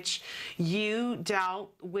in which you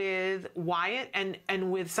dealt with Wyatt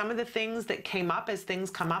and with some of the things that came up as things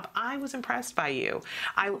come up, I was impressed by you.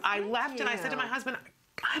 I left and I said to my husband,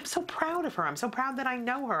 I'm so proud of her. I'm so proud that I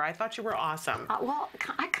know her. I thought you were awesome. Well,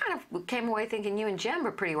 I kind of came away thinking you and Jim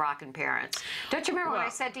were pretty rocking parents. Don't you remember when I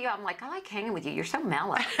said to you, I'm like, I like hanging with you. You're so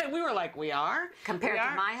mellow. And we were like, we are? Compared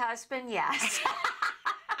to my husband, yes.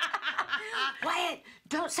 Wyatt,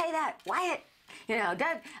 don't say that. Wyatt. You know,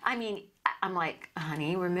 I mean, I'm like,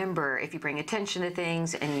 honey, remember, if you bring attention to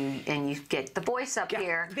things and you get the voice up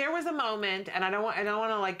here. There was a moment, and I don't want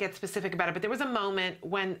to like get specific about it, but there was a moment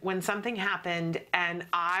when something happened, and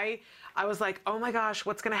I was like, oh my gosh,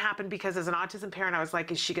 what's going to happen? Because as an autism parent, I was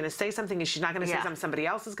like, is she going to say something? Is she not going to say something? Somebody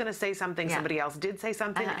else is going to say something. Somebody else did say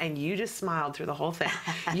something, and you just smiled through the whole thing.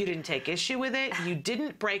 You didn't take issue with it. You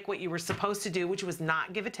didn't break what you were supposed to do, which was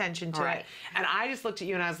not give attention to it. And I just looked at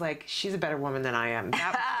you and I was like, she's a better woman than I am.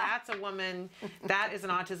 That's a woman. That is an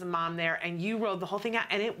autism mom there. And you rode the whole thing out,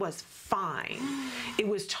 and it was fine. It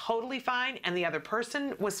was totally fine, and the other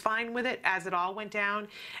person was fine with it as it all went down.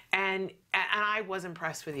 And I was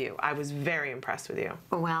impressed with you. I was very impressed with you.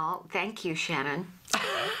 Well, thank you, Shannon.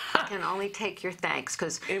 I can only take your thanks,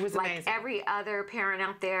 because it was like every other parent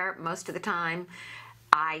out there, most of the time,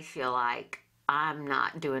 I feel like I'm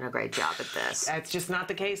not doing a great job at this. That's just not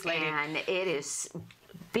the case, lady. And it is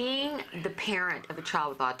being the parent of a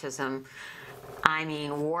child with autism. I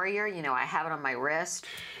mean, warrior, you know, I have it on my wrist.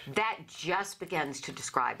 That just begins to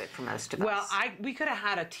describe it for most of us. Well, we could have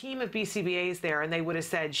had a team of BCBAs there, and they would have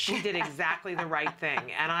said she did exactly the right thing.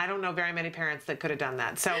 And I don't know very many parents that could have done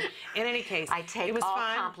that. So, in any case, I take it was all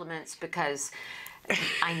fun. compliments because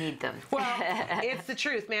I need them. Well, it's the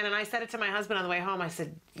truth, man. And I said it to my husband on the way home. I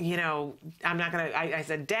said, you know, I'm not going to, I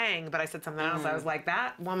said, dang, but I said something else. I was like,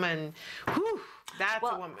 that woman, whew. That's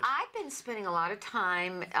a woman. I've been spending a lot of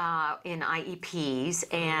time in IEPs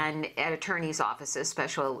and at attorneys' offices,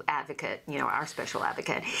 special advocate, you know, our special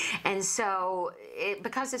advocate. And so,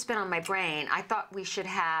 because it's been on my brain, I thought we should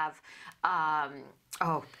have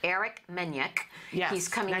Eric Miyake. Yes, he's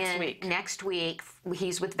coming in next week.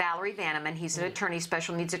 He's with Valerie Vanneman. He's an attorney,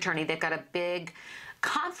 special needs attorney. They've got a big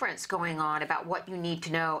conference going on about what you need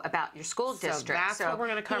to know about your school district. So that's what we're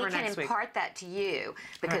going to cover next week. He can impart that to you,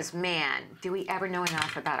 because man, do we ever know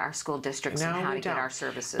enough about our school districts and how to get our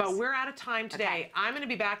services. But we're out of time today. Okay. I'm going to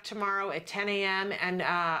be back tomorrow at 10 a.m. and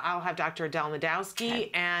I'll have Dr. Adele Nadowski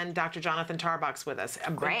and Dr. Jonathan Tarbox with us.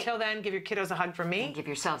 Great. Until then, give your kiddos a hug from me. And give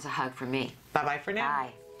yourselves a hug from me. Bye-bye for now.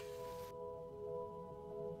 Bye.